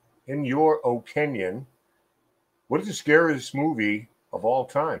opinion, what is the scariest movie of all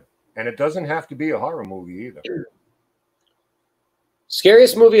time? And it doesn't have to be a horror movie either.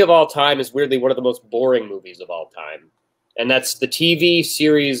 Scariest movie of all time is weirdly one of the most boring movies of all time. And that's the TV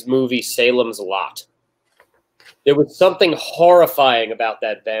series movie Salem's Lot. There was something horrifying about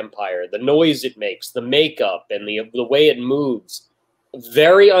that vampire. The noise it makes, the makeup, and the way it moves.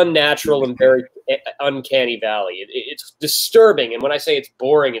 Very unnatural and very uncanny valley. It's disturbing. And when I say it's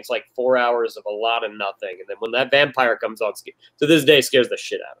boring, it's like 4 hours of a lot of nothing. And then when that vampire comes on, to this day, scares the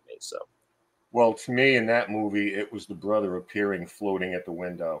shit out of me. So, well, to me in that movie, it was the brother appearing floating at the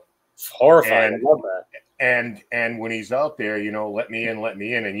window. It's horrifying. I love that. And when he's out there, you know, let me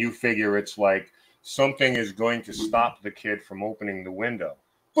in, and you figure it's like something is going to stop the kid from opening the window.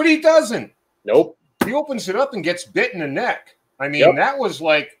 But he doesn't. Nope. He opens it up and gets bit in the neck. I mean, that was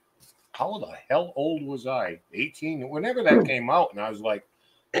like, how the hell old was I? 18? Whenever that came out, and I was like,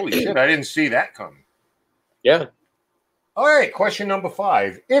 holy shit, I didn't see that coming. Yeah. All right, question number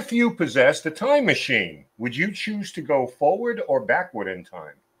 5. If you possessed a time machine, would you choose to go forward or backward in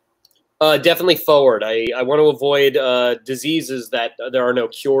time? Definitely forward. I want to avoid diseases that there are no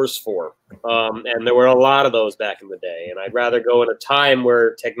cures for. And there were a lot of those back in the day. And I'd rather go in a time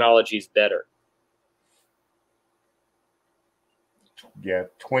where technology is better. Yeah,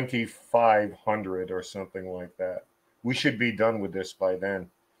 2,500 or something like that. We should be done with this by then.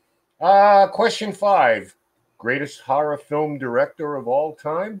 Question 5. Greatest horror film director of all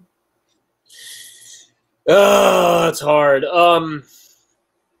time? Oh, it's hard.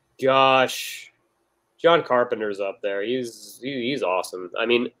 Gosh, John Carpenter's up there. He's awesome. I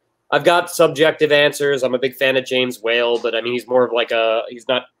mean, I've got subjective answers. I'm a big fan of James Whale, but I mean, he's more of like he's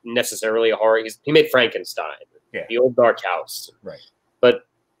not necessarily a horror. He made Frankenstein, The Old Dark House. Right. But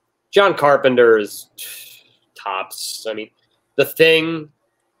John Carpenter is tops. I mean, The Thing.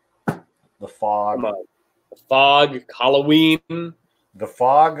 The Fog. The Fog, Halloween. The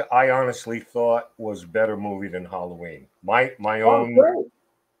Fog, I honestly thought was a better movie than Halloween. My own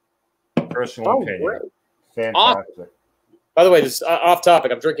personal opinion. Great. Fantastic. Awesome. By the way, this off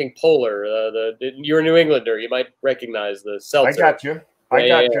topic. I'm drinking Polar. You're a New Englander. You might recognize the seltzer. I got you. I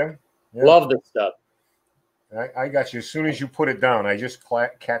got you. Yeah. Love this stuff. I got you. As soon as you put it down, I just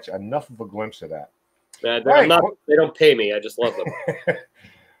catch enough of a glimpse of that. They don't pay me. I just love them.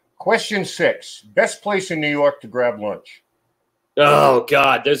 Question 6. Best place in New York to grab lunch? Oh,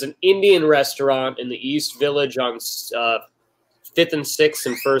 God. There's an Indian restaurant in the East Village on 5th and 6th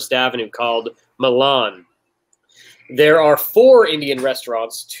and 1st Avenue called Milan. There are 4 Indian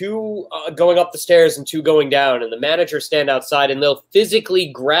restaurants, 2 going up the stairs and 2 going down, and the managers stand outside, and they'll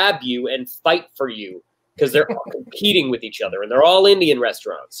physically grab you and fight for you because they're competing with each other, and they're all Indian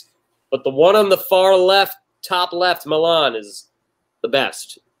restaurants. But the one on the far left, top left, Milan, is the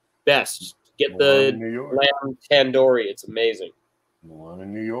best. Best. Get the lamb tandoori. It's amazing. Milan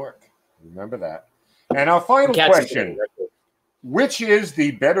in New York. Remember that. And our final question. Which is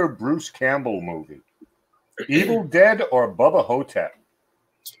the better Bruce Campbell movie? Evil Dead or Bubba Hotep?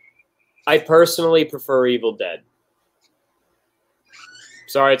 I personally prefer Evil Dead.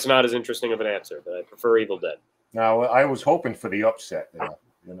 Sorry, it's not as interesting of an answer, but I prefer Evil Dead. Now, I was hoping for the upset there,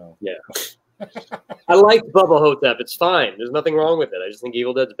 you know. Yeah. I like Bubba Hotep. It's fine. There's nothing wrong with it. I just think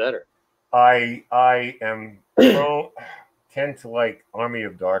Evil Dead's better. I tend to like Army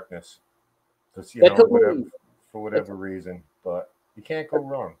of Darkness. Just, you know, for whatever reason. But you can't go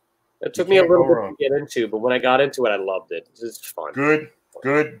wrong. It took me a little bit to get into, but when I got into it, I loved it. It's fun. Good,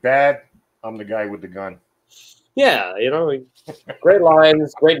 bad. I'm the guy with the gun. Yeah, you know, great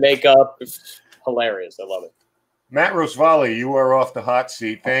lines, great makeup. Hilarious. I love it. Matt Rosvally, you are off the hot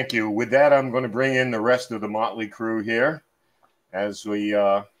seat. Thank you. With that, I'm going to bring in the rest of the motley crew here as we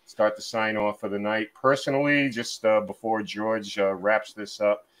start to sign off for the night. Personally, just before George wraps this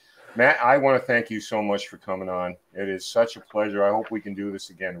up, Matt, I want to thank you so much for coming on. It is such a pleasure. I hope we can do this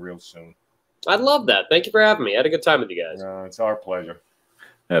again real soon. I'd love that. Thank you for having me. I had a good time with you guys. It's our pleasure.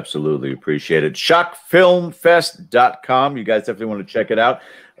 Absolutely appreciate it. Shockfilmfest.com. You guys definitely want to check it out.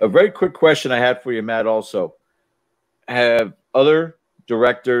 A very quick question I had for you, Matt, also. Have other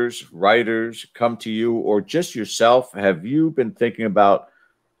directors, writers come to you or just yourself? Have you been thinking about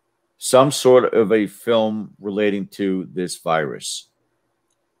some sort of a film relating to this virus?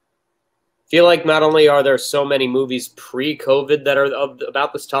 I feel like not only are there so many movies pre-COVID that are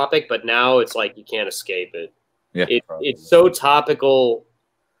about this topic, but now it's like you can't escape it. Yeah, it's so topical,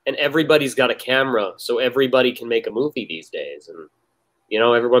 and everybody's got a camera, so everybody can make a movie these days. And you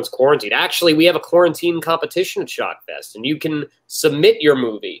know, everyone's quarantined. Actually, we have a quarantine competition at Shockfest, and you can submit your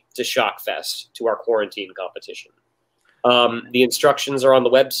movie to Shockfest, to our quarantine competition. The instructions are on the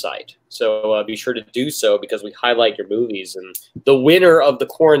website, so be sure to do so because we highlight your movies. And the winner of the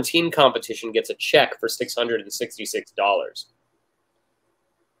quarantine competition gets a check for $666.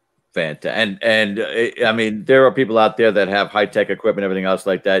 Fantastic. And I mean, there are people out there that have high-tech equipment, everything else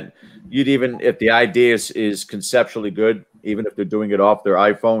like that. You'd even, if the idea is conceptually good, even if they're doing it off their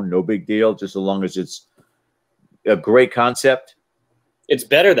iPhone, no big deal, just as long as it's a great concept. It's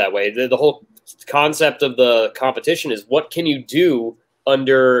better that way. The whole concept of the competition is what can you do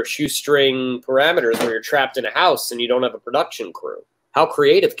under shoestring parameters where you're trapped in a house and you don't have a production crew? How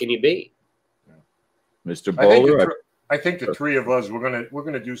creative can you be? Mr. Bowler? I think the three of us, we're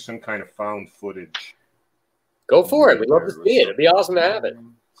gonna do some kind of found footage. Go for it. We'd love to see it. It'd be awesome to have it.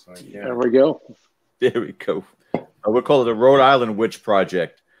 So, yeah. There we go. There we go. We'll call it a Rhode Island Witch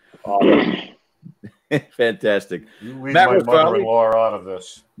Project. Fantastic. You leave Matt my Rosvally. mother-in-law out of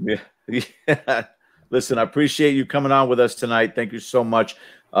this. Yeah. Listen, I appreciate you coming on with us tonight. Thank you so much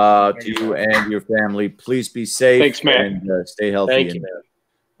to you and your family. Please be safe. Thanks, man. And stay healthy. Thank you, man.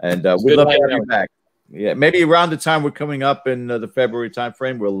 And we'd love to have you back. Yeah, maybe around the time we're coming up in the February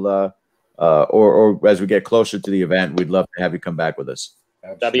timeframe, we'll or as we get closer to the event, we'd love to have you come back with us.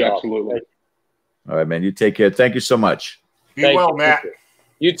 That'd be Absolutely. awesome. All right, man. You take care. Thank you so much. Be well, Matt.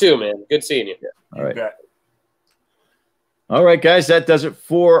 You too, man. Good seeing you. All right. Bet. All right, guys, that does it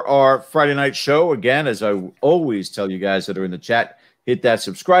for our Friday night show. Again, as I always tell you guys that are in the chat, hit that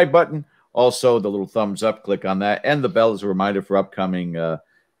subscribe button. Also, the little thumbs up, click on that, and the bell is a reminder for upcoming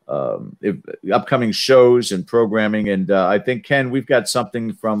shows and programming. And I think, Ken, we've got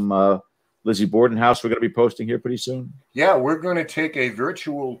something from Lizzie Borden House we're going to be posting here pretty soon. Yeah, we're going to take a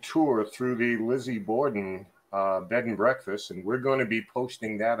virtual tour through the Lizzie Borden bed and breakfast, and we're going to be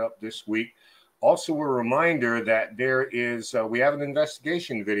posting that up this week. Also, a reminder that there is, we have an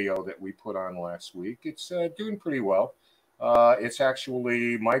investigation video that we put on last week. It's doing pretty well. It's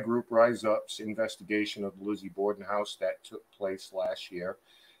actually my group Rise Up's investigation of the Lizzie Borden House that took place last year.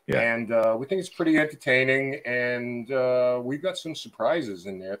 Yeah. And we think it's pretty entertaining, and we've got some surprises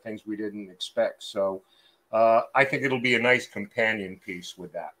in there, things we didn't expect. So I think it'll be a nice companion piece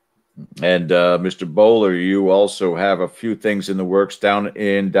with that. And Mr. Bowler, you also have a few things in the works down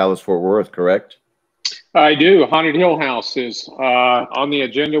in Dallas-Fort Worth, correct? I do. Haunted Hill House is on the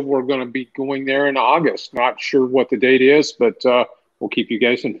agenda. We're going to be going there in August. Not sure what the date is, but we'll keep you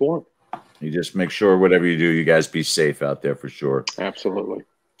guys informed. You just make sure whatever you do, you guys be safe out there for sure. Absolutely.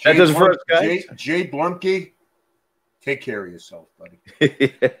 That does it for us, guys. Jay Blumke, take care of yourself, buddy.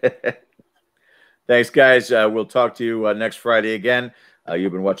 Thanks, guys. We'll talk to you next Friday again.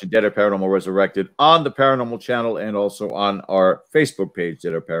 You've been watching Dead or Paranormal Resurrected on the Paranormal channel and also on our Facebook page,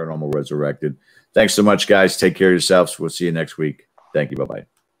 Dead or Paranormal Resurrected. Thanks so much, guys. Take care of yourselves. We'll see you next week. Thank you. Bye-bye.